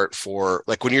place in your heart for,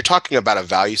 like, when you're talking about a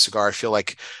value cigar. I feel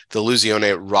like the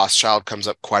Illusione Rothschild comes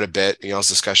up quite a bit in y'all's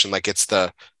discussion. Like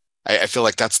I feel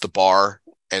like that's the bar,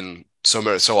 and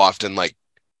so often like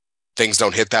things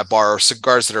don't hit that bar, or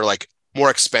cigars that are like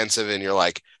more expensive, and you're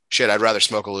like, shit, I'd rather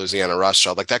smoke a Louisiana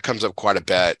Rothschild. Like that comes up quite a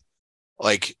bit.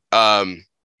 Like, but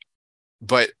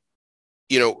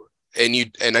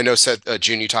and I know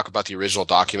June, you talk about the original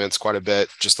documents quite a bit,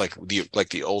 just like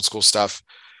the old school stuff.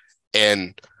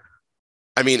 And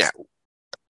I mean,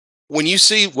 when you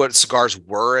see what cigars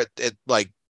were at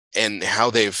like, and how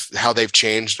they've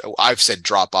changed, I've said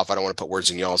drop off. I don't want to put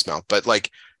words in y'all's mouth, but like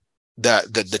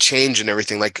the change and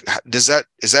everything, like, is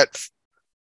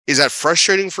that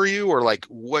frustrating for you, or like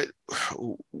what?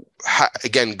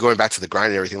 Again, going back to the grind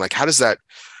and everything, like how does that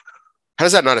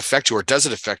not affect you, or does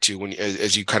it affect you when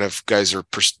as you kind of guys are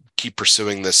keep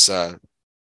pursuing this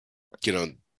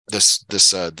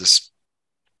this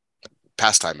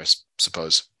pastime, I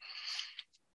suppose?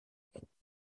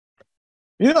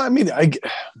 I mean, I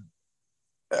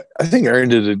think Aaron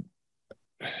did it.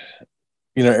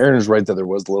 Aaron is right that there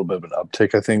was a little bit of an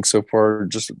uptick, I think, so far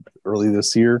just early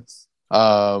this year.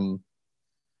 I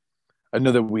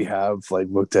know that we have like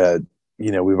looked at,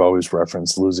 we've always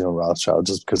referenced Louisiana Rothschild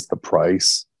just because of the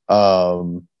price.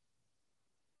 And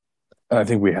I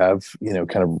think we have,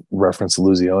 kind of referenced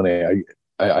Louisiana.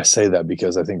 I say that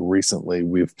because I think recently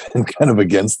we've been kind of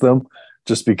against them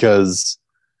just because,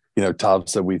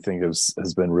 tops that we think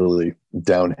has been really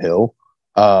downhill.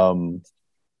 But,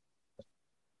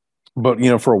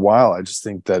 for a while, I just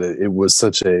think that it was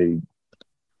such a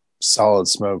solid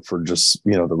smoke for just,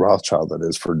 the Rothschild that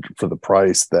is for the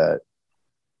price that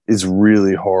is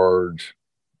really hard.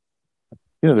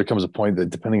 There comes a point that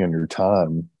depending on your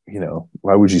time,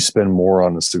 why would you spend more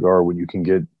on a cigar when you can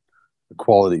get a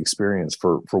quality experience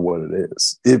for what it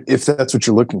is, if that's what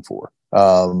you're looking for.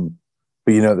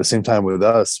 But at the same time with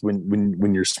us,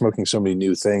 when you're smoking so many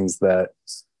new things that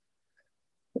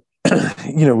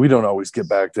we don't always get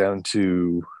back down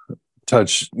to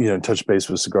touch base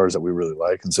with cigars that we really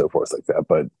like and so forth like that.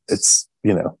 But it's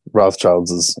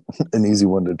Rothschilds is an easy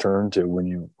one to turn to when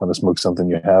you want to smoke something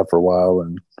you have for a while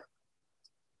and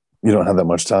you don't have that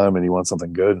much time and you want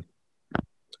something good.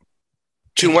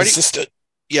 June, why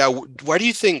do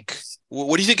you think?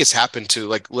 What do you think has happened to,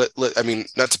 like? I mean,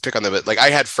 not to pick on them, but like I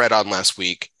had Fred on last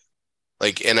week,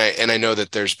 like, and I know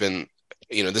that there's been,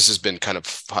 this has been kind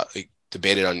of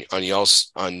debated on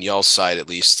y'all's side at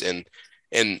least, and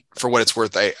for what it's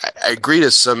worth, I agree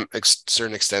to some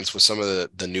certain extents with some of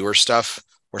the newer stuff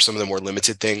or some of the more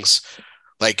limited things.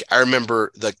 Like I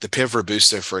remember like the Piv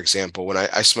Robusta, for example, when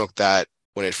I smoked that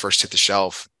when it first hit the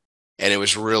shelf, and it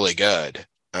was really good,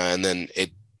 and then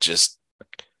it just,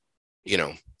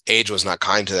 age was not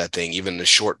kind to that thing. Even in the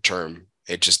short term,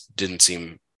 it just didn't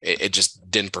seem, it just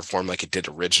didn't perform like it did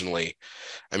originally.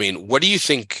 I mean, what do you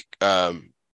think?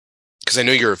 Because I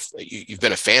know you've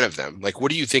been a fan of them. Like,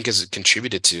 what do you think has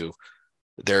contributed to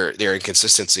their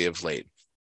inconsistency of late?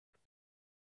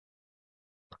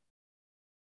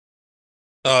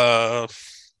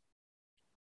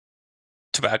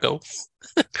 Tobacco.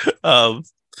 I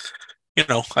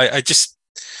just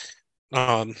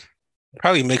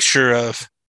probably a mixture of,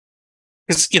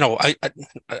 because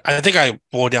I think I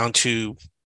boil down to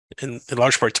in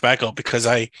large part tobacco, because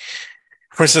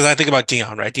for instance, I think about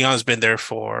Dion, right? Dion's been there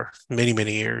for many,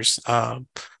 many years.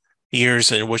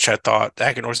 Years in which I thought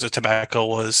Aganorsa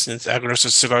tobacco since Aganorsa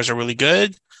cigars are really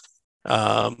good.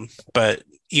 But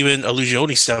even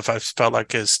Illusione stuff, I felt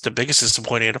like is the biggest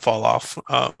disappointing to fall off.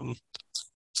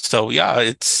 So yeah,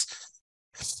 it's,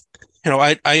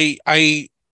 I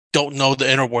don't know the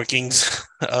inner workings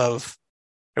of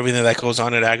everything that goes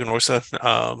on at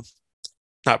Aganorsa.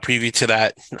 Not privy to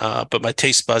that, but my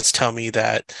taste buds tell me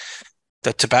that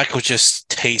the tobacco just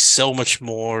tastes so much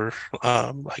more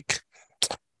like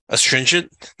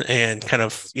astringent and kind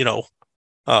of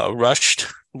rushed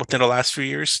within the last few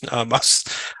years. I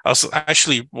was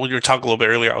actually, when you were talking a little bit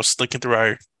earlier, I was looking through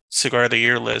our cigar of the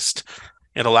year list,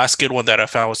 and the last good one that I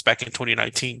found was back in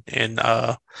 2019, and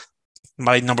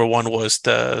my number one was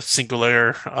the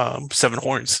Singular Seven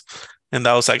Horns, and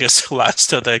that was, I guess, the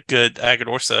last of the good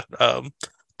Aganorsa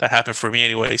that happened for me,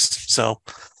 anyways. So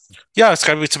yeah, it's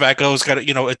got to be tobacco. It's got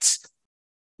to, it's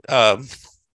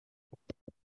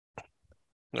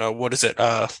what is it?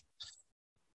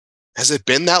 Has it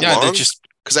been that long?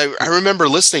 Because I remember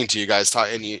listening to you guys talk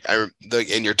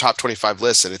in your top 25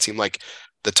 lists, and it seemed like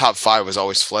the top 5 was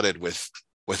always flooded with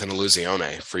an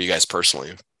Illusione for you guys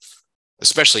personally,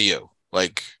 especially you.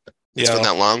 Like, it's been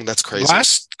that long. That's crazy.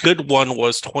 Last good one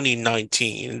was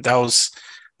 2019. That was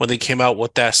when they came out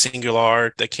with that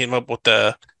Singular. They came up with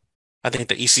I think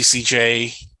the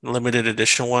ECCJ limited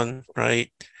edition one, right?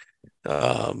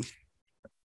 Yeah,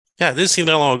 it didn't seem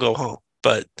that long ago, huh?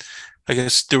 But I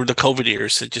guess through the COVID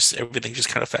years, everything just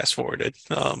kind of fast forwarded.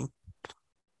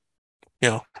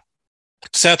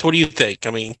 Seth, what do you think?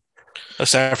 I mean,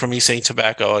 aside from me saying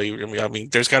tobacco, I mean,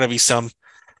 there's got to be some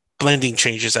blending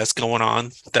changes that's going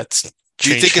on that's Do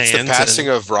you change think it's the hands. passing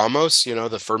And, of Ramos? You know,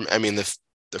 the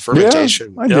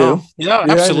fermentation. I do. yeah, I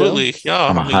do. absolutely. Yeah,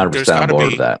 I'm I mean, there's 100% got on to board be.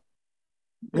 with that.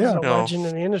 He's Yeah. a legend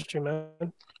in the industry,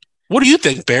 man. What do you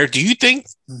think, Bear? Do you think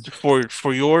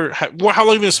for your how long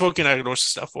have you been smoking Aganorsa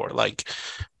stuff for? Like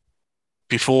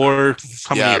before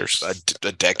how many years?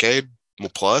 A decade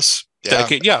plus. Yeah.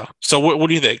 Decade? Yeah. So what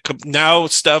do you think now?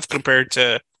 Stuff compared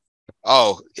to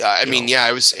Oh, yeah. I You mean, know. yeah,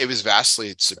 it was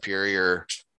vastly superior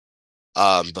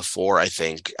before, I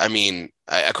think. I mean,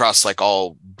 across like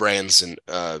all brands and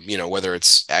you know, whether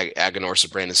it's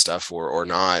Aganorsa branded stuff or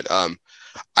not.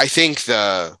 I think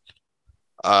um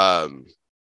I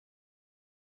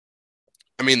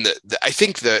mean I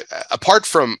think apart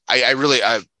from I really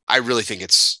think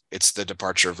it's the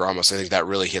departure of Ramos. I think that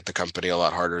really hit the company a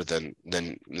lot harder than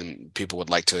people would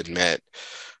like to admit.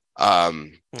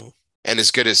 Mm. And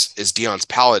as good as Dion's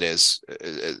palate is,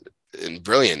 and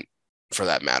brilliant for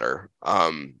that matter,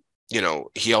 you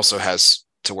know, he also has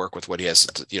to work with what he has,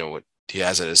 you know, what he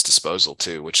has at his disposal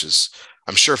too, which is,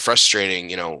 I'm sure,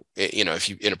 frustrating. You know, if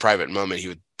you in a private moment, he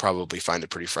would probably find it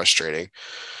pretty frustrating,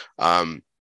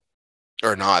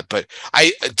 or not. But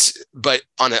but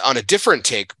on a different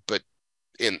take, but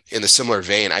in a similar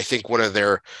vein, I think one of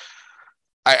their,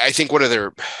 I think one of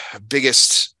their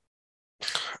biggest,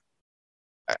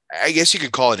 I guess you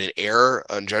could call it an error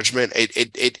on judgment.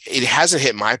 It hasn't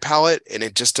hit my palate, and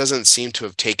it just doesn't seem to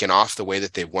have taken off the way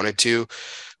that they wanted to.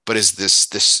 But is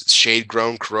this shade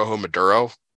grown Corojo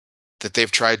Maduro that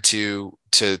they've tried to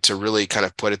really kind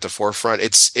of put at the forefront?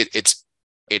 That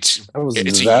was a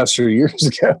disaster years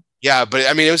ago. Yeah, but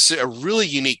I mean, it was a really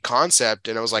unique concept,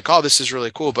 and I was like, oh, this is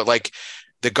really cool. But like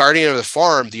the Guardian of the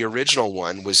Farm, the original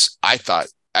one was, I thought,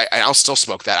 I'll still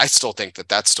smoke that. I still think that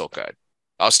that's still good.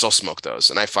 I'll still smoke those,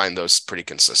 and I find those pretty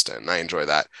consistent, and I enjoy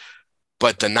that.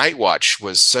 But the Night Watch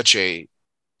was such a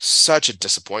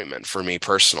disappointment for me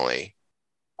personally.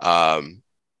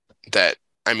 That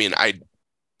I mean, I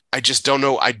just don't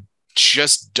know. I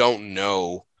just don't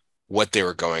know what they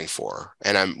were going for.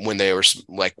 And when they were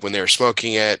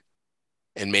smoking it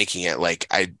and making it, like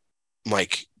I'm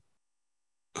like,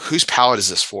 whose palate is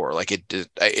this for? Like it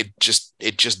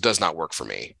just does not work for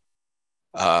me.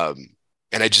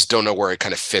 And I just don't know where it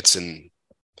kind of fits in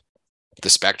the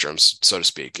spectrums, so to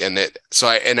speak. And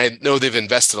I know they've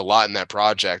invested a lot in that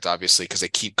project, obviously, because they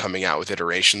keep coming out with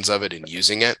iterations of it and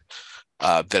using it.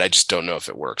 That I just don't know if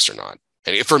it works or not.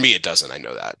 And for me, it doesn't. I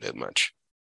know that much.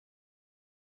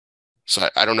 So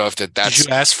I don't know if that's. Did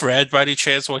you ask Fred by any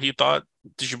chance what he thought?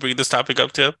 Did you bring this topic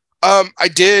up to him? I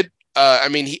did. I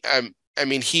mean,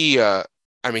 he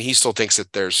still thinks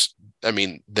that there's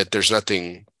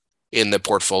nothing in the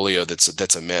portfolio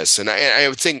that's amiss. And I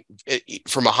would think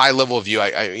from a high level view,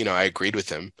 I agreed with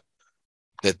him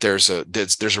that there's a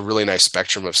really nice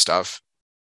spectrum of stuff.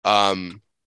 In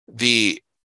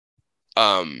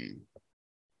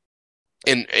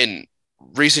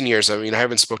recent years, I mean, I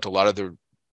haven't smoked a lot of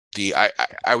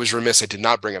I was remiss. I did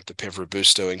not bring up the Piv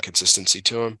Robusto inconsistency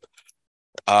to him.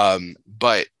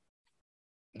 But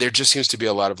there just seems to be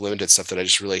a lot of limited stuff that I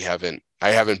just really haven't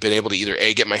been able to either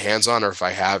get my hands on, or if I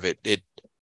have it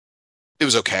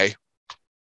was okay. It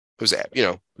was, it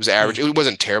was average. It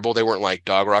wasn't terrible. They weren't like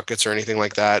dog rockets or anything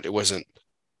like that. It wasn't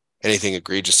anything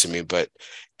egregious to me, but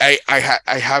I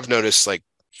have noticed, like,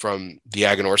 from the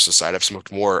Aganorsa side, I've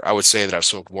smoked more. I would say that I've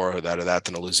smoked more of that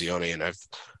than Illusione, and I've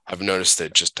noticed that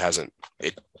it just hasn't.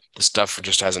 The stuff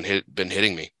just hasn't been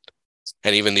hitting me,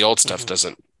 and even the old stuff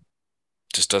doesn't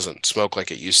smoke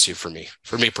like it used to for me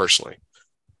personally.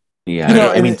 Yeah,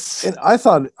 I mean, and I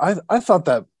thought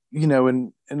that,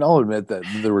 and I'll admit that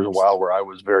there was a while where I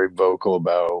was very vocal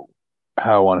about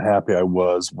how unhappy I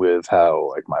was with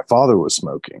how, like, my father was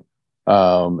smoking,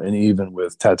 and even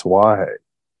with Tatuaje.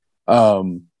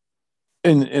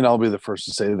 And I'll be the first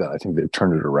to say that I think they've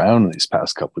turned it around in these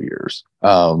past couple of years.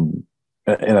 And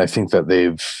I think that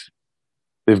they've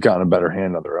gotten a better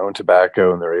hand on their own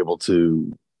tobacco, and they're able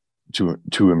to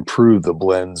improve the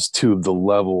blends to the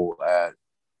level at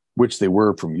which they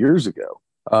were from years ago.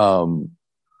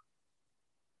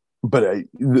 But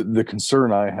the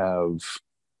concern I have,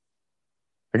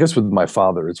 I guess, with my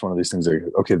father, it's one of these things like,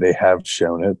 okay, they have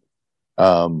shown it.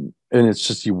 And it's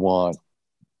just, you want,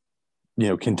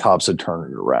 can Topsa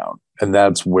turn it around? And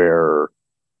that's where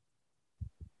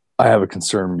I have a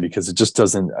concern, because it just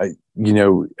doesn't, at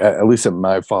least at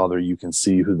my father, you can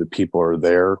see who the people are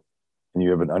there, and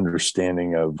you have an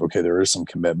understanding of, okay, there is some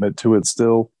commitment to it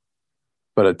still.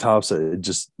 But at Topsa, it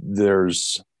just,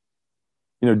 there's,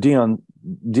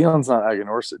 Dion's not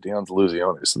Aganorsa, Dion's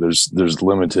Illusione. So there's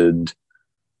limited,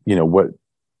 what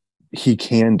he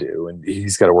can do, and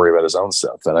he's got to worry about his own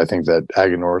stuff. And I think that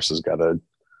Aganor's has got to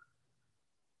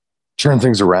turn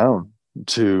things around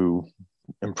to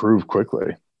improve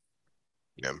quickly.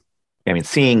 Yeah. I mean,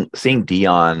 seeing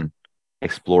Dion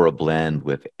explore a blend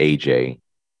with AJ,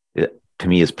 to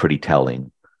me is pretty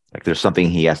telling. Like there's something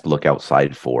he has to look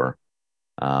outside for.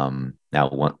 Now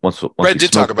once Red we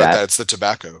did talk smoke about that. It's the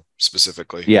tobacco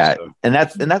specifically. yeah, So. and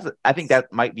that's I think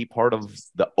that might be part of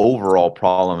the overall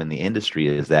problem in the industry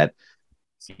is that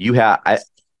and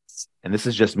this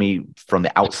is just me from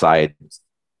the outside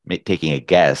taking a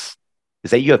guess,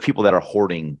 is that you have people that are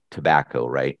hoarding tobacco,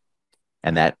 right?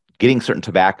 And that getting certain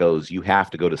tobaccos, you have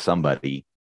to go to somebody,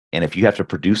 and if you have to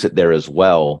produce it there as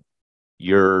well,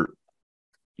 you're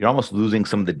almost losing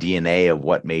some of the DNA of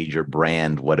what made your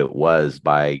brand what it was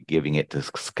by giving it to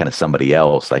kind of somebody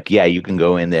else. Like, yeah, you can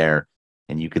go in there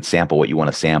and you could sample what you want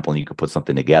to sample and you could put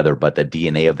something together, but the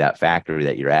DNA of that factory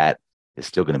that you're at is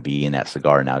still going to be in that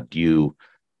cigar. Now, do you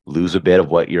lose a bit of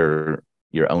what your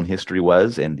own history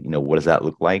was? And, what does that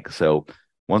look like? So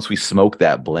once we smoke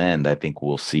that blend, I think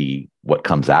we'll see what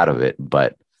comes out of it.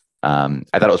 But I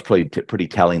thought it was pretty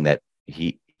telling that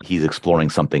he's exploring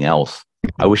something else.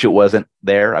 I wish it wasn't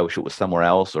there. I wish it was somewhere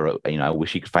else, or I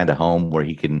wish he could find a home where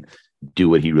he can do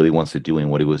what he really wants to do and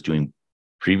what he was doing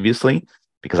previously,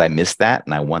 because I missed that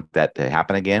and I want that to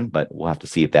happen again. But we'll have to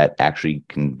see if that actually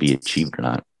can be achieved or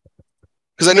not.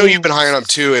 Because I know you've been high on him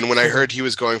too, and when I heard he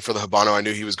was going for the Habano, I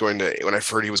knew he was going to. When I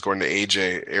heard he was going to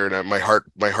AJ, Aaron, my heart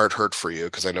hurt for you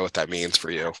because I know what that means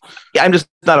for you. Yeah, I'm just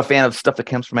not a fan of stuff that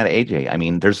comes from out of AJ. I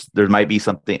mean, there might be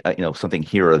something something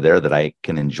here or there that I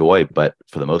can enjoy, but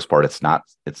for the most part, it's not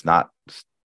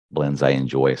blends I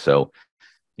enjoy. So,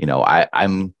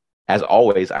 I'm as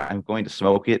always, I'm going to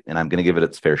smoke it and I'm going to give it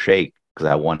its fair shake because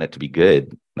I want it to be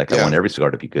good. Like I want every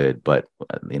cigar to be good, but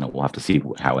we'll have to see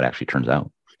how it actually turns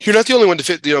out. You're not the only one to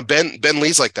fit. Ben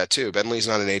Lee's like that too. Ben Lee's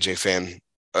not an AJ fan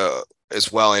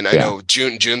as well, and I know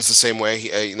June's the same way.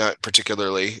 He, not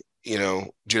particularly.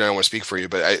 June, I don't want to speak for you,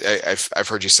 but I've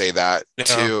heard you say that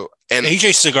too. And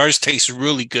AJ cigars taste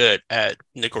really good in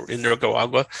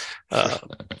Nicaragua.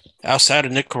 Outside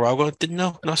of Nicaragua,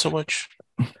 not so much.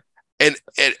 And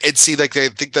see, like I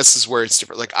think this is where it's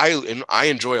different. Like I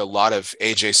enjoy a lot of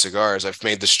AJ cigars. I've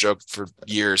made this joke for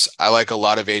years. I like a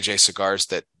lot of AJ cigars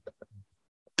that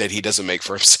he doesn't make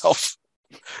for himself.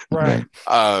 Right.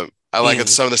 I like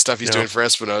some of the stuff he's doing for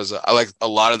Espinosa. I like a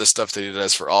lot of the stuff that he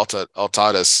does for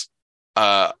Altadas.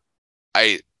 I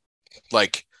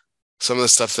like some of the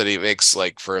stuff that he makes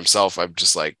like for himself. I'm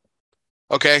just like,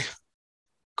 okay,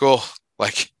 cool.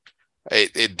 Like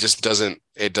it just doesn't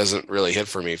really hit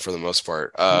for me for the most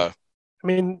part. I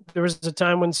mean, there was a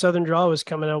time when Southern Draw was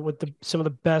coming out with some of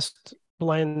the best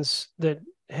blends that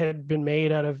had been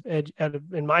made out of,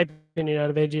 in my opinion, out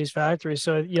of AJ's factory.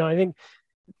 So, I think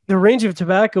the range of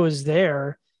tobacco is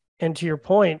there. And to your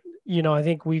point, I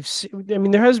think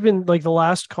there has been like the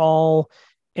Last Call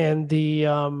and the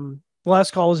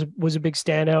Last Call was a big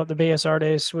standout. The Bellas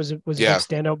Artes was a big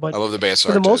standout, but I love the Bellas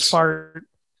Artes. For the most part,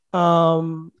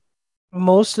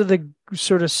 most of the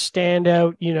sort of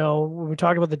standout, when we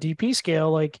talk about the DP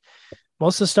scale, like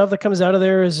most of the stuff that comes out of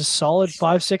there is a solid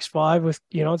 5.65 with,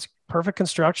 it's perfect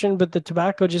construction, but the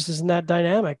tobacco just isn't that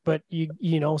dynamic. But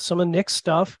some of Nick's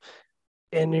stuff,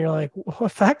 and you're like,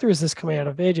 what factory is this coming out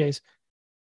of? AJ's?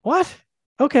 What?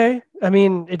 Okay. I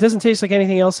mean, it doesn't taste like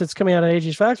anything else that's coming out of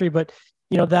AJ's factory, but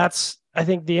that's, I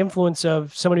think, the influence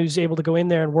of someone who's able to go in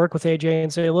there and work with AJ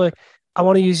and say, look, I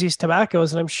want to use these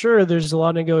tobaccos. And I'm sure there's a lot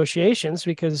of negotiations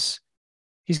because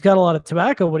he's got a lot of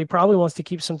tobacco, but he probably wants to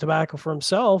keep some tobacco for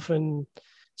himself. And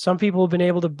some people have been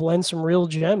able to blend some real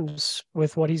gems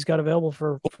with what he's got available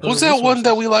for what was that one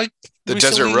that we liked? The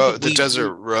recently?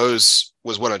 Desert Rose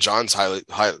was one of John's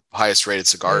highest rated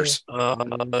cigars. No,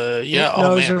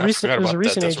 it was a recent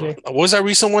AJ. What was that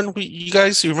recent one? You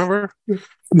guys, you remember?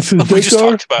 This is we just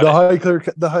talked about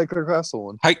the Highclere Castle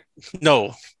one.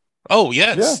 No. Oh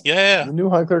yes, yeah. The new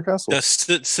Highclere Castle. The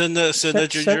Senator.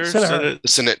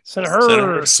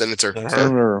 The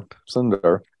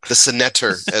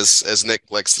Senator, as Nick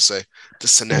likes to say, the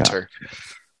Senator.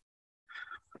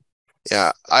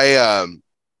 Yeah, I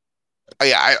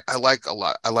like a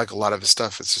lot. I like a lot of his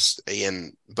stuff. It's just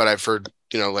but I've heard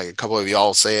like a couple of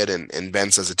y'all say it, and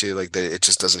Ben says it too. Like that, it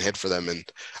just doesn't hit for them. And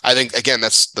I think again,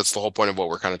 that's the whole point of what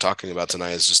we're kind of talking about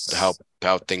tonight is just how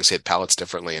things hit palates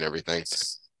differently and everything.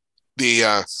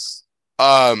 I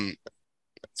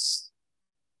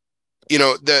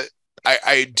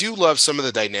do love some of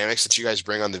the dynamics that you guys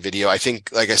bring on the video. I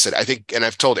think, like I said, and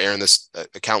I've told Aaron this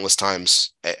countless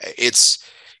times, it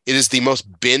is the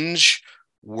most binge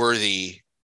worthy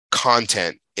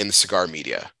content in the cigar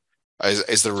media.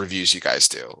 is the reviews you guys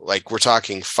do. Like we're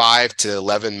talking 5 to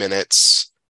 11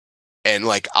 minutes, and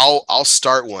like I'll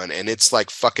start one and it's like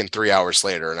fucking 3 hours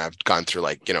later and I've gone through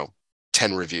like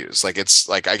 10 reviews. Like it's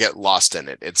like I get lost in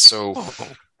it. It's so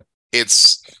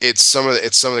it's some of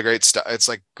the great stuff. It's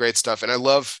like great stuff, and I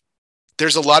love.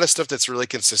 There's a lot of stuff that's really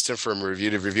consistent from review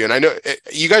to review, and I know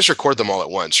you guys record them all at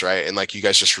once, right? And like you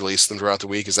guys just release them throughout the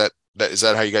week. Is that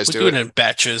how you guys do it? In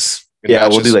batches. Yeah,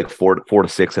 we'll do like four to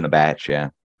six in a batch. Yeah.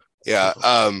 Yeah.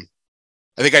 I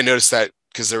think I noticed that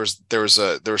because there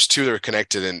was two that were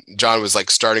connected, and John was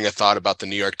like starting a thought about the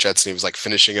New York Jets, and he was like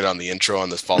finishing it on the intro on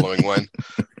the following one.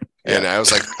 Yeah. And I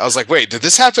was like, wait, did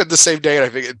this happen the same day? And I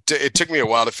think it took me a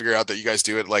while to figure out that you guys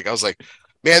do it. Like I was like,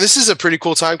 man, this is a pretty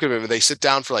cool time commitment. They sit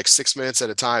down for like 6 minutes at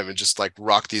a time and just like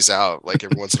rock these out like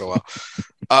every once in a while.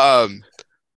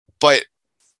 But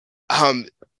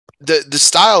the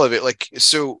style of it, like,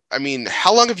 so I mean,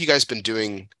 how long have you guys been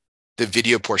doing the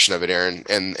video portion of it, Aaron,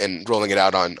 and rolling it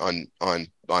out on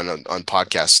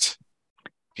podcast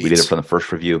feeds? We did it from the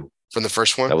first review. From the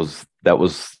first one? That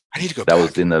was I need to go that back.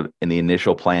 was in the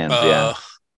initial plans. Yeah.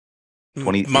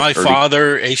 My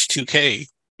father, H2K.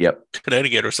 Yep.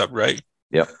 Connecticut or something, right?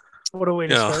 Yep. What a way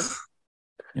to start.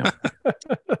 Yeah.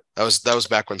 That was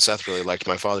back when Seth really liked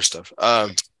my father's stuff.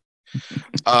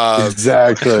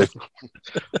 Exactly.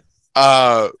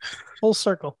 Full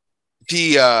circle.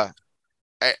 I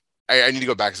need to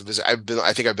go back to this. I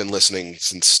think I've been listening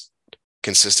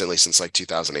consistently since like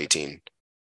 2018.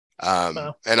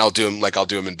 Wow. And I'll do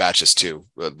them in batches too.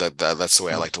 That's the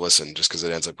way I like to listen, just because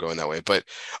it ends up going that way. But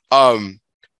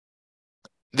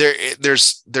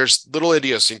there's little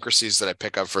idiosyncrasies that I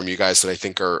pick up from you guys that I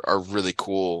think are really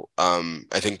cool.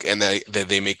 I think, and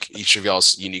they make each of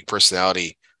y'all's unique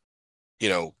personality,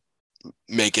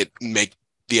 make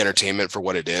the entertainment for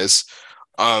what it is.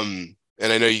 And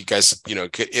I know you guys,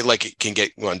 it can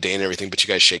get mundane and everything, but you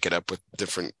guys shake it up with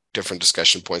different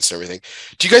discussion points and everything.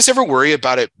 Do you guys ever worry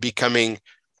about it becoming,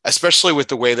 especially with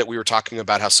the way that we were talking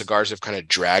about how cigars have kind of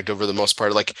dragged over the most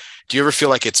part? Like, do you ever feel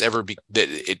like it's ever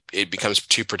that it becomes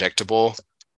too predictable,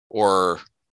 or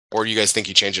do you guys think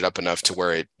you change it up enough to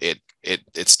where it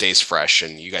stays fresh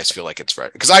and you guys feel like it's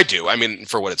fresh? Because I do. I mean,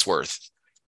 for what it's worth,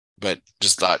 but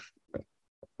just thought.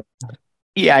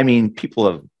 Yeah, I mean,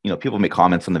 people make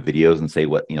comments on the videos and say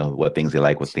what things they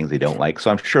like, what things they don't like. So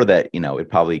I'm sure that, it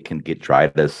probably can get dry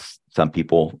to some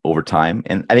people over time.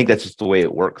 And I think that's just the way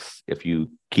it works if you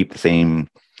keep the same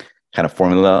kind of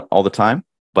formula all the time.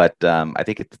 But I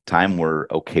think at the time we're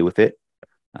okay with it.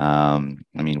 I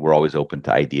mean, we're always open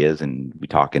to ideas and we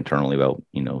talk internally about,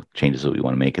 changes that we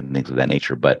want to make and things of that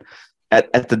nature. But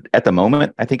at the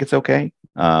moment, I think it's okay.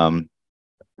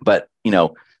 But,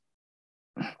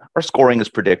 our scoring is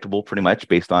predictable pretty much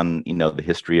based on, the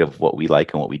history of what we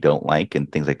like and what we don't like and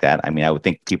things like that. I mean, I would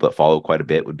think people that follow quite a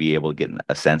bit would be able to get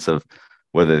a sense of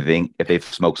whether they think if they've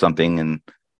smoked something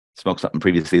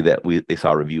previously that they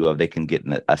saw a review of, they can get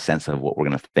a sense of what we're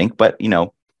going to think. But,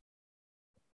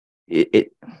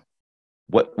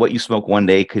 what you smoke one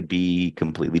day could be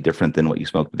completely different than what you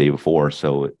smoked the day before.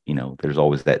 So, there's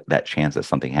always that chance that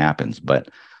something happens. But,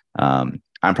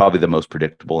 I'm probably the most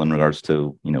predictable in regards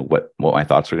to, what my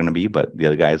thoughts are going to be, but the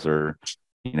other guys are,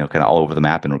 kind of all over the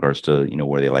map in regards to,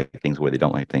 where they like things, where they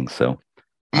don't like things. So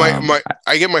I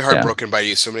get my heart broken by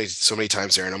you so many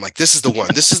times there. And I'm like, this is the one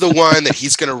that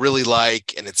he's going to really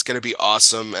like, and it's going to be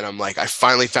awesome. And I'm like, I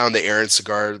finally found the Aaron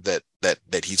cigar that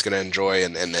he's going to enjoy.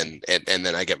 And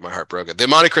then I get my heart broken. The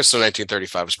Monte Cristo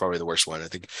 1935 was probably the worst one. I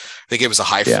think it was a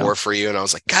high 4 for you. And I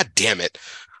was like, God damn it.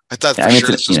 I thought for sure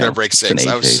this was going to break 6.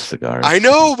 I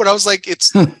know, but I was like, it's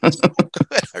so good.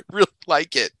 I really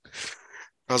like it.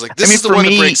 I was like, this is the one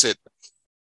that breaks it.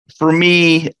 For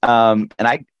me, and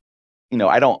I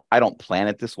don't plan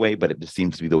it this way, but it just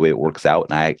seems to be the way it works out.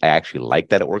 And I actually like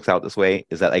that it works out this way,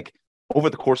 is that like over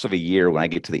the course of a year, when I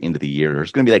get to the end of the year,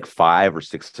 there's going to be like 5 or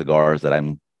 6 cigars that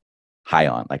I'm high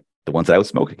on, like the ones that I would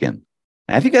smoke again.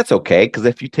 And I think that's okay. Cause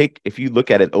if you look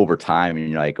at it over time and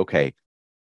you're like, okay,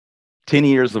 10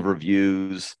 years of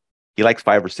reviews, he likes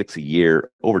 5 or 6 a year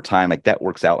over time. Like that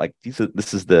works out. Like these are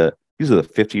the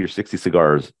 50 or 60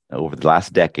 cigars over the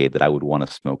last decade that I would want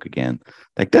to smoke again.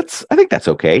 Like I think that's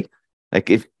okay.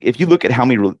 Like if you look at how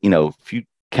many, if you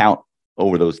count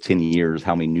over those 10 years,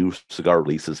 how many new cigar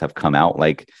releases have come out,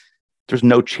 like there's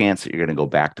no chance that you're going to go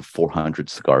back to 400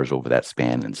 cigars over that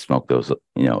span and smoke those,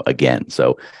 again.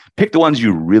 So pick the ones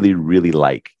you really, really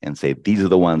like and say, these are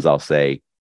the ones I'll say,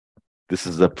 this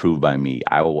is approved by me.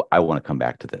 I want to come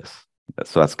back to this.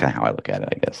 So that's kind of how I look at it,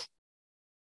 I guess.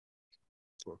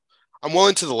 I'm well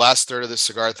into the last third of this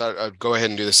cigar. I thought I'd go ahead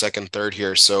and do the second third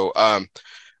here. So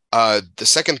the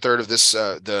second third of this,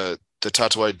 the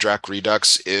Tatoi Drac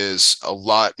Redux is a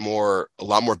lot more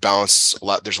balanced.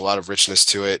 There's a lot of richness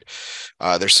to it.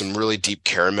 There's some really deep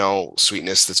caramel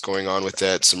sweetness that's going on with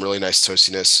it. Some really nice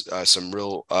toastiness. Some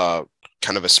real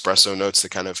kind of espresso notes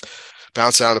that kind of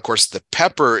balance it out. And of course, the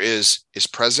pepper is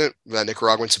present, that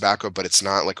Nicaraguan tobacco, but it's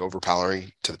not like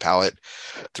overpowering to the palate.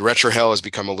 The retrohale has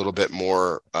become a little bit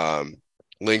more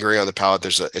lingering on the palate.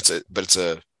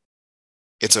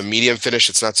 It's a medium finish.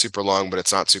 It's not super long, but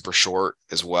it's not super short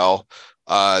as well.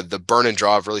 The burn and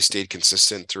draw have really stayed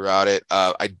consistent throughout it.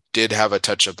 I did have a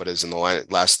touch up, but it was in the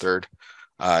last third.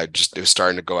 It was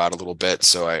starting to go out a little bit,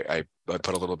 so I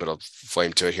put a little bit of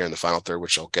flame to it here in the final third,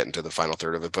 which I'll get into the final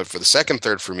third of it. But for the second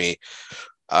third, for me,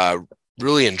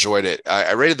 really enjoyed it.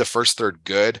 I rated the first third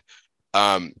good.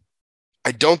 I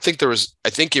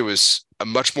think it was a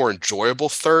much more enjoyable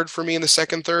third for me in the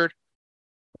second third.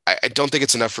 I don't think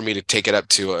it's enough for me to take it up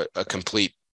to a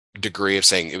complete degree of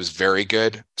saying it was very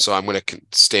good. So I'm going to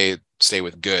stay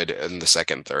with good in the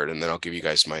second third, and then I'll give you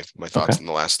guys my thoughts in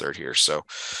the last third here. So,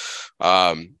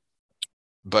 but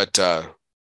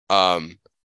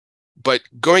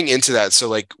going into that, so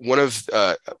like one of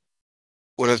the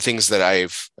things that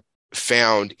I've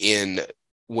found in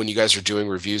when you guys are doing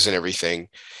reviews and everything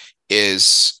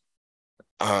is,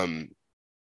 for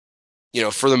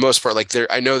the most part, like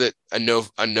I know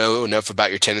enough about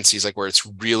your tendencies, like where it's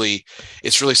really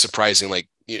surprising. Like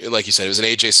you said, it was an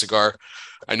AJ cigar.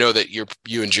 I know that you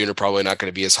and June are probably not going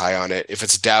to be as high on it. If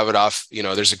it's Davidoff,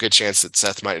 there's a good chance that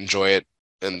Seth might enjoy it,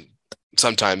 and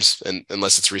sometimes, and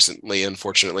unless it's recently,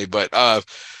 unfortunately, but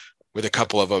with a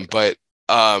couple of them, but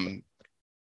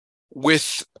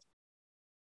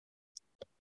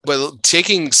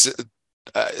taking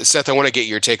Seth, I want to get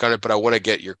your take on it, but I want to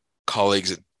get your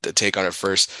colleagues the take on it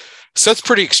first. Seth's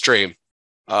pretty extreme,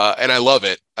 and I love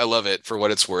it. I love it for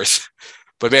what it's worth.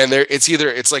 But man, it's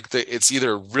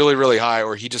either really, really high,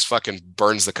 or he just fucking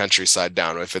burns the countryside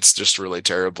down if it's just really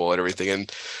terrible and everything.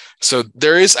 And so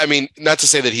there is, I mean, not to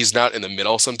say that he's not in the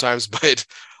middle sometimes, but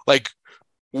like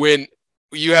when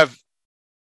you have,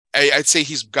 I'd say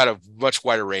he's got a much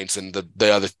wider range than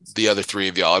the other three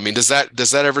of y'all. I mean, does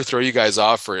that ever throw you guys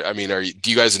off, or I mean, do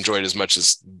you guys enjoy it as much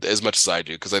as I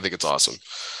do? Because I think it's awesome.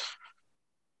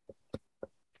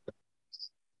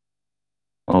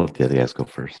 Oh, the other guys go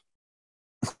first.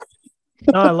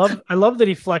 No, I love that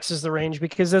he flexes the range,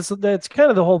 because that's kind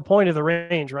of the whole point of the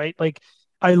range, right? Like,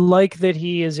 I like that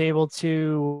he is able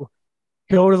to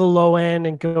go to the low end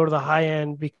and go to the high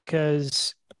end,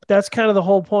 because that's kind of the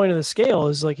whole point of the scale,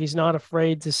 is like he's not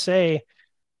afraid to say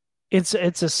it's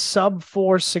a sub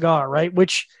 4 cigar, right?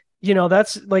 Which,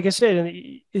 that's, like I said,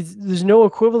 there's no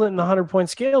equivalent in the 100-point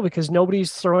scale, because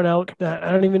nobody's throwing out that.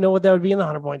 I don't even know what that would be in the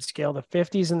 100-point scale, the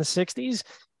 50s and the 60s.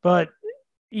 But,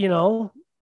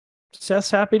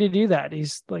 Seth's happy to do that.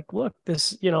 He's like, look,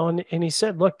 this, and he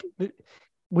said, look,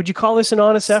 would you call this an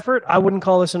honest effort? I wouldn't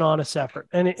call this an honest effort.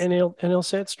 And he'll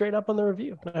say it straight up on the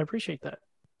review. I appreciate that.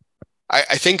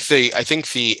 I think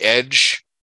the Edge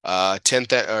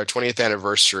 10th or 20th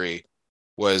anniversary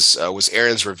was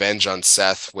Aaron's revenge on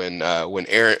Seth when Aaron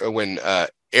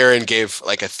gave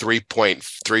like a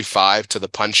 3.35 to the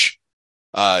Punch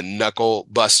Knuckle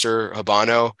Buster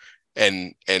Habano,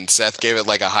 and Seth gave it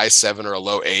like a high 7 or a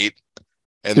low 8.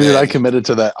 And dude, I committed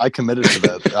to that. I committed to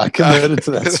that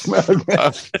smoke,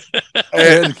 man. I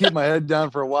had to keep my head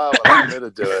down for a while, but I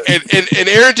committed to it. And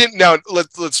Aaron didn't. Now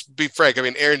let's be frank. I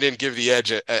mean, Aaron didn't give the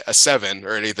Edge a 7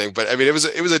 or anything, but I mean, it was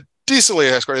a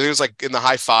decently high score. I think it was like in the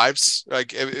high 5s.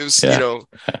 Like it was,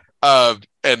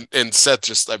 and Seth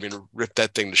just, I mean, ripped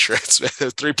that thing to shreds.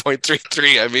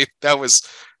 3.33. I mean, that was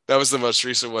the most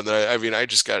recent one that I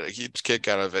just got a huge kick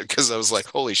out of it, because I was like,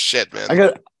 holy shit, man.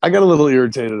 I got a little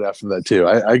irritated after that too.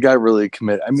 I got really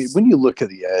committed. I mean, when you look at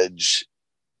the Edge,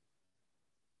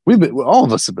 all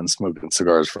of us have been smoking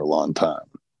cigars for a long time.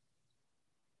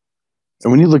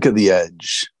 And when you look at the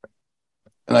Edge,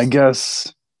 and I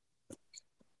guess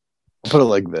I'll put it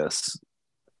like this,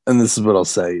 and this is what I'll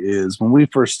say, is when we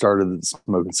first started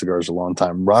smoking cigars a long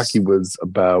time, Rocky was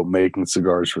about making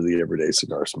cigars for the everyday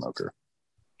cigar smoker.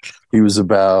 He was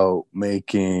about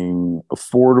making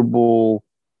affordable,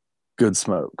 good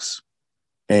smokes.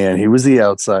 And he was the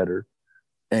outsider.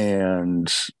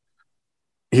 And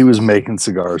he was making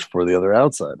cigars for the other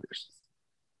outsiders.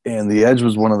 And the Edge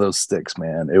was one of those sticks,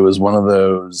 man. It was one of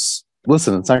those,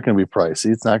 listen, it's not going to be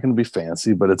pricey. It's not going to be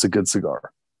fancy, but it's a good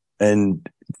cigar. And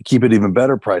to keep it even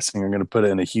better pricing, I'm going to put it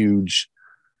in a huge,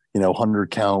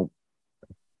 100 count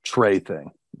tray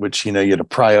thing, which, you had to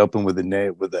pry open with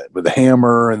a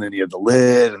hammer, and then you had the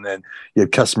lid, and then you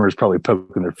had customers probably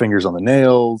poking their fingers on the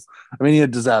nails. I mean, you had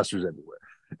disasters everywhere.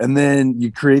 And then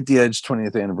you create the Edge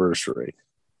 20th anniversary.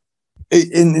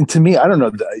 And to me, I don't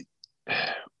know,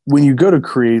 when you go to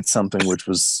create something which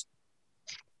was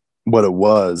what it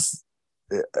was,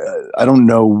 I don't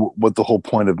know what the whole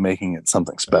point of making it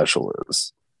something special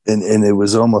is. And it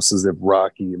was almost as if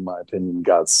Rocky, in my opinion,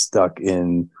 got stuck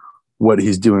in what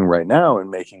he's doing right now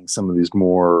and making some of these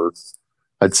more,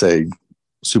 I'd say,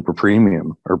 super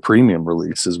premium or premium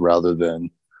releases rather than,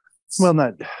 well,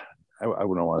 not, I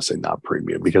wouldn't want to say not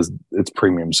premium because it's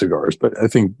premium cigars, but I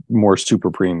think more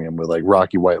super premium with like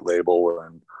Rocky White Label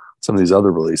and some of these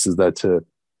other releases, that to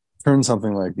turn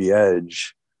something like the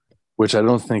Edge, which I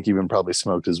don't think even probably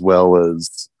smoked as well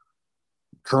as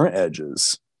current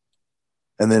Edges,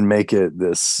 and then make it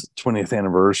this 20th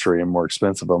anniversary and more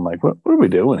expensive. I'm like, what are we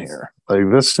doing here? Like,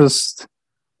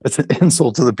 it's an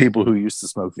insult to the people who used to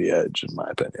smoke the Edge, in my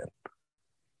opinion.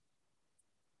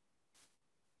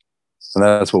 And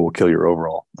that's what will kill your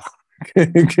overall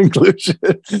conclusion.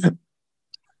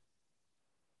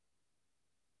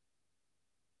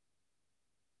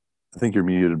 I think you're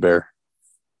muted, Bear.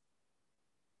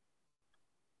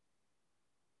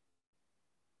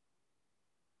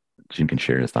 Jim can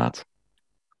share his thoughts.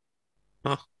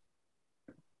 Can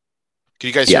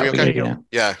you guys hear me okay?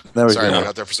 Yeah. Sorry, I went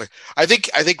out there for a second. I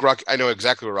think Rocky, I know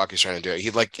exactly what Rocky's trying to do.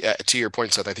 He like, to your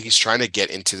point, Seth, I think he's trying to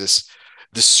get into the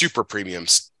super premium,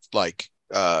 like,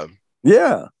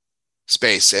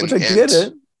 space. And which I get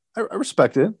it. I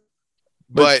respect it.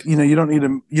 But you know, you don't need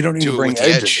to bring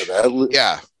Edge into that.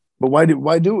 Yeah. But why do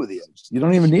it with the Edge? You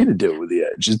don't even need to do it with the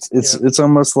Edge. It's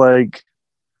almost like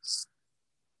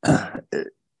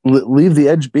leave the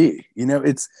Edge be. You know,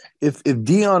 it's if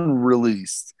Dion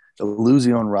released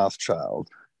Illusion Rothschild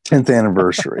 10th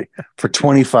anniversary for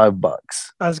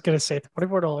 $25. I was gonna say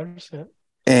 $24. Yeah.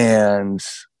 And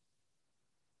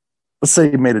let's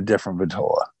say he made a different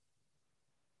Vitola.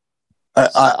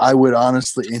 I would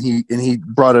honestly, and he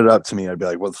brought it up to me. I'd be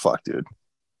like, "What the fuck, dude?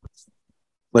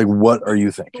 Like, what are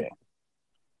you thinking?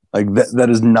 Like that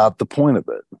is not the point of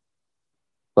it.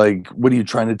 Like, what are you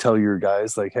trying to tell your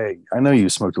guys? Like, hey, I know you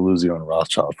smoked a Illusion and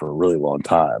Rothschild for a really long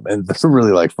time, and they're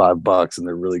really like $5, and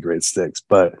they're really great sticks.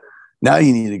 But now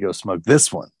you need to go smoke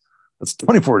this one. It's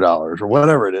 $24 or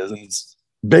whatever it is, and it's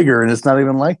bigger, and it's not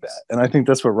even like that. And I think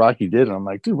that's what Rocky did. And I'm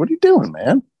like, dude, what are you doing,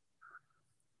 man?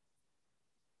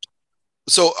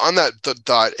 So on that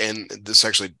thought, and this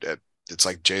actually, it's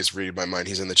like Jay's reading my mind.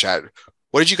 He's in the chat.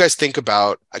 What did you guys think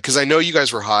about? Because I know you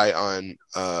guys were high on,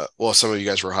 some of you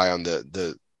guys were high on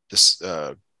the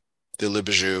Le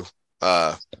Bijou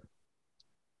 10th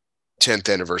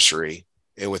anniversary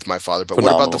and with my father. But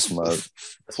Phenomenal what about the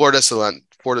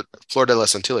Flor de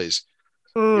las Antilles?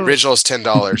 The original is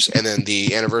 $10, and then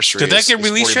the anniversary. Did that get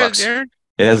released yet, Aaron?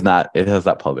 It has not. It has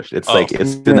not published. It's like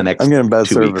it's in the next. I'm getting bad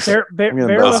 2 service. weeks. Bear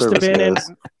must have been in.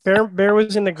 Bear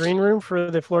was in the green room for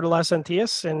the Flor de las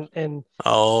Antilles, and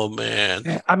oh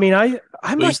man, I mean, I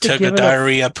must have given a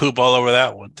diarrhea poop all over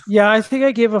that one. Yeah, I think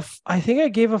I gave a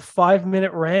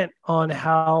 5-minute rant on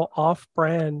how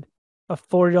off-brand a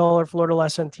 $40 Flor de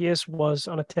las Antilles was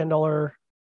on a $10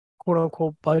 quote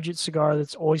unquote budget cigar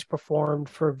that's always performed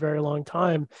for a very long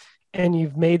time, and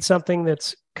you've made something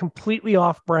that's completely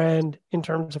off-brand in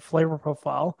terms of flavor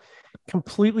profile,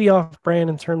 completely off-brand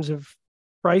in terms of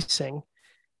pricing,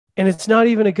 and it's not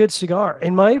even a good cigar,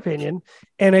 in my opinion.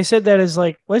 And I said that as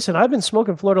like, listen, I've been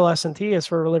smoking Flor de las Antilles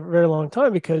for a very long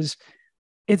time because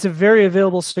it's a very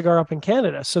available cigar up in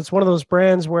Canada. So it's one of those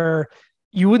brands where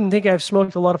you wouldn't think I've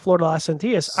smoked a lot of Flor de las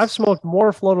Antilles. I've smoked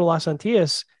more Flor de las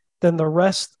Antilles than the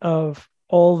rest of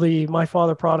all the My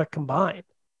Father product combined.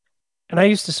 And I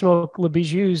used to smoke Le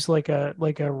Bijous like a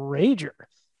rager.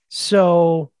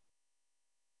 So,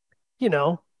 you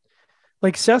know,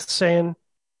 like Seth's saying,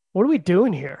 what are we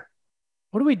doing here?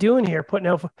 What are we doing here? Putting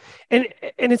out, and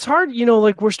it's hard, you know,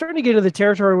 like we're starting to get into the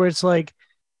territory where it's like,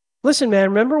 listen, man,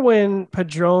 remember when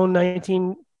Padron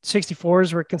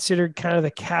 1964s were considered kind of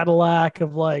the Cadillac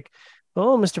of like,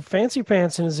 oh, Mr. Fancy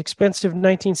Pants and his expensive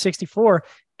 1964.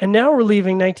 And now we're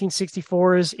leaving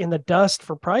 1964s in the dust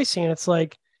for pricing. And it's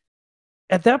like,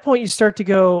 at that point, you start to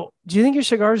go, do you think your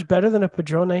cigar is better than a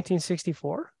Padron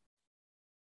 1964?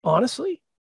 Honestly,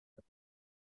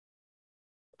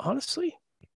 I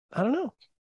don't know.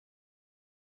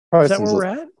 Is that where we're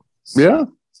at? Yeah.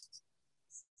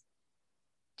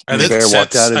 Bear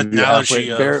walked out of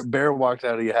Bear walked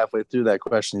out of you halfway through that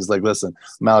question. He's like, listen,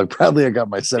 Malik Bradley, I got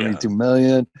my 72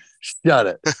 million. Shut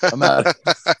it. I'm out.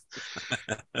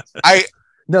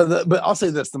 But I'll say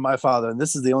this to My Father, and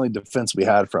this is the only defense we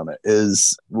had from it,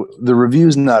 is the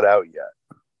review's not out yet.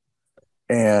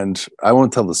 And I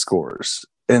won't tell the scores.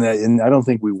 And I don't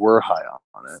think we were high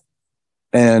on it.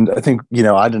 And I think,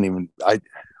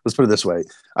 let's put it this way.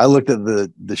 I looked at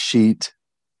the sheet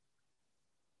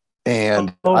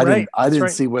and I didn't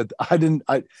see what Aaron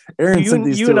sent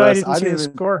these to us. I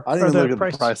didn't even look at the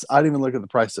price. I didn't even look at the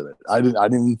price of it. I didn't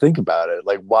even think about it.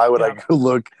 Like, why would I go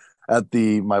look at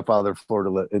my father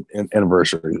Florida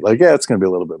anniversary? Like, yeah, it's going to be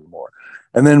a little bit more.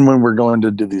 And then when we're going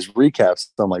to do these recaps,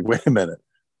 I'm like, wait a minute,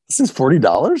 this is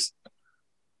 $40.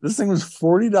 This thing was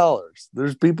 $40.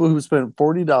 There's people who spent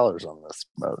 $40 on this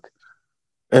smoke,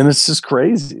 and it's just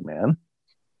crazy, man.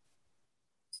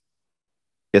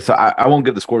 Yeah, so I won't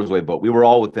give the scores away, but we were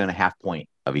all within a half point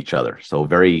of each other, so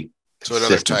very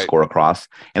consistent score across.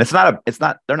 And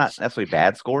they're not necessarily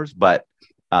bad scores, but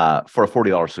for a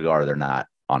 $40 cigar, they're not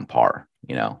on par,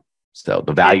 So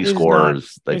the value score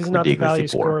is like ridiculously not the value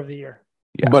score of the year.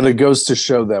 Yeah. But it goes to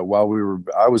show that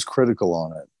I was critical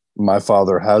on it. My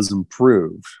father has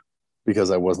improved because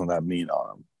I wasn't that mean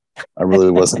on him. I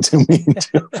really wasn't too mean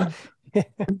to him.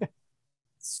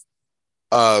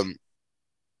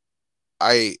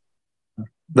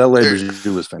 That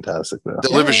Leverjus was fantastic though. The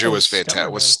Leverjus was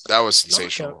fantastic. That was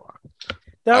sensational.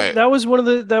 That was one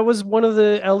of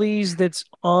the LEs that's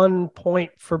on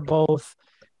point for both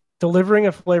delivering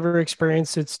a flavor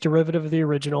experience that's derivative of the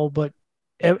original, but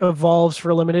it evolves for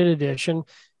a limited edition.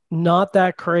 Not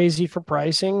that crazy for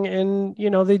pricing, and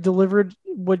they delivered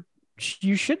what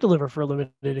you should deliver for a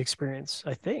limited experience,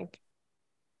 I think.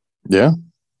 Yeah.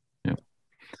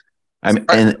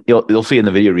 And you'll see in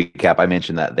the video recap, I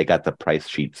mentioned that they got the price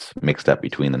sheets mixed up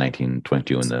between the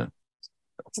 1922 and the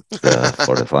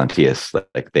Florida Atlantis.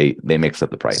 Like they mixed up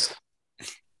the price.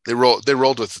 They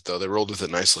rolled with it though. They rolled with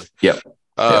it nicely. Yep.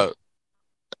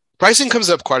 Pricing comes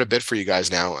up quite a bit for you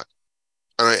guys now.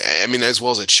 I mean, as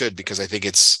well as it should, because I think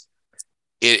it's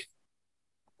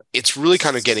really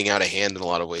kind of getting out of hand in a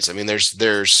lot of ways. I mean, there's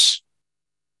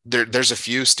a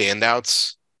few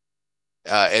standouts.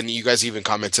 And you guys even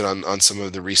commented on some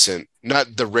of the recent,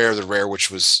 not the rare, which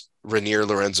was Rainier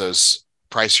Lorenzo's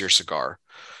pricier cigar,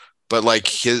 but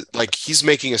he's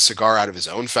making a cigar out of his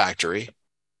own factory.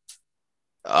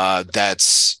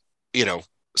 That's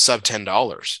sub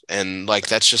 $10, and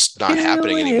that's just not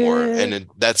happening anymore, and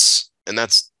that's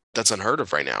unheard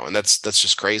of right now, and that's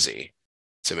just crazy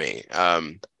to me.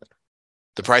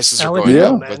 The prices are going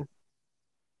up, but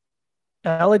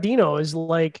Aladino is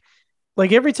like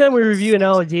every time we review an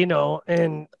Aladino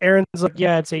and Aaron's like,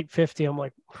 yeah, it's $850. I'm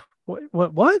like,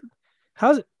 what?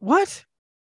 How's it? What?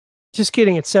 Just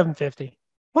kidding. It's $750.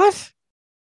 What?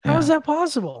 How is that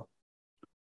possible?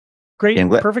 Great.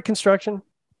 Perfect construction.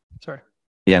 Sorry.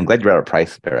 Yeah. I'm glad you brought up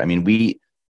price there. I mean, we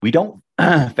don't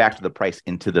factor the price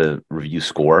into the review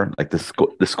score. Like the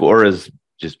score is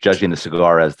just judging the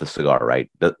cigar as the cigar, right?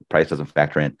 The price doesn't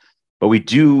factor in, but we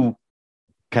do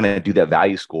kind of do that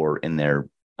value score in there.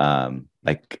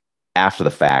 Like after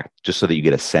the fact, just so that you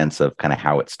get a sense of kind of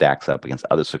how it stacks up against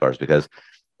other cigars, because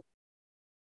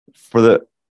for the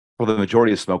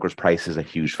majority of smokers, price is a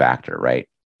huge factor, right?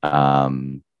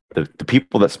 The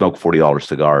people that smoke $40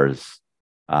 cigars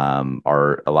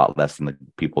are a lot less than the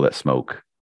people that smoke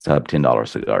sub $10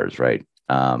 cigars, right?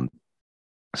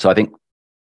 So I think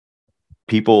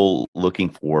people looking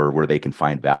for where they can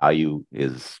find value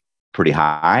is pretty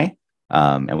high.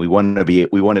 And we wanted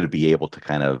to be able to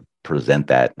kind of present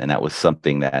that, and that was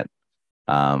something that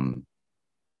kind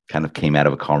of came out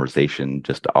of a conversation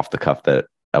just off the cuff that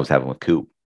I was having with Coop.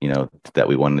 That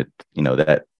we wanted,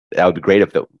 that would be great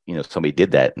if somebody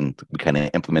did that and we kind of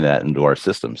implemented that into our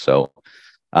system. So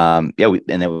and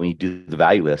then we do the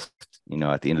value list,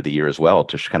 at the end of the year as well,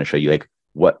 to kind of show you like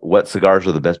what cigars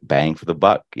are the best bang for the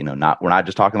buck. We're not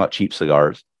just talking about cheap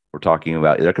cigars. We're talking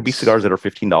about, there could be cigars that are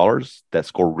 $15 that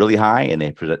score really high and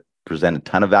they present a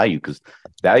ton of value, because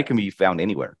value can be found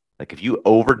anywhere. Like if you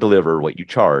over deliver what you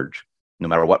charge, no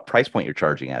matter what price point you're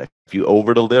charging at, if you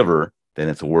over deliver, then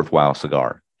it's a worthwhile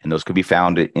cigar, and those could be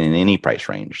found in any price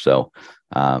range. So,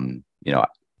 I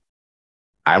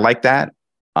like that,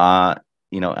 on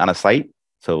a site.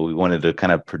 So we wanted to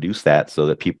kind of produce that so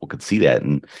that people could see that.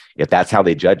 And if that's how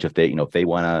they judge, if they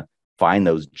want to find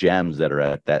those gems that are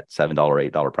at that $7,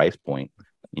 $8 price point,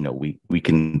 we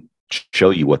can show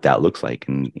you what that looks like,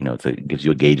 and it gives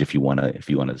you a gauge if you want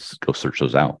to go search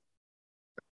those out.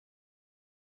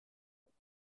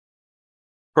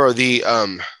 For the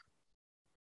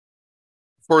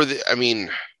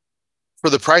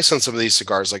price on some of these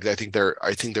cigars, I think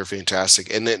they're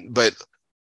fantastic. And then, but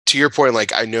to your point,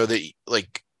 I know that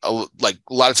a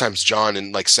lot of times John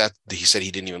and Seth, he said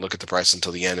he didn't even look at the price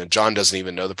until the end, and John doesn't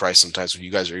even know the price sometimes when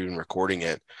you guys are even recording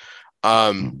it.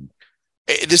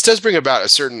 This does bring about a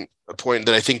certain point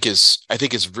that I think is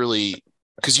really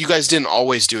because you guys didn't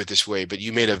always do it this way, but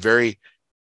you made a very,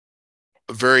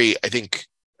 I think,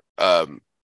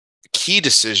 key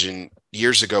decision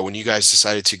years ago when you guys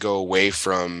decided to go away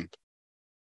from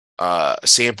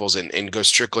samples and go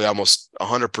strictly almost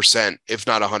 100%, if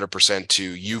not 100%, to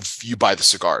you buy the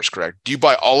cigars, correct? Do you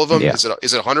buy all of them? Yeah. Is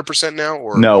it 100% now,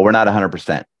 or No, we're not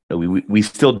 100%. We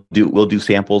still we'll do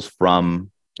samples from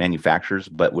manufacturers,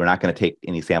 but we're not going to take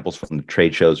any samples from the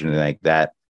trade shows or anything like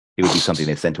that. It would be something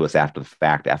they send to us after the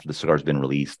fact, after the cigar's been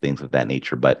released, things of that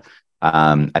nature. But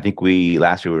I think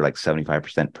last year we were like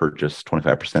 75% purchase,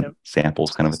 25%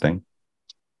 samples, kind of a thing.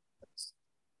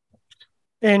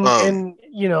 And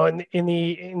you know, in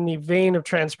the vein of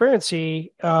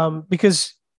transparency,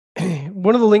 because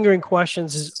one of the lingering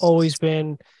questions has always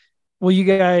been, well, you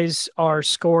guys are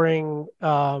scoring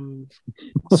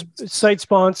site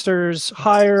sponsors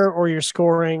higher, or you're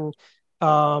scoring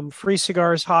free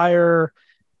cigars higher.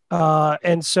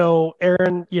 And so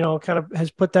Aaron, you know, kind of has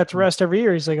put that to rest every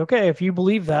year. He's like, okay, if you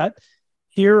believe that,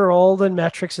 here are all the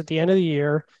metrics at the end of the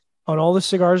year on all the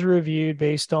cigars reviewed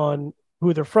based on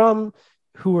who they're from,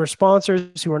 who are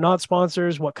sponsors, who are not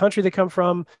sponsors, what country they come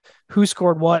from, who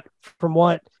scored what, from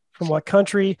what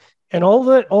country. And all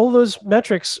those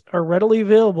metrics are readily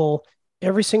available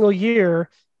every single year.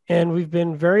 And we've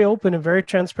been very open and very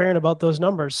transparent about those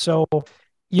numbers. So,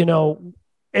 you know,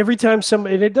 every time and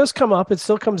it does come up, it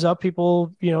still comes up,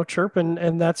 people, you know, chirp,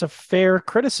 and that's a fair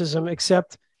criticism,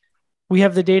 except we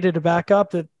have the data to back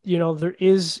up that, you know, there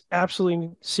is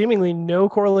absolutely seemingly no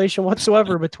correlation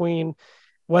whatsoever between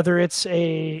whether it's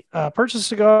a purchased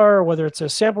cigar, or whether it's a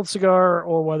sampled cigar,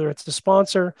 or whether it's a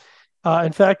sponsor.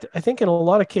 In fact, I think in a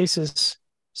lot of cases,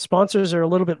 sponsors are a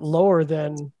little bit lower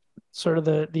than sort of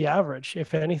the average,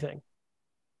 if anything.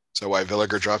 So why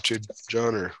Villiger dropped you,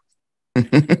 John? Or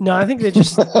no, I think they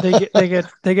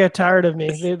get tired of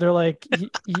me. They're like,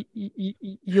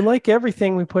 you like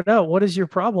everything we put out. What is your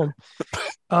problem?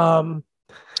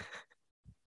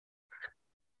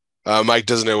 Mike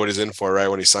doesn't know what he's in for, right?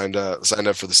 When he signed up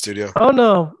for the studio. Oh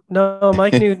no,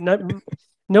 Mike knew.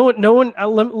 No one.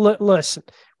 Listen,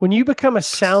 when you become a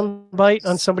soundbite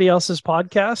on somebody else's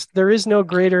podcast, there is no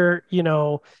greater, you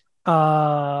know,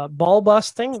 ball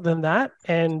busting than that.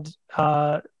 And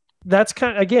that's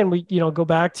kind of, again, we, you know, go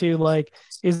back to like,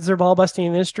 is there ball busting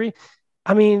in the industry?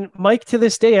 I mean, Mike, to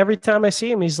this day, every time I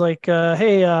see him, he's like,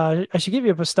 hey, I should give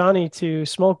you a Pastani to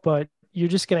smoke, but you're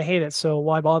just going to hate it. So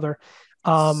why bother?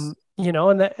 You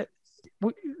know, and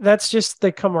that's just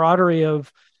the camaraderie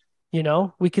of, you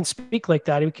know, we can speak like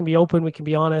that. We can be open. We can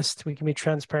be honest. We can be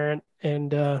transparent.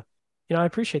 And, you know, I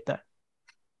appreciate that.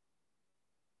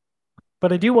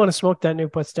 But I do want to smoke that new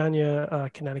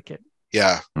Pastania, Connecticut.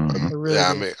 Yeah.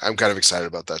 Mm-hmm. I'm kind of excited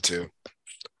about that too.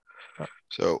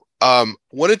 So,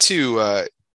 wanted to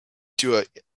do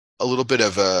a little bit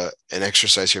of an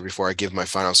exercise here before I give my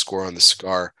final score on the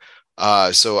cigar.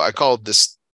 So I called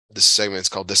this segment, it's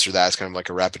called This or That. It's kind of like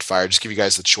a rapid fire. Just give you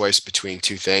guys the choice between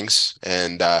two things,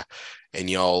 and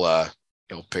y'all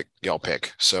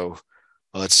pick. So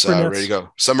let's ready to go.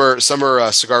 Some are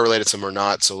cigar related, some are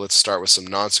not. So let's start with some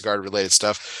non-cigar related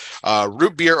stuff.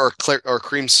 Root beer or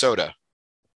cream soda?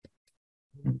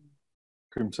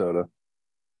 Cream soda.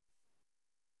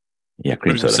 Yeah,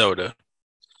 cream soda.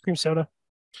 Cream soda.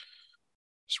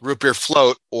 So root beer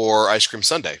float or ice cream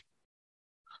sundae?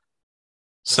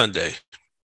 Sunday.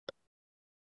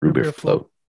 Root beer float.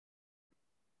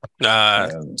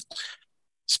 It's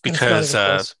because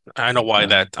I know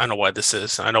why this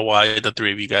is. I know why the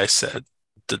three of you guys said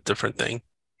the different thing.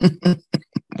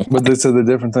 But they said the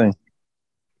different thing.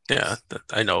 Yeah,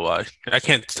 I know why. I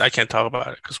can't talk about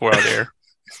it because we're out there.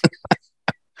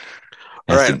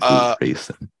 All right.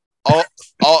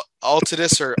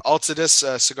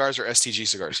 Altadis cigars or STG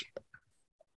cigars?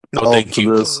 No, thank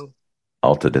you.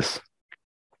 Altadis.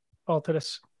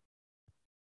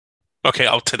 Okay,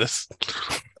 Altadis.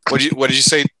 What did you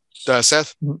say,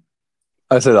 Seth?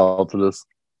 I said Altadis.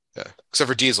 Yeah, except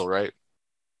for Diesel, right?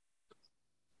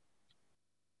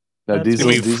 No,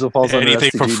 Diesel falls under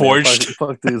anything STG. For forged.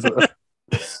 Fuck Diesel.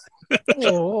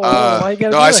 No,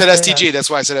 I said STG. That's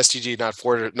why I said STG, not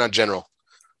Ford, not General.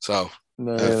 So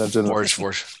not General.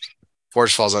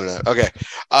 Forged falls under that. Okay,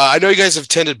 I know you guys have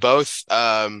tended both.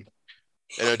 I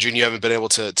know, June, you haven't been able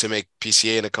to make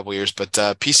PCA in a couple of years, but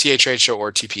PCA trade show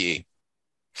or TPE?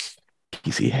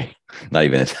 PCA, not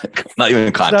even a contest. Not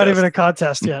even a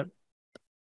contest yet.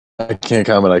 I can't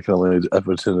comment. I've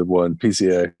attended one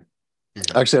PCA.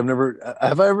 Actually,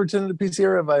 have I ever attended a PCA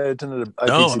or have I attended a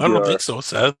No, PCPR? I don't think so,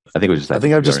 Seth. I think it was just. I've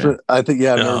never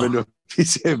been to a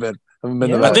PCA event. I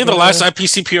think the last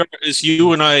IPCPR is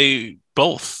you and I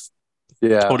both.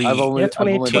 Yeah, 20, I've only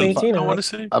 2018. I want to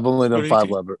say. I've only done 5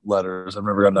 letters. I've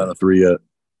never gotten down to 3 yet.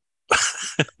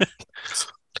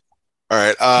 All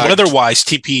right. Weather-wise,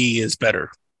 TP is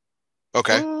better.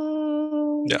 Okay.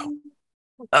 Yeah.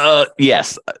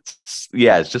 Yes.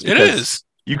 Yeah, it's just because It is.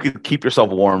 you could keep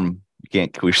yourself warm. You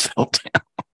can't cool yourself down.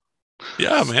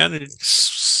 Yeah, man.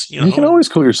 It's You can always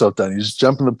cool yourself down. You just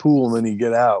jump in the pool and then you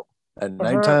get out. At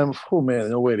nighttime, oh man,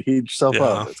 no way to heat yourself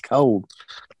up. It's cold.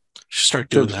 Should start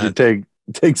doing that. You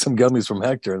take some gummies from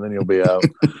Hector and then you'll be out.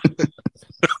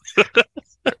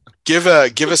 Give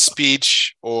a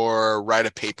speech or write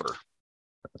a paper.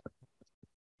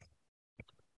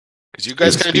 Because you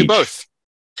guys gotta do both.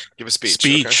 Give a speech.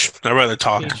 Speech. Okay. I'd rather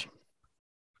talk.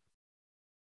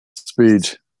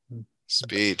 Speech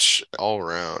all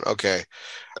around. Okay.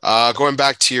 Going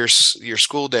back to your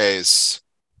school days,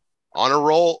 honor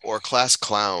roll or class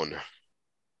clown?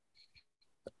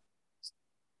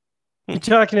 You're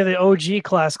talking to the OG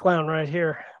class clown right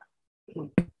here.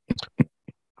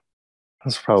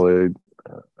 That's probably.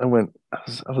 I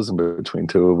was in between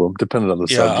 2 of them, depending on the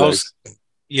subject.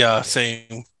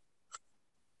 Same.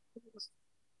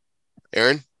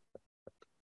 Aaron?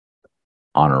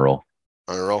 Honor roll.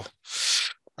 Honor roll.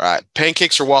 All right.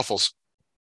 Pancakes or waffles?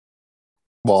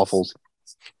 Waffles.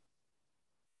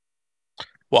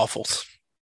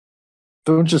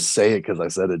 Don't just say it because I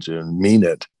said it, June. Mean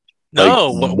it.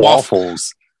 No,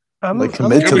 waffles. Commit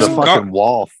to the fucking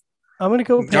waffle. I'm gonna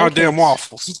go pancakes. Goddamn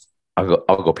waffles. I'll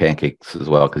go pancakes as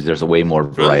well because there's a way more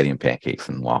variety in pancakes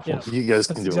than waffles. Yeah. You guys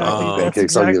can do pancakes.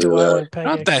 Exactly. I'll give you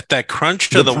that. Not that crunch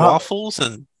to the waffles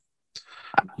and.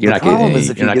 You're not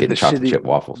getting chocolate chip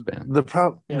waffles, man.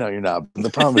 No, you're not. The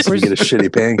problem is if you get a shitty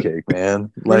pancake,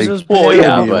 man. But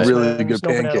really good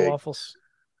pancake. Waffles.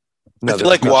 I feel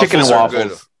like waffles chicken and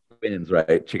waffles good. wins,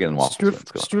 right? Chicken and waffles.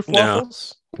 Stroof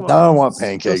waffles. I don't want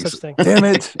pancakes. Damn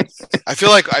it! I feel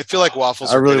like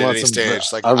waffles are good at any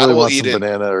stage. Like I really want eat some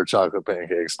banana or chocolate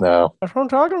pancakes now. That's what I'm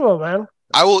talking about, man.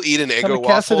 I will eat an Eggo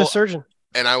waffle. Surgeon.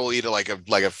 And I will eat it like a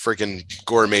freaking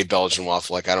gourmet Belgian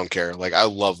waffle. Like I don't care. Like I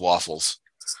love waffles.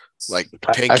 Like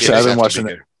pancakes. Actually, I've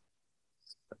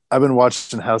been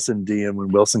watching House and D, and when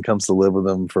Wilson comes to live with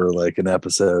him for like an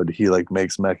episode, he like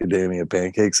makes macadamia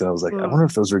pancakes, and I was like, I wonder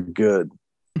if those are good.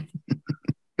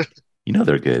 You know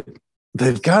they're good.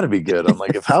 They've got to be good. I'm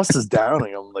like, if House is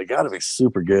downing them, they got to be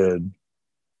super good.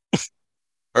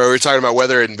 Or we're talking about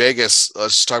weather in Vegas.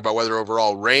 Let's talk about weather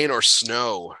overall. Rain or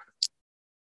snow?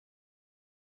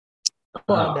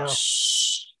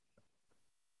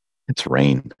 It's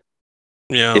rain.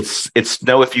 Yeah, it's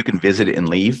snow if you can visit it and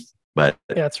leave, but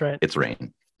that's right. It's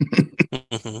rain.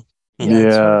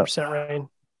 Yeah, 100%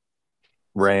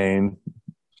 rain.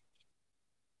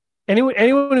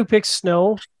 Anyone who picks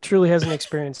snow truly hasn't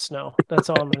experienced snow. That's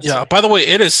all I'm going to say. Yeah. By the way,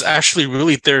 it is actually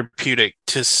really therapeutic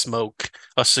to smoke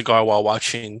a cigar while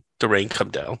watching the rain come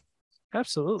down.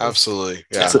 Absolutely.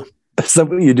 Yeah. Is that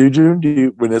what you do,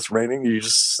 June? When it's raining, you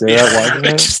just stay out watching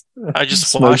it? I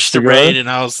just watched the rain, and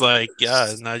I was like,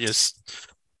 and I just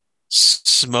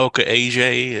smoke a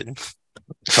AJ and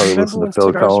probably listen to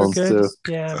Phil Collins too.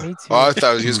 Yeah, me too. Oh, I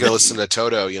thought he was going to listen to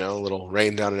Toto. A little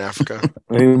rain down in Africa.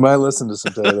 He might listen to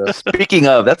some Toto. Speaking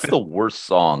of, that's the worst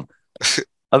song.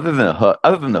 Other than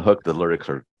the hook, the lyrics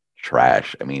are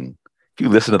trash. I mean, if you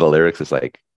listen to the lyrics, it's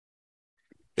like.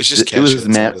 It's just it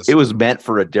was meant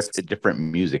for a different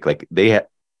music. Like they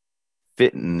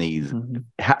fit in these. Mm-hmm.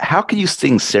 How can you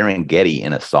sing Serengeti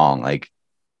in a song? Like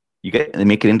they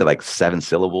make it into like 7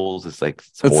 syllables. It's like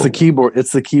it's the keyboard.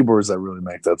 It's the keyboards that really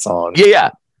make that song.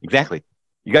 Yeah, exactly.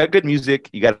 You got good music.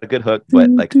 You got a good hook, but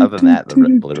like other than that, the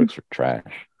lyrics are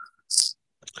trash.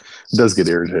 It does get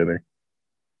irritating.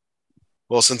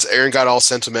 Well, since Aaron got all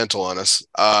sentimental on us,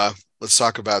 let's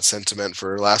talk about sentiment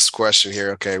for last question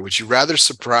here. Okay. Would you rather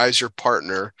surprise your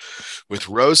partner with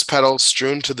rose petals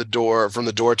strewn from the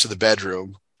door to the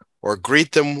bedroom, or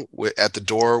greet them at the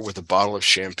door with a bottle of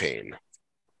champagne?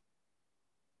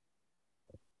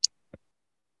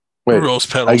 Wait, rose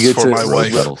petals for my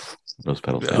wife. Rose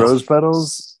petals. Yeah. Rose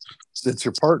petals. It's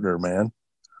your partner, man.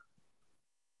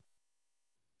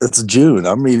 It's June.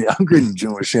 I'm greeting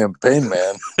June with champagne,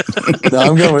 man. No,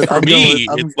 I'm going with champagne.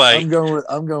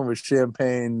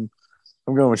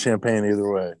 I'm going with champagne either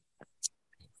way.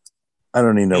 I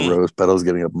don't need no rose petals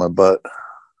getting up my butt.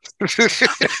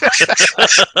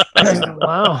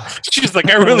 Wow. She's like,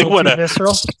 I really want to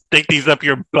stick these up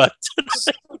your butt.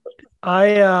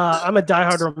 I'm a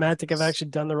diehard romantic. I've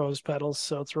actually done the rose petals,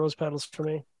 so it's rose petals for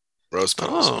me. Rose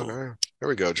petals. Oh. Okay. There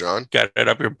we go, John. Got it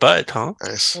up your butt, huh?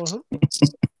 Nice. Mm-hmm.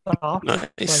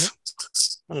 Nice.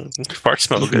 Fart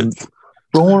smell good.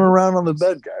 rolling around on the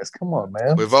bed, guys. Come on,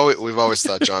 man. We've always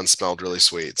thought John smelled really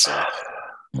sweet. So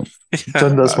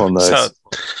John does smell nice. So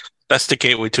that's the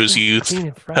gateway to his youth. Clean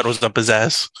and fresh. Pedals up his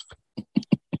ass.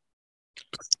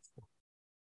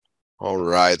 all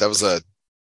right, that was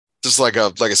like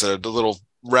I said, a little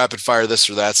rapid fire this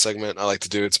or that segment I like to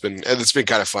do. It's been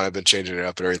kind of fun. I've been changing it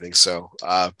up and everything. So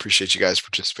appreciate you guys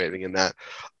participating in that.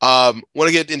 Want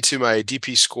to get into my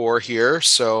DP score here.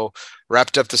 So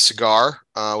wrapped up the cigar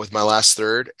with my last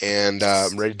third, and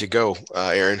I'm ready to go,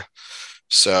 Aaron.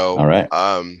 So All right.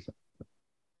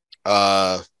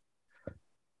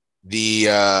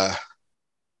 The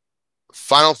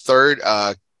final third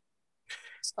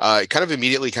it kind of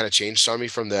immediately kind of changed on me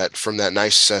from that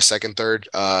nice second third.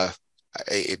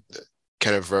 It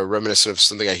kind of reminiscent of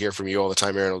something I hear from you all the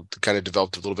time, Aaron. It kind of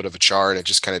developed a little bit of a char, and it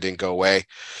just kind of didn't go away.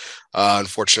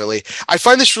 Unfortunately, I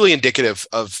find this really indicative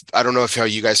of, I don't know how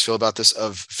you guys feel about this,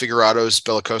 of Figurados,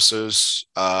 Bellicosos,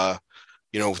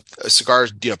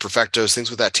 cigars, Perfectos,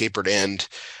 things with that tapered end.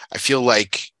 I feel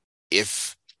like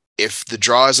if the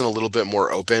draw isn't a little bit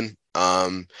more open,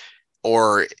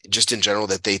 or just in general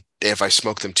that if I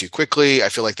smoke them too quickly, I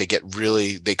feel like they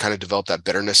kind of develop that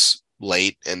bitterness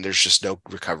late, and there's just no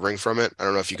recovering from it. I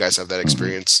don't know if you guys have that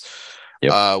experience.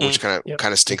 Yep. Which kind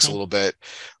of stinks a little bit.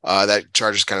 That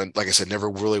charge is kind of, like I said, never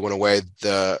really went away.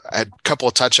 I had a couple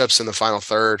of touch-ups in the final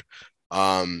third,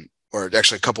 or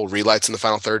actually a couple of relights in the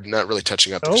final third, not really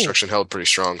touching up. The construction held pretty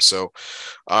strong. So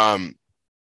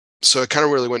it kind of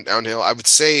really went downhill. I would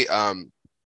say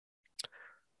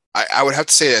I would have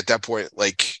to say at that point,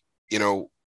 like,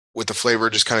 with the flavor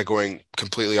just kind of going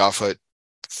completely off put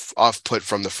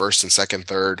from the first and second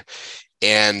third,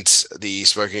 and the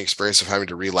smoking experience of having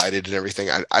to relight it and everything,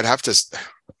 I'd have to say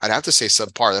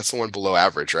subpar. That's the one below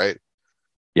average, right?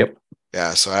 Yep.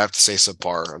 Yeah, so I have to say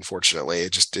subpar. Unfortunately,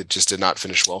 it just did not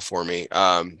finish well for me.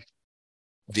 I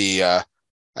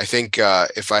think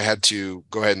if I had to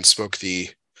go ahead and smoke the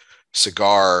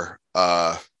cigar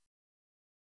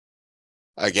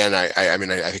again, I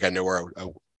mean, I think I know where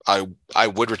I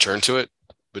would return to it,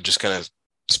 but just kind of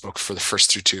smoke for the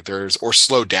first two thirds or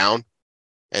slow down,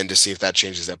 and to see if that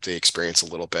changes up the experience a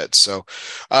little bit. So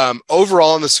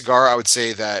overall in the cigar, I would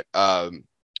say that I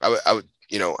would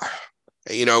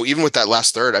even with that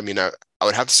last third, I mean, I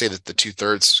would have to say that the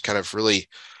 2/3 kind of really,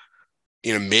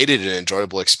 made it an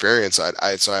enjoyable experience. So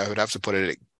I would have to put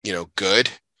it, good.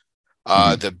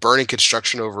 The burning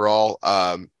construction overall,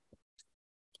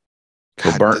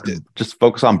 So just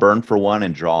focus on burn for one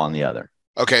and draw on the other.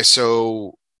 Okay,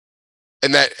 so,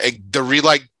 and that the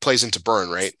relight plays into burn,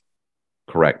 right?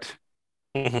 Correct.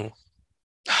 Mm-hmm.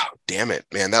 Oh, damn it,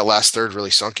 man! That last third really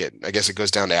sunk it. I guess it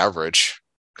goes down to average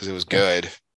because it was good,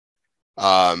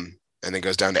 and then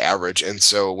goes down to average. And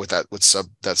so with that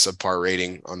subpar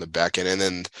rating on the back end, and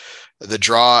then the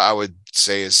draw, I would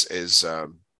say is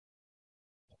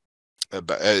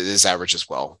average as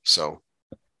well. So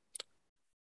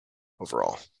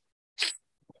overall.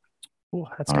 Ooh,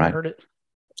 that's gonna hurt it.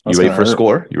 You ready for a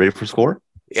score? You ready for a score?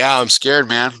 Yeah, I'm scared,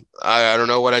 man. I don't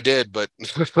know what I did, but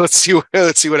let's see what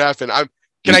happened.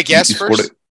 Can I guess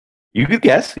first? You could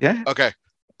guess, yeah. Okay.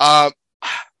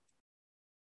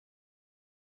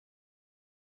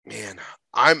 Man,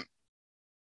 I'm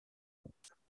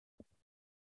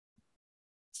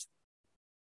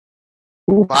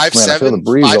 5'7",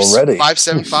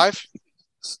 5'7", 5".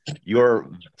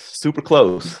 You're super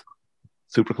close.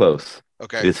 Super close.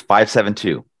 Okay. It's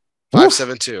 5'7"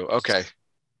 5'7" Okay.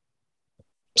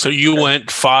 So you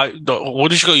went 5. What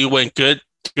did you go? You went good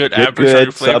average on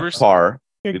your flavors? Subpar.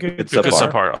 Good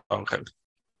subpar. Okay.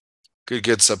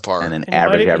 Good subpar. And then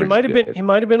average. He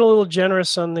might have been a little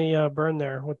generous on the burn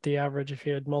there with the average if he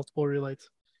had multiple relights.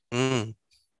 Okay.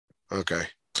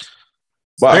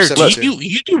 Wow,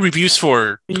 you do reviews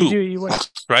for Coop,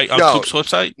 right? On Coop's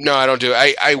website? No, I don't do.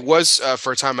 I was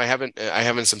for a time. I haven't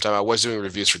some time. I was doing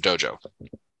reviews for Dojo.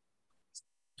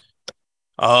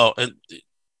 Oh, and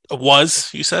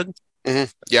you said? Mm-hmm.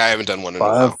 Yeah, I haven't done one in a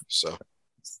while. So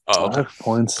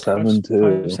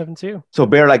 5.72. So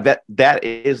Bear, like that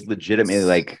is legitimately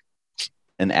like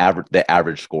the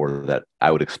average score that I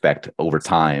would expect over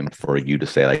time for you to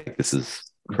say, like, this is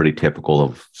pretty typical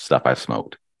of stuff I've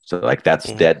smoked. So like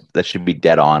that's dead. That should be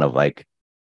dead on of like,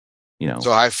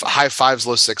 So high 5s,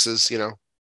 low 6s, Yep.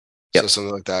 So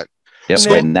something like that. Yep,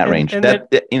 so, right in that range.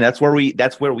 That's where we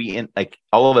like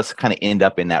all of us kind of end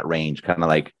up in that range, kind of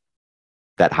like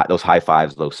those high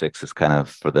 5s, low 6s, kind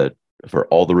of for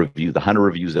all the reviews, the 100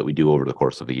 reviews that we do over the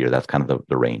course of the year. That's kind of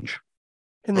the range.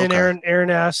 And then Aaron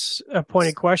asks a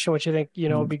pointed question, which I think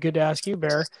would be good to ask you,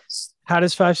 Bear. How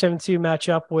does 5.72 match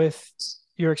up with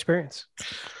your experience?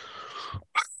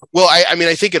 Well, I mean,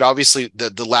 I think it obviously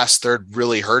the last third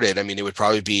really hurt it. I mean, it would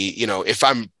probably be,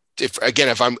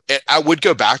 I would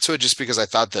go back to it just because I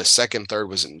thought the second third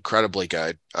was incredibly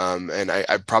good. And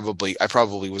I probably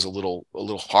was a little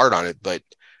hard on it, but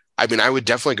I mean, I would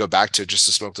definitely go back to it just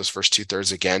to smoke those first two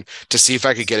thirds again to see if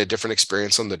I could get a different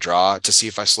experience on the draw, to see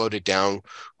if I slowed it down,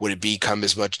 would it become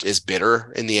as much as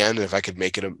bitter in the end? And if I could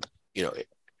make it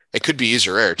it could be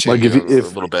easier air too, Like a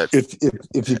little bit.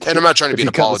 If you And I'm not trying to be an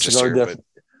apologist here, but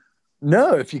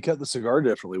no, if you cut the cigar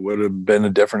differently, would have been a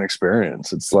different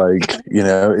experience. It's like,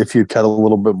 if you cut a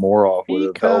little bit more off, would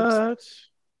have helped.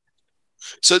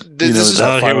 So this is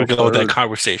here we go with that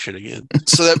conversation again.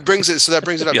 So that brings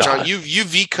it up, John. You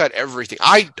V cut everything.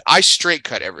 I straight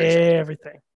cut everything.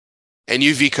 Everything. And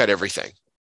you V cut everything.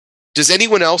 Does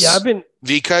anyone else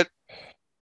V cut?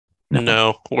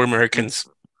 No, we're Americans.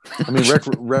 I mean,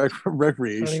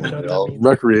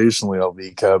 recreationally, I'll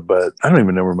V cut, but I don't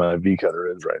even know where my V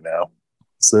cutter is right now.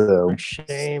 So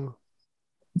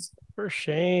for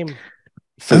shame.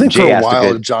 So I think Jay for a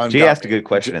while, Jay asked a good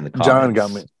question in the comments. John got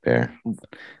me there.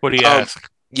 What do you ask?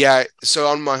 Yeah, so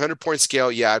on my 100-point scale,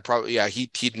 he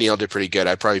nailed it pretty good.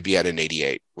 I'd probably be at an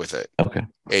 88 with it. Okay,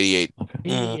 88. Okay,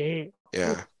 88.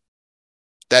 Yeah.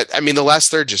 The last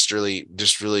third just really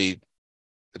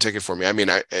took it for me. I mean,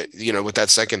 with that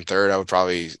second third, I would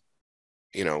probably,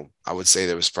 I would say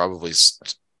there was probably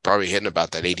hitting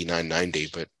about that 89, 90,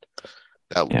 but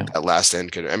that last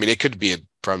end it could be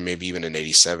probably maybe even an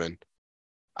 87.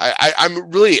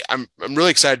 I'm really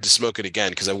excited to smoke it again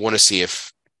because I want to see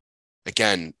if,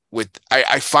 again,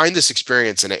 I find this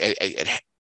experience and it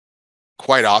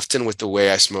quite often with the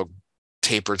way I smoke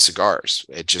tapered cigars.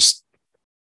 It just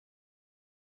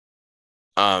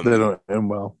they don't end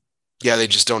well. Yeah, they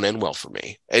just don't end well for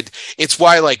me. It's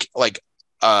why I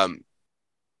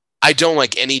don't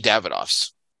like any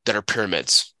Davidoffs that are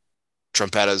pyramids,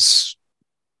 Trompetas,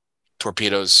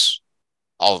 Torpedoes,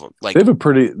 all of them. Like they have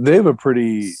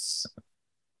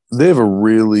a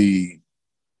really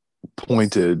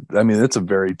pointed. I mean, it's a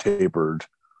very tapered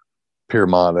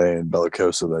Pyrmont and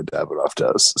Bellicoso that Davidoff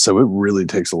does. So it really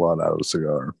takes a lot out of the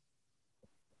cigar.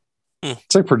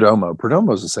 It's like Perdomo.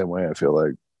 Perdomo's the same way, I feel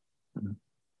like.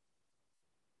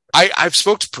 I've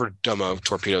smoked Perdomo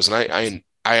torpedoes, and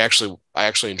I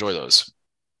actually enjoy those.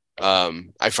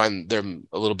 I find them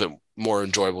a little bit more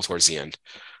enjoyable towards the end.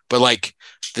 But like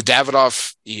the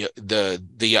Davidoff, the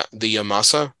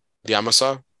Yamasa,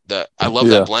 I love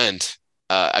that blend.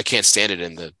 I can't stand it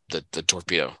in the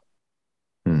torpedo.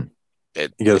 You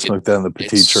gotta smoke that in the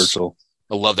Petit Churchill.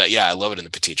 I love that. Yeah, I love it in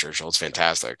the Petit Churchill. It's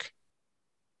fantastic.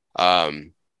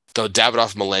 The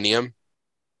Davidoff Millennium.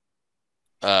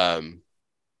 In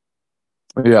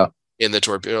the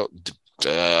torpedo, I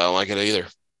don't like it either.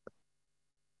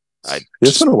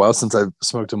 It's been a while since I've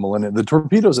smoked a Millennium. The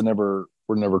torpedoes were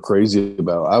never crazy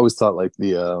about. I always thought like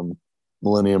the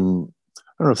Millennium. I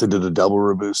don't know if they did a double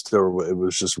Robusto or it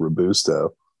was just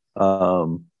Robusto. But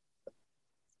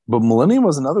Millennium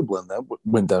was another blend that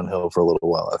went downhill for a little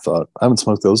while. I thought I haven't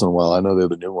smoked those in a while. I know they're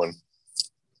the new one.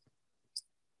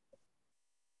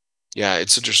 Yeah,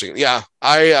 it's interesting. Yeah,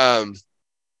 I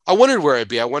wondered where I'd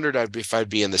be. I wondered if I'd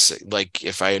be in the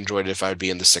if I enjoyed it, if I'd be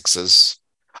in the sixes.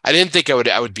 I didn't think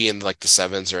I would be in like the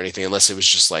sevens or anything, unless it was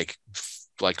just like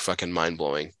fucking mind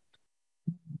blowing.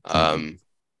 I've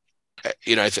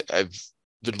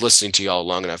been listening to y'all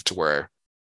long enough to where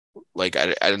like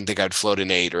I didn't think I'd float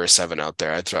an 8 or a 7 out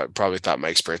there. I probably thought my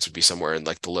experience would be somewhere in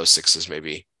like the low 6s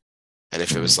maybe, and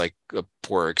if it was like a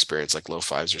poor experience, like low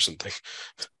 5s or something.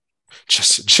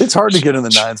 It's hard to get in the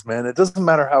 9s, man. It doesn't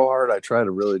matter how hard I try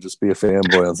to really just be a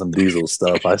fanboy on some diesel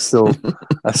stuff. I still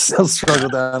struggle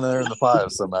down there in the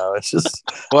 5s somehow. It's just.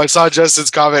 Well, I saw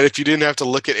Justin's comment. If you didn't have to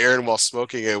look at Aaron while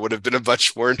smoking, it would have been a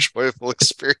much more enjoyable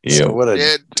experience. Yeah, what a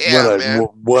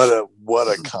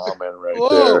comment right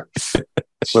there.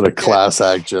 What a class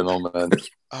act, gentleman.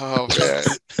 Oh man,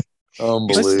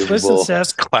 unbelievable. Listen,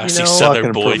 Seth, classy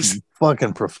Southern boys.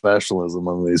 Fucking professionalism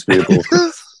on these people.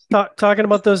 Talking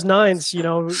about those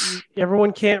 9s,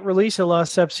 everyone can't release a La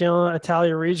Exception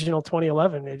Italia Regional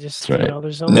 2011. It just,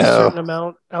 there's only a certain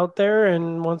amount out there,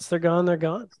 and once they're gone, they're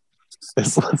gone.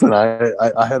 Listen,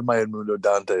 I had my Edmundo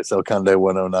Dantes El Conde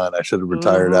 109. I should have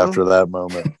retired after that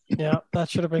moment. Yeah, that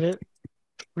should have been it.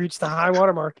 Reached the high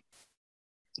water mark.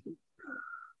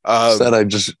 Said I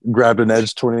just grabbed an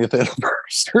Edge 20th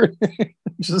anniversary.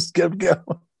 Just kept going.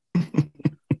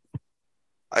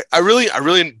 I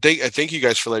thank you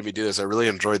guys for letting me do this. I really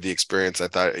enjoyed the experience. I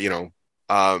thought,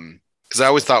 because I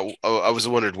always thought I was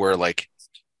wondered where like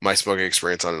my smoking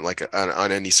experience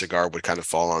on any cigar would kind of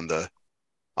fall on the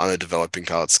on a developing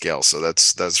palate scale. So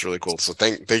that's really cool. So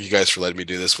thank you guys for letting me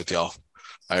do this with y'all.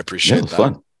 I appreciate it was that.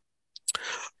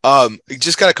 fun.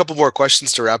 Just got a couple more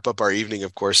questions to wrap up our evening,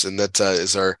 of course, and that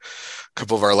is our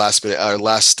couple of our last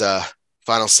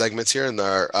final segments here. And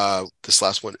this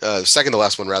last one, second to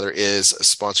last one rather, is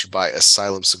sponsored by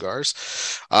Asylum Cigars.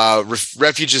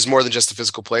 Refuge is more than just a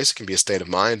physical place; it can be a state of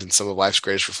mind, and some of life's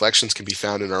greatest reflections can be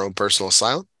found in our own personal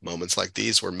asylum. Moments like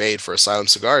these were made for Asylum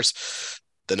Cigars,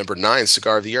 the number 9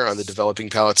 cigar of the year on the Developing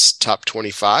Palates Top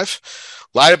 25.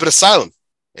 Light up at Asylum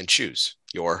and choose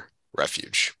your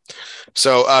refuge.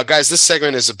 So, guys, this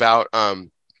segment is about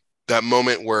that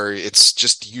moment where it's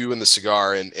just you and the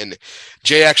cigar. And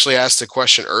Jay actually asked a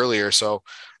question earlier, so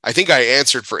I think I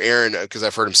answered for Aaron because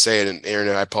I've heard him say it. And Aaron,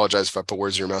 I apologize if I put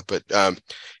words in your mouth, but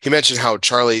he mentioned how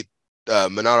Charlie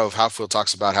Minato of Halfwheel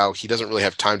talks about how he doesn't really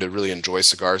have time to really enjoy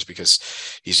cigars because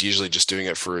he's usually just doing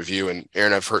it for review. And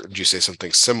Aaron, I've heard you say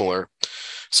something similar.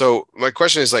 So my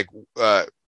question is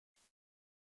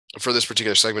for this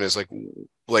particular segment is like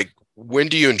when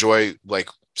do you enjoy like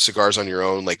cigars on your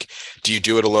own? Like, do you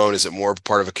do it alone? Is it more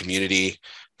part of a community?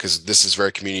 Because this is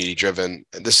very community driven.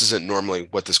 And this isn't normally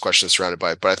what this question is surrounded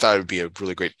by, but I thought it would be a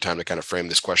really great time to kind of frame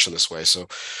this question this way. So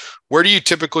where do you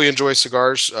typically enjoy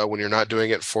cigars when you're not doing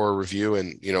it for a review?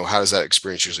 And, how does that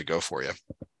experience usually go for you?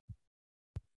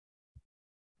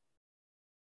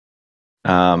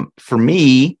 For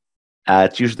me,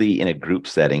 it's usually in a group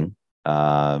setting.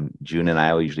 June and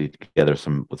I will usually get together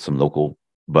with some local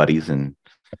buddies and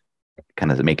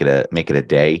kind of make it a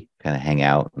day, kind of hang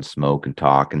out and smoke and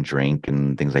talk and drink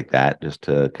and things like that, just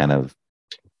to kind of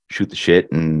shoot the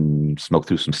shit and smoke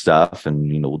through some stuff,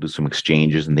 and we'll do some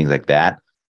exchanges and things like that.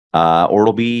 Or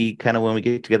it'll be kind of when we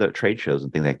get together at trade shows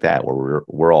and things like that, where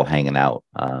we're all hanging out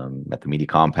at the media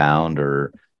compound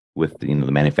or with the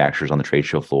manufacturers on the trade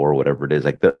show floor or whatever it is.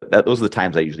 Like those are the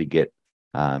times I usually get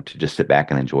to just sit back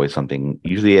and enjoy something.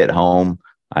 Usually at home,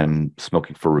 I'm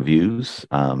smoking for reviews.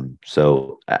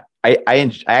 So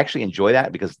I actually enjoy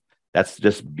that because that's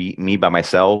just me by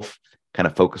myself, kind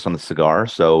of focus on the cigar.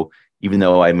 So even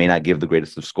though I may not give the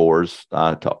greatest of scores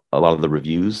to a lot of the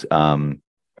reviews,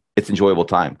 it's enjoyable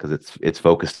time because it's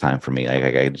focus time for me.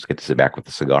 I just get to sit back with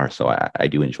the cigar. So I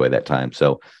do enjoy that time.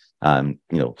 So,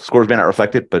 scores may not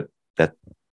reflect it, but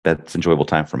that's enjoyable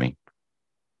time for me.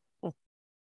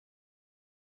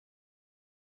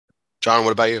 John,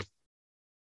 what about you?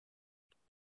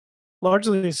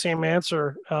 Largely the same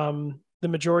answer. The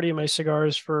majority of my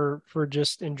cigars for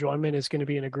just enjoyment is going to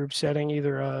be in a group setting,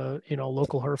 either a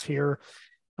local herf here.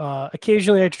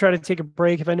 Occasionally I try to take a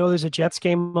break. If I know there's a Jets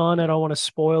game on, I don't want to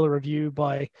spoil a review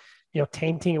by,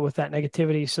 tainting it with that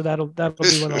negativity. So that'll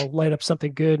be when I'll light up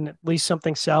something good and at least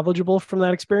something salvageable from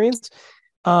that experience.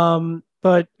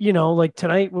 But like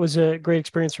tonight was a great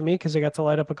experience for me because I got to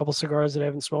light up a couple cigars that I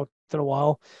haven't smoked in a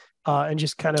while, and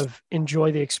just kind of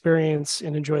enjoy the experience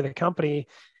and enjoy the company.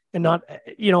 And not,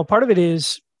 part of it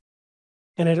is,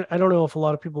 and I don't know if a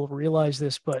lot of people realize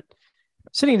this, but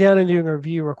sitting down and doing a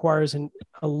review requires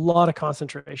a lot of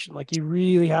concentration. Like you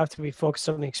really have to be focused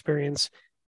on the experience,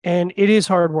 and it is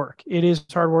hard work. It is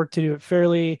hard work to do it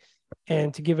fairly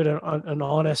and to give it an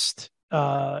honest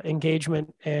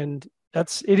engagement. And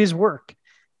it is work.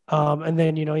 And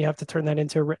then, you have to turn that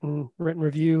into a written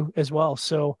review as well.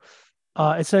 So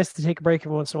it's nice to take a break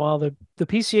every once in a while. The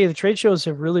PCA, the trade shows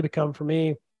have really become for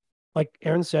me, like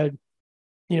Aaron said,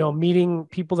 meeting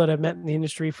people that I've met in the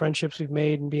industry, friendships we've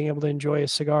made, and being able to enjoy a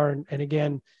cigar and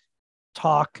again,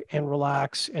 talk and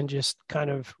relax and just kind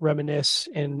of reminisce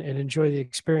and enjoy the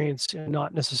experience and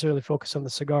not necessarily focus on the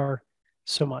cigar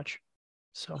so much.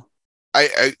 So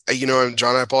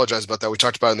John, I apologize about that. We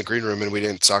talked about it in the green room and we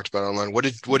didn't talk about it online. What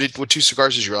 2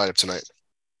 cigars did you light up tonight?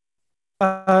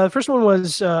 The first one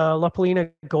was La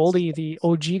Polina Goldie, the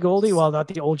OG Goldie. Well, not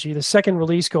the OG, the second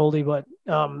release Goldie, but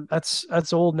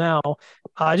that's old now.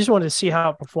 I just wanted to see how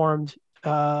it performed,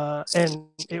 and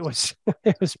it was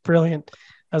it was brilliant.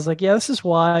 I was like, yeah, this is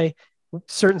why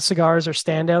certain cigars are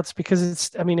standouts, because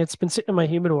it's been sitting in my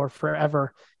humidor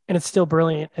forever, and it's still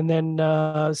brilliant. And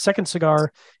then second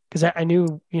cigar, because I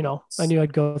knew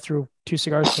I'd go through 2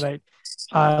 cigars tonight.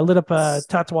 I lit up a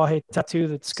Tatuaje tattoo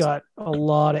that's got a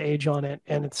lot of age on it,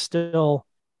 and it's still,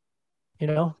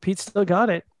 Pete still got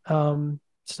it.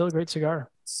 Still a great cigar.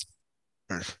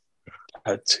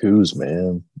 Tattoos,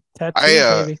 man. Tattoos,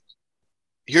 baby.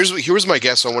 Here's my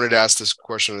guess. I wanted to ask this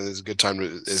question. It's a good time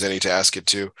as any to ask it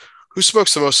too. Who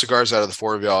smokes the most cigars out of the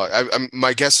 4 of y'all?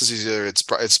 My guess is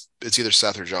it's either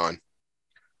Seth or John.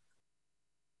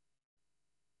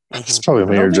 It's probably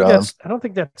me or John. I don't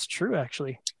think that's true,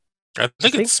 actually. I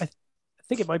think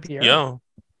it might be Aaron. Yeah.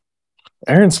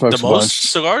 Aaron smokes the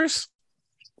most cigars.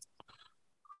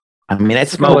 I mean, I Like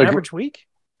smoke on an average week.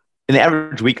 in the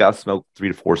average week. I'll smoke 3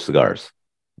 to 4 cigars.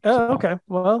 Oh, okay.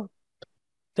 Well,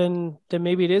 then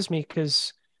maybe it is me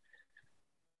because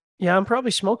yeah, I'm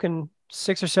probably smoking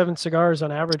 6 or 7 cigars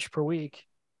on average per week.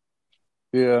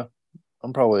 Yeah,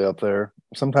 I'm probably up there.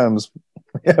 Sometimes,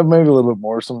 yeah, maybe a little bit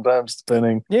more. Sometimes,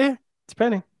 depending. Yeah,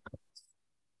 depending.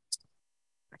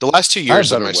 The last 2 I have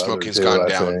years of better my weather smoking's too. gone I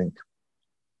down. think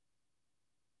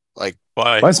Like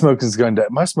Why? my smoking's gone down.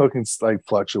 My smoking's like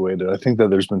fluctuated. I think that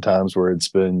there's been times where it's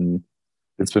been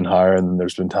higher, and then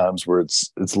there's been times where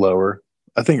it's lower.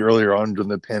 I think earlier on during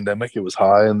the pandemic, it was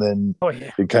high, and then Oh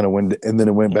yeah. it kind of went, and then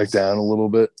it went back down a little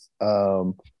bit.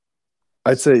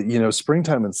 I'd say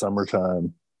springtime and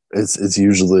summertime, it's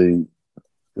usually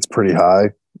it's pretty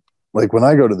high. Like when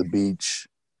I go to the beach,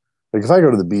 like if I go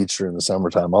to the beach during the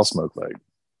summertime, I'll smoke like,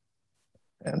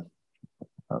 man,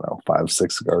 I don't know, 5,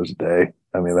 6 cigars a day.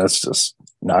 I mean, that's just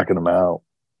knocking them out.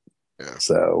 Yeah.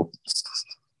 So,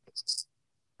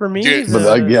 For me, Dude, but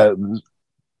like, yeah,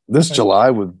 this Okay. July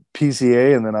with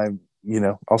PCA, and then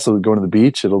also going to the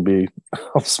beach.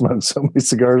 I'll smoke so many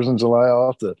cigars in July. I'll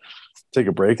have to take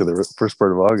a break at the first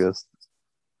part of August.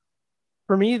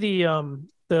 for me, the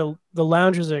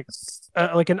lounge is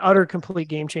like an utter complete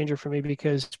game changer for me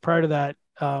because prior to that,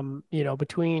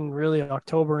 between really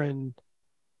October and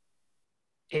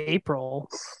April,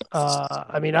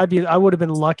 I mean, I would have been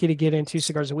lucky to get in 2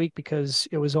 cigars a week because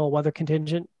it was all weather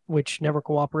contingent, which never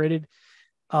cooperated.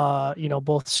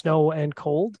 Both snow and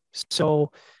cold.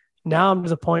 So now I'm to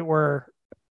the point where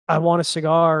I want a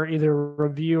cigar, either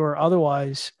review or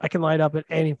otherwise. I can light up at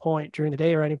any point during the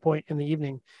day or any point in the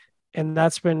evening, and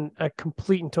that's been a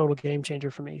complete and total game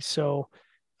changer for me. So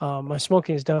my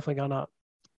smoking has definitely gone up.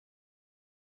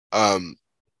 I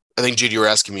think Jude, you were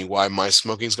asking me why my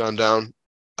smoking's gone down.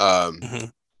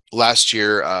 Last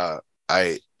year, I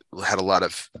had a lot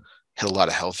of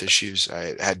health issues.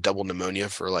 I had double pneumonia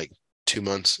for like 2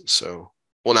 months. So,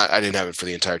 well, I didn't have it for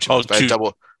the entire 2 months, but I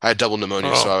had double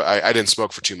pneumonia. So I didn't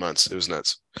smoke for 2 months. It was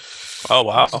nuts. Oh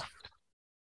wow!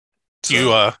 So,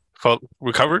 You fully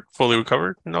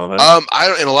recovered, and all that. I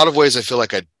don't. In a lot of ways, I feel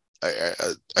like I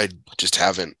just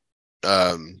haven't.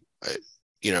 So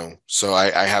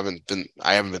I haven't been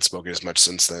smoking as much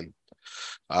since then.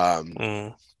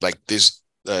 Like these,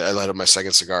 I light up my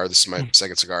second cigar. This is my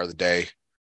second cigar of the day.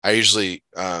 I usually,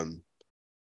 when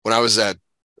I was at,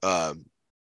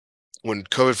 when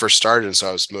COVID first started, and so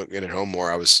I was smoking at home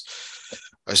more, I was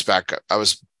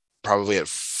probably at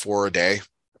 4 a day.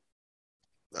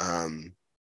 Are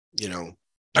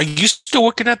you still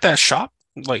working at that shop?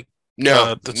 Like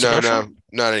No, the cigar shop?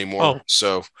 not anymore. Oh.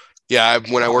 So yeah,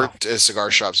 when I worked at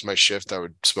cigar shops, my shift, I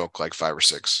would smoke like 5 or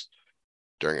 6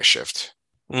 during a shift.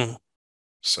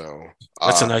 So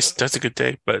that's a good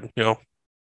day, but but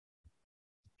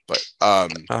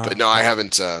no, I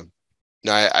haven't. No,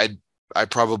 I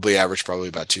probably average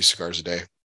about 2 cigars a day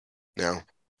now.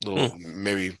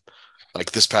 Maybe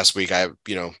like this past week, I've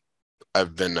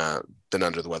been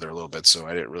under the weather a little bit, so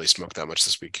I didn't really smoke that much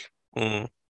this week.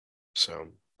 So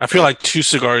I feel like 2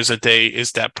 cigars a day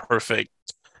is that perfect.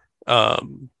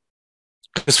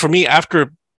 Because for me,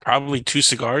 after probably 2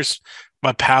 cigars,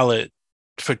 my palate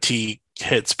fatigue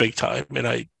hits big time, and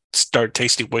I start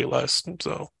tasting way less.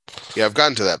 So yeah, I've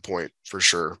gotten to that point for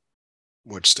sure,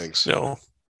 which stinks. No.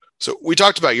 So we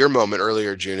talked about your moment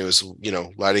earlier, June. It was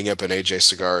lighting up an AJ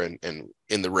cigar and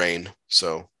in the rain.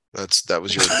 So that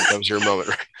was your moment,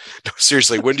 right? No,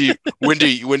 seriously, when do you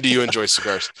enjoy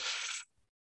cigars?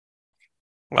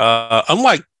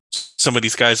 Unlike some of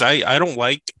these guys, I don't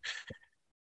like.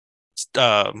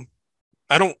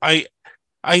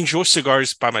 I enjoy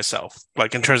cigars by myself,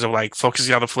 like in terms of like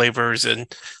focusing on the flavors and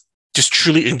just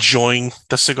truly enjoying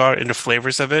the cigar and the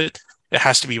flavors of it. It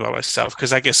has to be by myself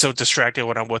because I get so distracted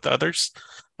when I'm with others.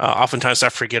 Oftentimes I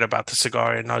forget about the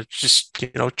cigar and I'll just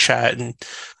chat and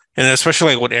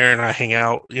especially like when Aaron and I hang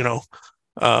out,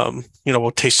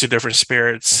 we'll taste 2 different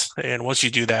spirits, and once you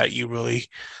do that, you really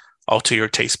alter your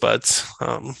taste buds.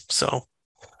 But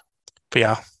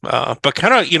yeah, but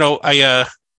kind of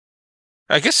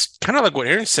I guess kind of like what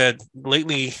Aaron said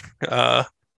lately.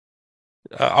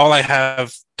 All I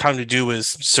have time to do is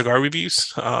cigar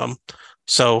reviews.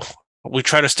 So we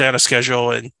try to stay on a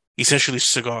schedule and essentially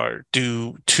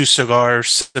do 2 cigar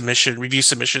review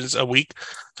submissions a week.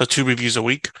 So 2 reviews a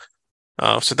week.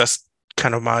 So that's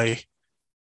kind of my,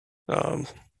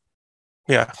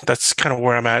 that's kind of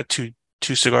where I'm at. Two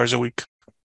cigars a week.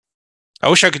 I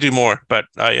wish I could do more, but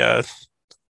I have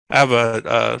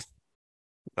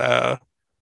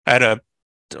I had a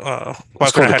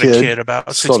wife and I had a kid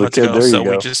about 6 months ago, so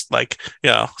we just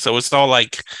so it's all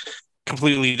like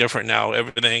completely different now.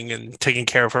 Everything and taking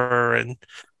care of her and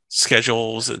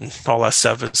schedules and all that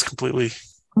stuff is completely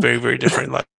very, very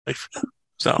different life.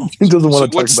 So He doesn't want to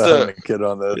talk what's about the- having a kid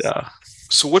on this. yeah.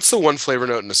 So what's the one flavor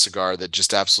note in a cigar that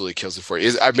just absolutely kills it for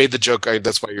you? I made the joke.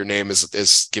 That's why your name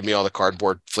is give me all the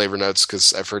cardboard flavor notes,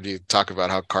 because I've heard you talk about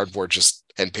how cardboard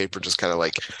and paper just kind of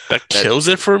like That kills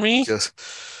it for me.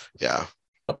 Yeah.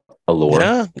 Allure.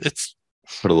 Yeah, it's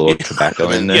Put a little tobacco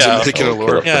in there. Yeah. Picking That'll kill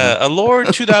Allure. it for me. yeah. Allure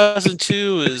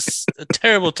 2002 is a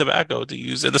terrible tobacco to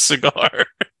use in a cigar.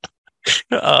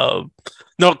 No,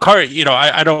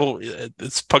 I don't.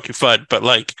 It's punky fun, but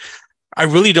like, I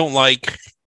really don't like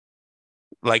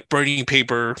burning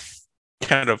paper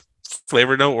kind of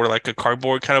flavor note, or like a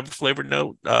cardboard kind of flavor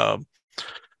note. I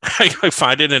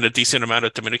find it in a decent amount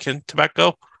of Dominican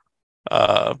tobacco,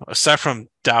 aside from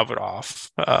Davidoff.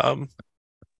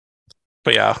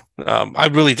 But yeah, I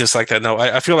really dislike that note.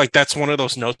 I feel like that's one of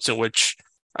those notes in which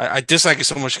I dislike it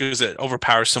so much because it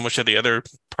overpowers so much of the other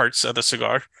parts of the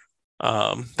cigar.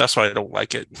 That's why I don't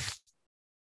like it.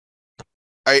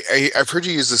 I've heard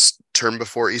you use this term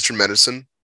before, Eastern medicine,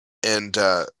 and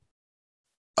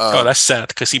Oh, that's sad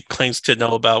because he claims to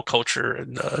know about culture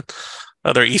and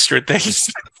other Eastern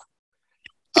things.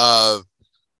 and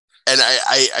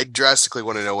I drastically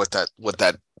want to know what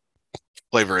that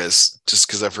flavor is, just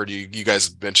because I've heard you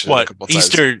guys mention it a couple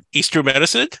times. Eastern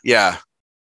medicine? Yeah,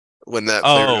 when that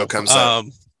flavor note comes up.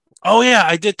 Oh yeah,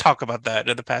 I did talk about that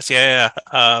in the past. Yeah.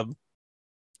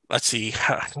 Let's see,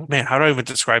 man, how do I even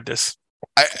describe this?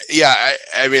 I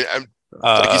mean, I'm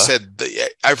like you said,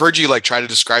 I've heard you like try to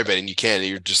describe it, and you can't.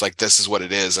 You're just like, this is what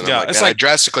it is, and I'm like, man, I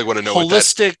drastically want to know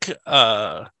holistic.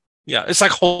 It's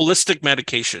like holistic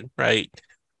medication, right?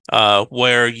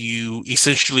 Where you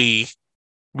essentially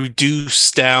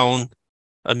reduce down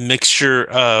a mixture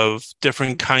of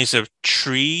different kinds of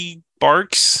tree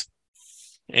barks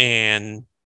and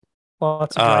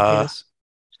lots of dry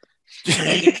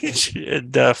penis.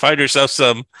 and find yourself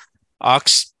some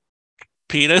ox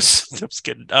penis. I'm just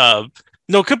kidding.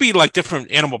 No, it could be like different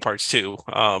animal parts too.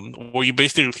 Where you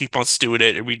basically keep on stewing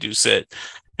it and reduce it,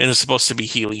 and it's supposed to be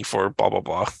healing for blah blah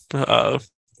blah.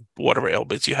 Whatever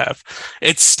ailments you have.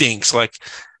 It stinks. Like,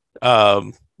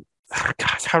 God,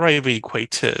 how do I even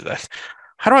equate to that?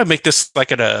 How do I make this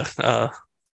like you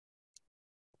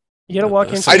gotta walk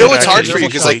into. I know it's hard for you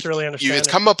because like really it's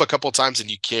come up a couple times and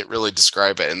you can't really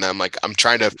describe it, and then I'm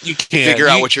trying to figure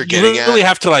out what you're getting at. You really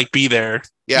have to like be there.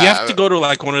 Yeah, you have to go to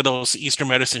like one of those Eastern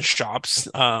medicine shops.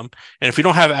 And if you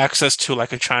don't have access to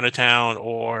like a Chinatown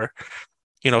or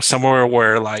somewhere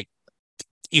where like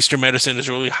Eastern medicine is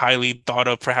really highly thought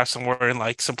of, perhaps somewhere in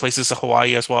like some places in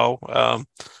Hawaii as well.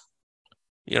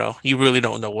 You really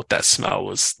don't know what that smell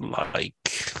was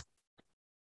like,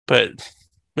 but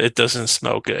it doesn't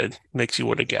smell good. Makes you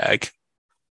want to gag.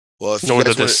 Well, if nor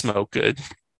does it smell good.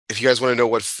 If you guys want to know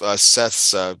what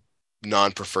Seth's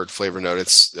non-preferred flavor note,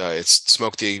 it's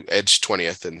Smoke the Edge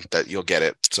 20th, and that you'll get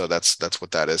it. So that's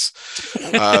what that is.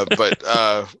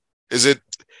 But is it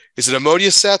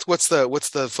ammonia, Seth? What's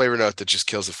the flavor note that just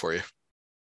kills it for you?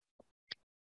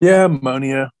 Yeah,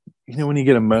 ammonia. When you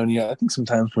get ammonia, I think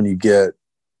sometimes when you get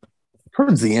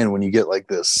towards the end, when you get like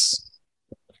this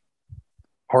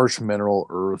harsh mineral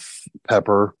earth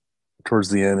pepper towards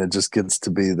the end, it just gets to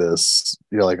be this,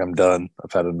 you're like, I'm done,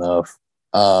 I've had enough.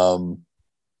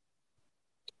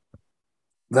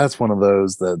 That's one of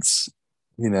those that's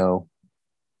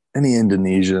any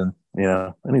Indonesian,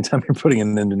 anytime you're putting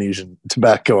an Indonesian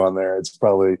tobacco on there, it's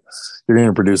probably you're going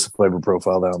to produce a flavor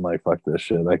profile that I'm like, fuck this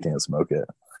shit, I can't smoke it.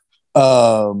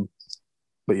 But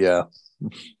yeah,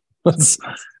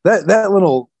 that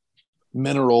little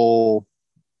mineral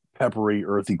peppery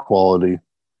earthy quality,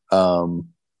 kind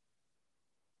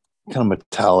of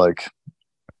metallic.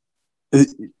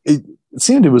 It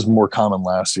seemed it was more common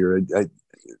last year. I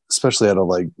especially out of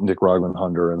like Nick Rogman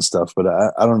Hunter and stuff, but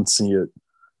I don't see it.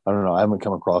 I don't know. I haven't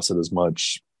come across it as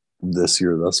much this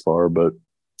year thus far, but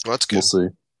that's good. We'll see.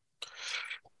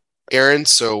 Aaron,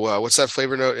 so what's that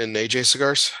flavor note in AJ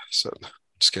cigars? So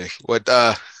just kidding. What's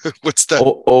the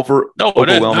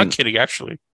overwhelming? Not kidding,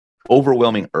 actually.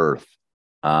 Overwhelming earth.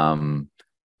 I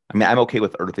mean, I'm okay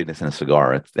with earthiness in a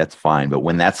cigar. That's fine. But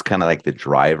when that's kind of like the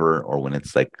driver, or when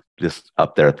it's like just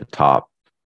up there at the top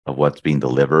of what's being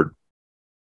delivered,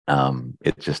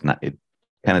 it's just not. It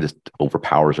kind of just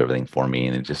overpowers everything for me,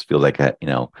 and it just feels like like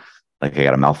I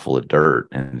got a mouthful of dirt,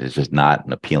 and it's just not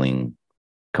an appealing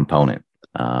component.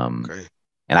 Okay.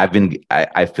 And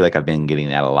I feel like I've been getting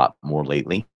that a lot more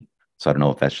lately. So I don't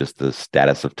know if that's just the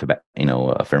status of tobacco,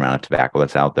 a fair amount of tobacco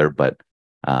that's out there, but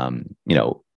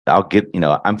I'll get,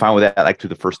 I'm fine with that, like through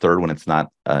the first third when it's not,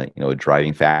 a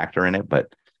driving factor in it.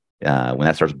 But when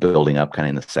that starts building up kind of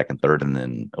in the second third and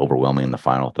then overwhelming in the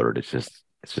final third, it's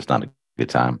just not a good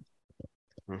time.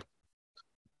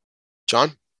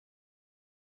 John?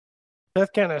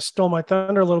 That kind of stole my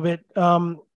thunder a little bit.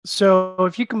 So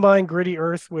if you combine gritty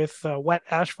earth with wet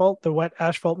asphalt, the wet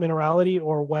asphalt minerality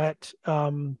or wet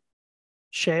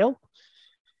shale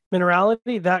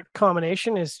minerality, that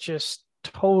combination is just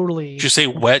totally. Did you say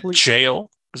wet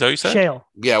shale? Is that what you said? Shale.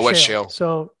 Yeah, wet shale.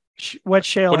 So wet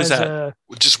shale What is has that?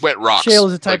 Just wet rocks. Shale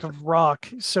is a type of rock,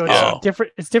 so it's Oh.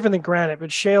 different. It's different than granite,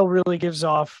 but shale really gives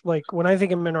off, like, when I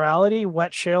think of minerality,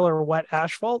 wet shale or wet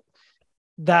asphalt,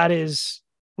 that is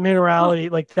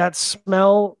minerality. Like that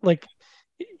smell. Like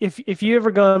if you ever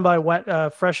gone by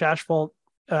wet fresh asphalt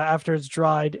after it's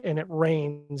dried and it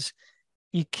rains,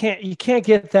 you can't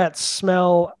get that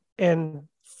smell and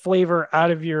flavor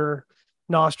out of your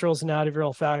nostrils and out of your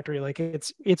olfactory. Like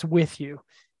it's with you.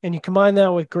 And you combine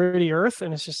that with gritty earth,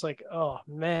 and it's just like, oh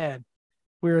man,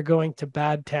 we're going to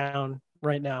bad town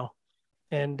right now.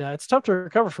 And it's tough to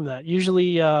recover from that.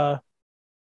 Usually,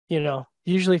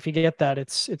 usually if you get that,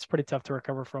 it's pretty tough to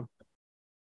recover from.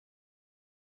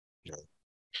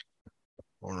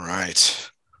 All right.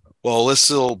 Well,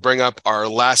 this will bring up our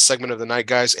last segment of the night,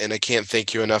 guys, and I can't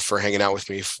thank you enough for hanging out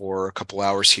with me for a couple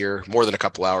hours here, more than a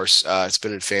couple hours. It's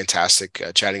been fantastic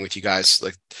chatting with you guys.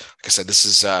 Like I said, this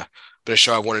has been a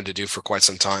show I wanted to do for quite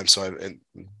some time, so I'm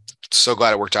so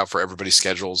glad it worked out for everybody's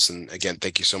schedules. And again,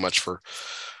 thank you so much for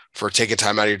taking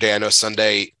time out of your day. I know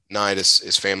Sunday night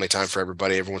is family time for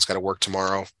everybody. Everyone's got to work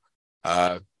tomorrow.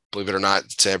 Believe it or not,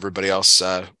 to everybody else,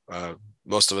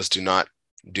 most of us do not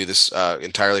do this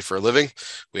entirely for a living.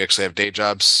 We actually have day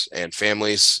jobs and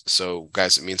families. So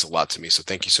guys, it means a lot to me. So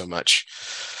thank you so much.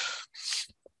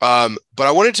 But I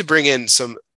wanted to bring in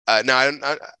some, now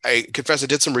I confess I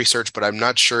did some research, but I'm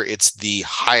not sure it's the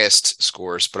highest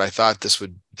scores, but I thought this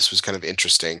was kind of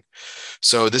interesting.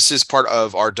 So this is part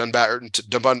of our Dunbar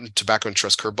Tobacco and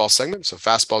Trust curveball segment. So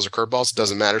fastballs or curveballs, it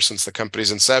doesn't matter since the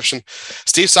company's inception.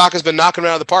 Steve Saka has been knocking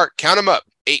them out of the park. Count them up.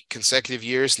 8 consecutive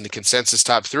years in the consensus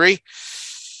top 3.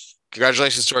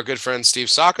 Congratulations to our good friend Steve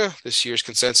Saka. This year's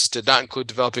consensus did not include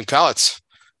Developing Palates,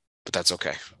 but that's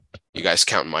okay. You guys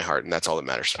count in my heart, and that's all that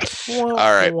matters. All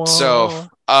right. So,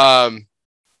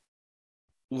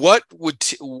 what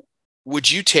would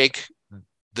you take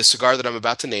the cigar that I'm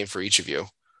about to name for each of you,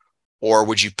 or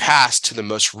would you pass to the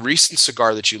most recent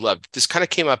cigar that you loved? This kind of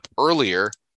came up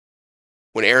earlier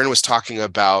when Aaron was talking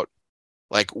about,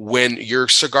 like, when your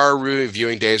cigar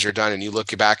reviewing days are done and you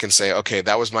look back and say, okay,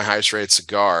 that was my highest rated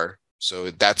cigar,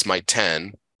 so that's my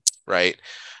 10, right?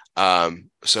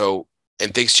 So,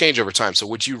 and things change over time. So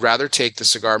would you rather take the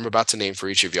cigar I'm about to name for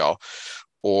each of y'all,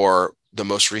 or the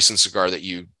most recent cigar that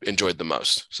you enjoyed the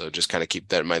most? So just kind of keep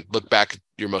that in mind. Look back at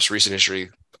your most recent history.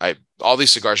 All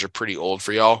these cigars are pretty old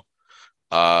for y'all,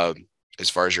 as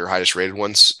far as your highest rated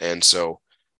ones. And so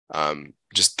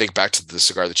just think back to the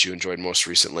cigar that you enjoyed most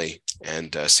recently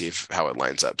and see how it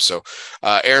lines up. So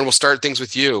Aaron, we'll start things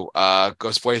with you.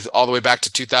 Goes all the way back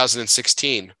to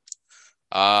 2016.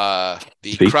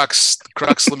 The Crux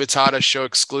Limitada show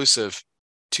exclusive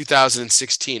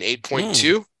 2016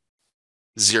 8.20.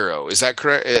 Is that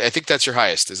correct? I think that's your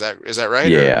highest. Is that right?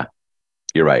 Yeah,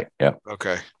 you're right. Yeah.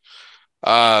 Okay.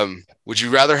 Would you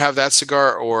rather have that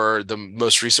cigar or the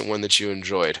most recent one that you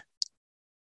enjoyed?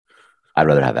 I'd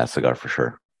rather have that cigar for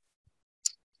sure.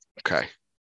 Okay.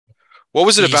 What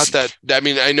was it about that? I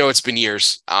mean, I know it's been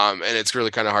years, and it's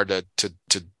really kind of hard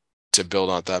to build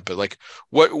on that. But like,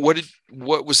 what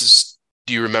was this?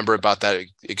 Do you remember about that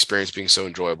experience being so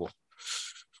enjoyable?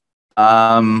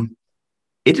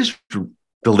 It just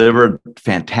delivered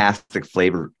fantastic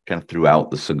flavor kind of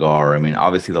throughout the cigar. I mean,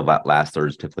 obviously the last third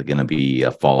is typically going to be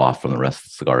a fall off from the rest of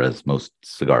the cigar, as most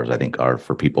cigars I think are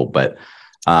for people. But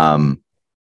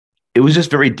it was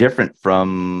just very different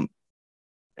from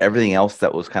everything else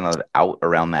that was kind of out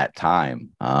around that time.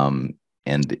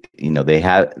 And you know, they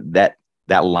had that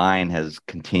line has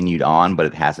continued on, but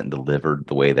it hasn't delivered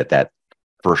the way that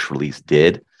first release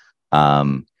did.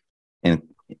 And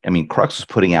I mean, Crux was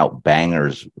putting out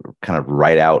bangers kind of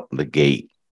right out the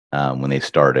gate when they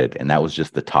started, and that was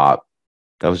just the top.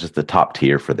 That was just the top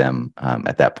tier for them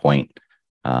at that point.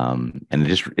 And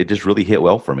it just really hit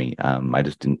well for me. I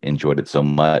just enjoyed it so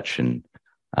much, and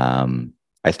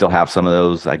I still have some of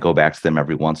those. I go back to them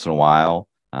every once in a while,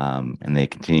 and they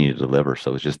continue to deliver.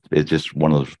 So it's just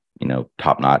one of those, you know,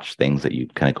 top notch things that you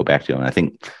kind of go back to. And I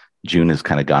think June has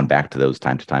kind of gone back to those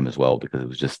time to time as well, because it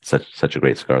was just such a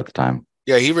great cigar at the time.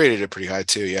 Yeah, he rated it pretty high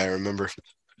too. Yeah, I remember.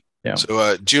 Yeah.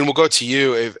 So June, we'll go to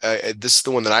you. This is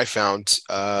the one that I found.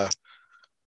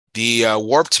 The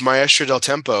Warped Maestro del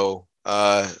Tempo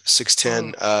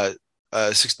 610,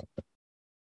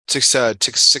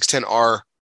 610R,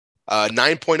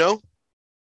 9.0. It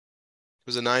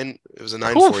was a 9. It was a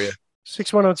 9 for you.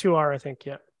 6102R, I think.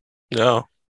 Yeah. No.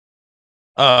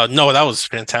 No, that was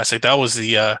fantastic. That was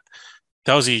the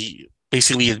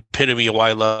basically epitome of why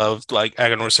I loved like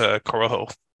Aganorsa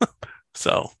Corojo.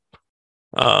 So,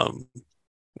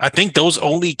 I think those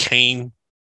only came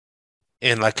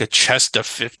in like a chest of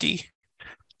 50,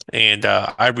 and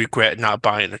I regret not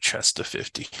buying a chest of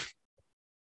 50.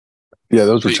 Yeah,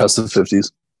 those were chest of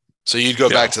 50s. So you'd go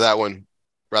back to that one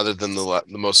rather than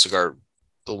the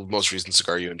most recent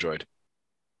cigar you enjoyed.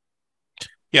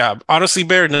 Yeah, honestly,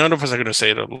 Bear, none of us are going to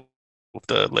say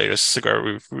the latest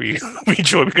cigar we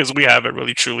enjoy because we haven't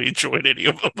really truly enjoyed any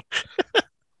of them.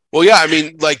 Well, yeah, I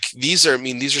mean, like these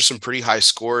are some pretty high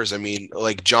scores. I mean,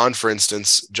 like John, for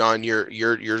instance, John,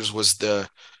 yours was the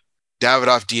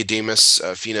Davidoff Diademus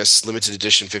Finas limited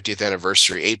edition 50th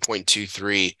anniversary,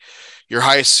 8.23. Your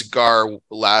highest cigar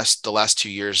the last 2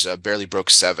 years barely broke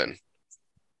 7.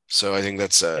 So I think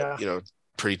that's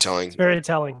pretty telling. It's very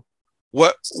telling.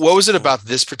 What was it about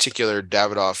this particular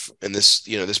Davidoff and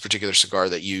this particular cigar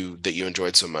that you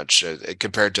enjoyed so much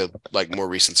compared to like more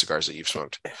recent cigars that you've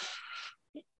smoked?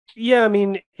 Yeah, I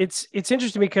mean, it's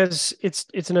interesting because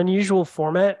it's an unusual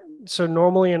format. So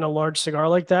normally in a large cigar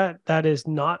like that is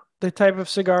not the type of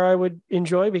cigar I would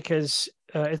enjoy because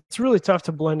it's really tough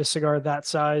to blend a cigar that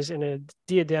size in a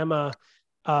diadema.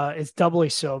 It's doubly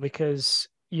so because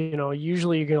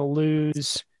usually you're going to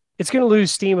lose. It's going to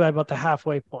lose steam by about the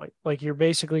halfway point. Like you're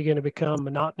basically going to become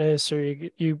monotonous, or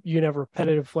you have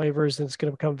repetitive flavors, and it's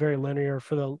going to become very linear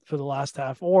for the last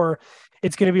half, or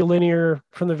it's going to be linear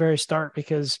from the very start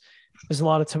because there's a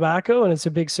lot of tobacco and it's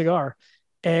a big cigar.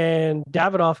 And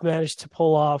Davidoff managed to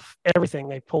pull off everything.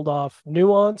 They pulled off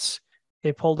nuance,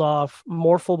 they pulled off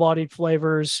more full-bodied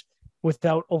flavors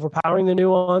without overpowering the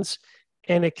nuance,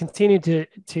 and it continued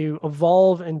to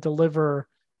evolve and deliver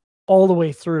all the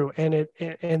way through. And it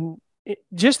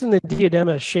just in the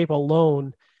diadema shape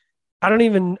alone,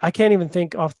 I can't even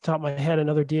think off the top of my head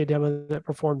another diadema that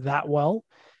performed that well.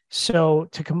 So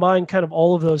to combine kind of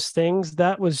all of those things,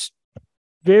 that was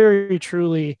very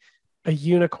truly a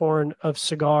unicorn of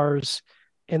cigars,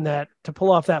 and that to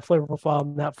pull off that flavor profile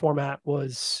in that format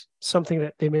was something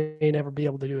that they may never be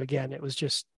able to do again. It was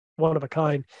just one of a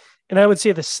kind. And I would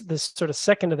say this sort of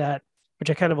second to that,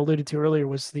 which I kind of alluded to earlier,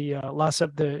 was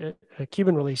the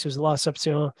Cuban release. It was the La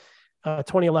Excepcion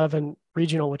 2011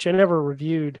 regional, which I never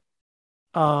reviewed.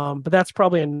 But that's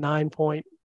probably a 9-point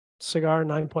cigar,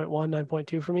 9.1,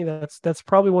 9.2 for me. That's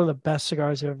probably one of the best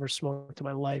cigars I've ever smoked in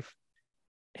my life.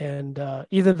 And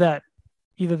either that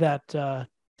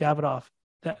Davidoff,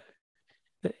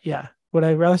 yeah. Would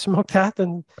I rather smoke that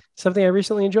than something I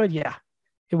recently enjoyed? Yeah.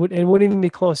 It wouldn't even be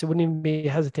close. It wouldn't even be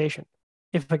a hesitation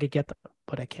if I could get them,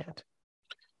 but I can't.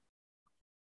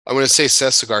 I'm going to say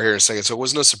Seth's cigar here in a second. So it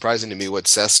was no surprising to me what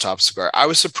Seth's top cigar. I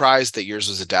was surprised that yours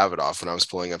was a Davidoff when I was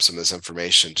pulling up some of this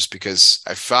information, just because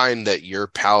I find that your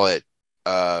palate,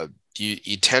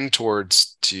 you tend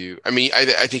towards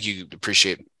I think you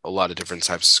appreciate a lot of different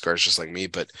types of cigars just like me,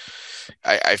 but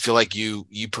I feel like you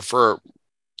prefer,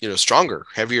 stronger,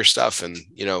 heavier stuff. And,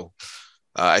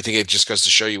 I think it just goes to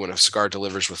show you when a cigar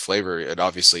delivers with flavor, it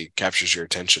obviously captures your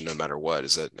attention no matter what.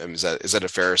 Is that a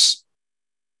fair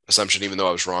assumption, even though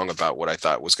I was wrong about what I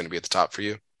thought was going to be at the top for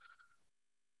you?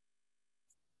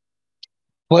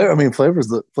 Flavor's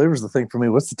the thing for me.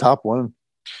 What's the top one?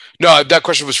 No, that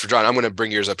question was for John. I'm going to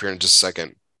bring yours up here in just a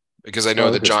second because I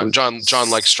know that John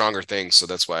likes stronger things, so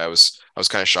that's why I was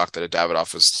kind of shocked that a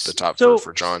Davidoff was the top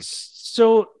for John.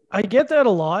 So I get that a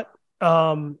lot.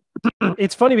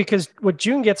 It's funny because what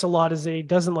June gets a lot is that he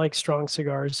doesn't like strong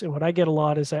cigars, and what I get a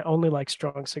lot is I only like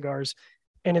strong cigars.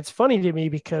 And it's funny to me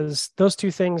because those two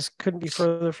things couldn't be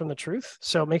further from the truth.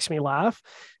 So it makes me laugh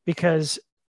because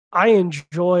I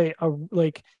enjoy one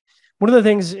of the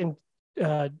things in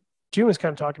June was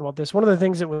kind of talking about this. One of the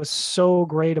things that was so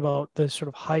great about the sort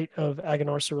of height of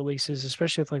Aganorsa releases,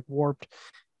 especially with like Warped,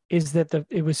 is that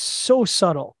it was so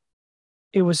subtle.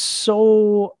 It was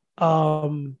so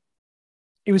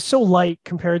light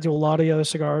compared to a lot of the other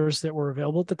cigars that were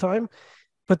available at the time.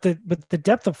 But the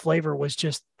depth of flavor was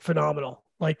just phenomenal.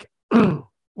 Like,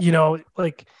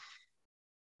 like,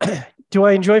 do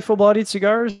I enjoy full-bodied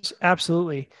cigars?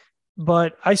 Absolutely.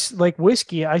 But I like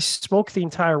whiskey. I smoke the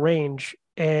entire range,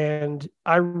 and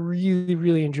I really,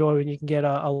 really enjoy when you can get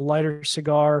a lighter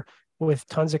cigar with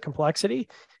tons of complexity.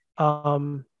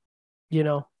 I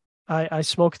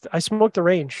smoked the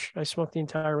range. I smoked the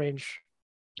entire range.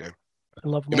 Yeah. I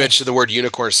love them. You mentioned the word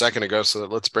unicorn a second ago, so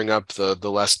let's bring up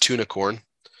the last tunicorn.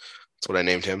 That's what I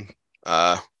named him.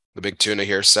 the big tuna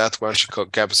here. Seth, why don't you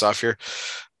cap us off here?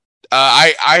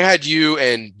 I had you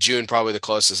and June probably the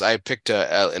closest. I picked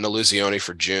an Illusione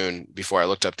for June before I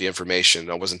looked up the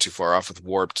information. I wasn't too far off with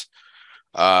Warped.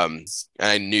 And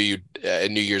I knew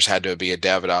New Year's had to be a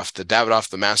Davidoff. The Davidoff,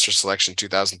 the Master Selection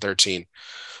 2013,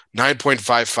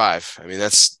 9.55. I mean,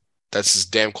 that's as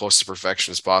damn close to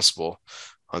perfection as possible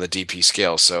on the DP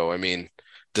scale. So, I mean,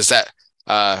 does that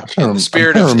in the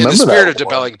spirit of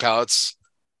Developing Palates,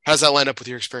 how does that line up with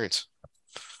your experience?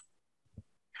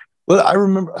 Well,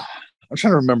 I'm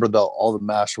trying to remember all the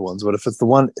master ones, but if it's the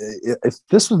one, if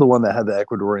this was the one that had the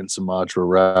Ecuadorian Sumatra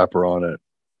wrapper on it,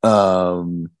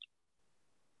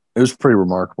 it was pretty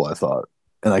remarkable, I thought.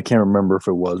 And I can't remember if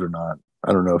it was or not.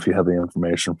 I don't know if you have the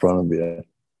information in front of you.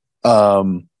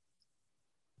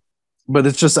 But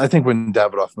it's just, I think when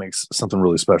Davidoff makes something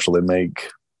really special, they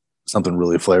make something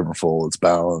really flavorful. It's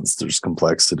balanced. There's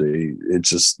complexity. It's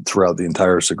just throughout the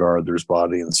entire cigar, there's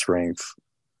body and strength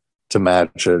to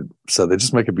match it. So they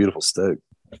just make a beautiful stick.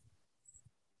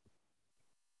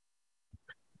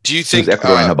 Do you think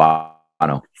Ecuadorian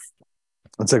Habano?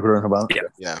 It's Ecuadorian Habano.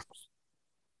 Yeah.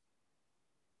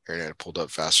 Aaron had it pulled up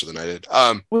faster than I did.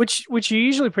 Which you're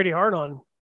usually pretty hard on.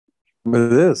 But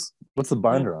it is. What's the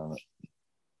binder on it?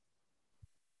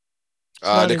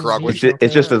 Nicaraguan.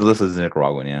 It's just as listed as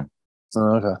Nicaraguan, yeah.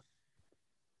 Oh, okay.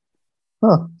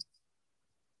 Huh.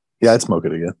 Yeah, I'd smoke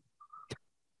it again.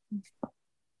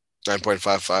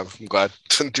 9.55. I'm glad.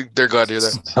 They're glad to hear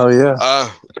that. Oh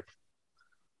yeah.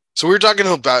 So we were talking a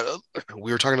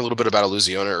little bit about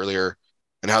Illusione earlier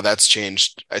and how that's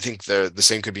changed. I think the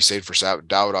same could be said for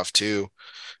Davidoff too.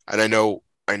 And I know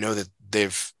that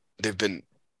they've been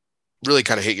really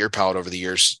kind of hit your palate over the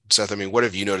years, Seth. I mean, what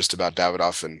have you noticed about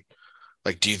Davidoff, and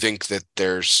like, do you think that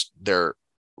they're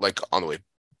like on the way,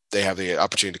 they have the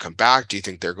opportunity to come back? Do you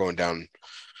think they're going down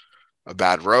a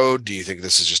bad road? Do you think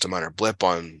this is just a minor blip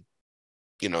on,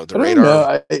 the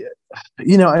radar?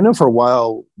 I know for a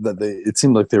while that it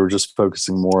seemed like they were just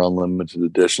focusing more on limited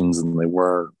editions, and they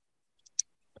weren't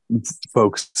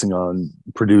focusing on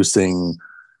producing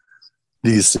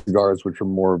these cigars, which are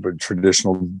more of a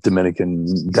traditional Dominican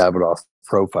Davidoff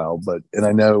profile. And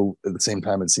I know at the same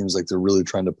time, it seems like they're really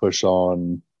trying to push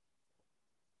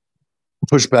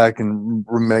back and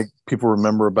make people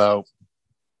remember about,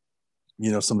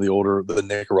 some of the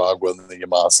Nicaragua and the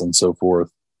Yamasa and so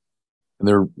forth. And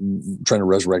they're trying to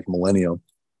resurrect Millennium.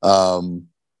 But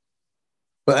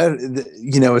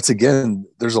it's, again,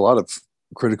 there's a lot of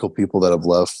critical people that have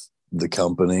left the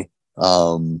company.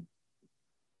 I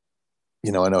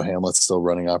know Hamlet's still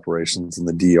running operations in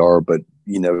the DR, but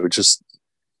just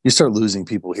you start losing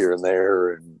people here and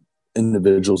there, and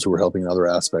individuals who are helping in other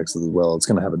aspects as well. It's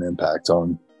going to have an impact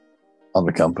on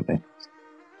the company.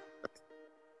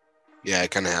 Yeah, it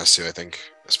kind of has to, I think.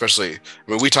 Especially,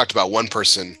 we talked about one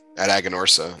person at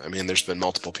Aganorsa. I mean, there's been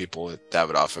multiple people at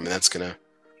Davidoff. I mean, that's gonna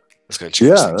change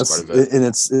things quite a bit. And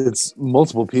it's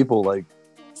multiple people like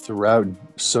throughout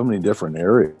so many different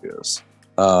areas.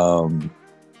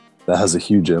 That has a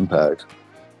huge impact.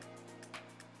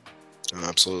 Oh,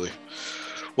 absolutely.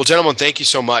 Well, gentlemen, thank you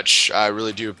so much. I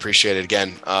really do appreciate it.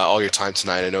 Again, all your time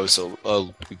tonight. I know it's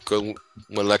one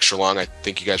lecture long. I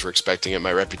think you guys were expecting it.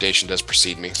 My reputation does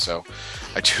precede me, so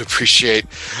I do appreciate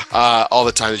all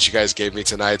the time that you guys gave me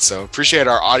tonight. So appreciate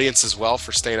our audience as well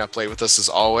for staying up late with us as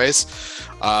always.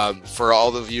 For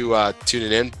all of you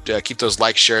tuning in, keep those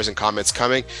likes, shares, and comments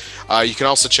coming. You can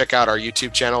also check out our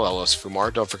YouTube channel, LS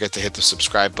Fumar. Don't forget to hit the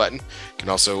subscribe button. You can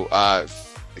also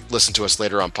listen to us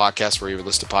later on podcasts, where you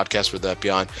listen to podcasts, whether that be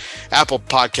on Apple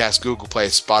Podcasts, Google Play,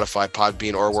 Spotify,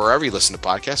 Podbean, or wherever you listen to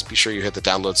podcasts. Be sure you hit the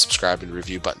download, subscribe, and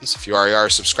review buttons. If you already are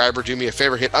a subscriber, do me a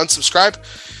favor, hit unsubscribe,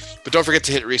 but don't forget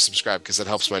to hit resubscribe, because that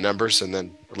helps my numbers and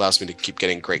then allows me to keep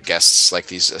getting great guests like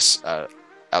these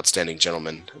outstanding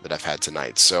gentlemen that I've had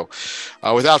tonight. So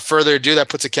without further ado, that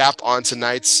puts a cap on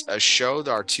tonight's show,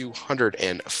 our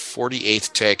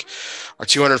 248th take. Our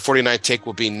 249th take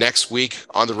will be next week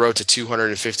on the road to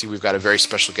 250. We've got a very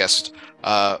special guest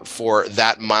for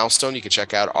that milestone. You can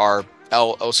check out our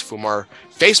El Osfumar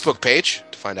Facebook page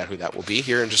to find out who that will be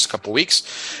here in just a couple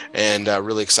weeks, and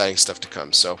really exciting stuff to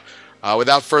come. So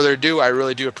without further ado, I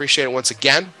really do appreciate it once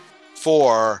again.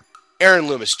 For Aaron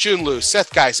Loomis, June Liu,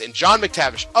 Seth Geis, and John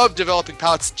McTavish of Developing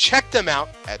Palates. Check them out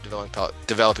at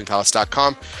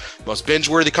developingpalates.com. Most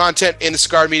binge-worthy content in the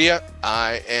cigar media.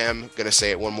 I am going to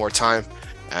say it one more time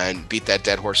and beat that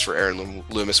dead horse for Aaron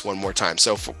Loomis one more time.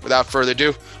 So without further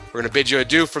ado, we're going to bid you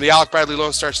adieu from the Alec Bradley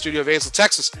Lone Star Studio of Azle,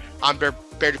 Texas. I'm Bear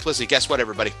Duplessis. Guess what,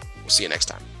 everybody? We'll see you next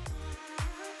time.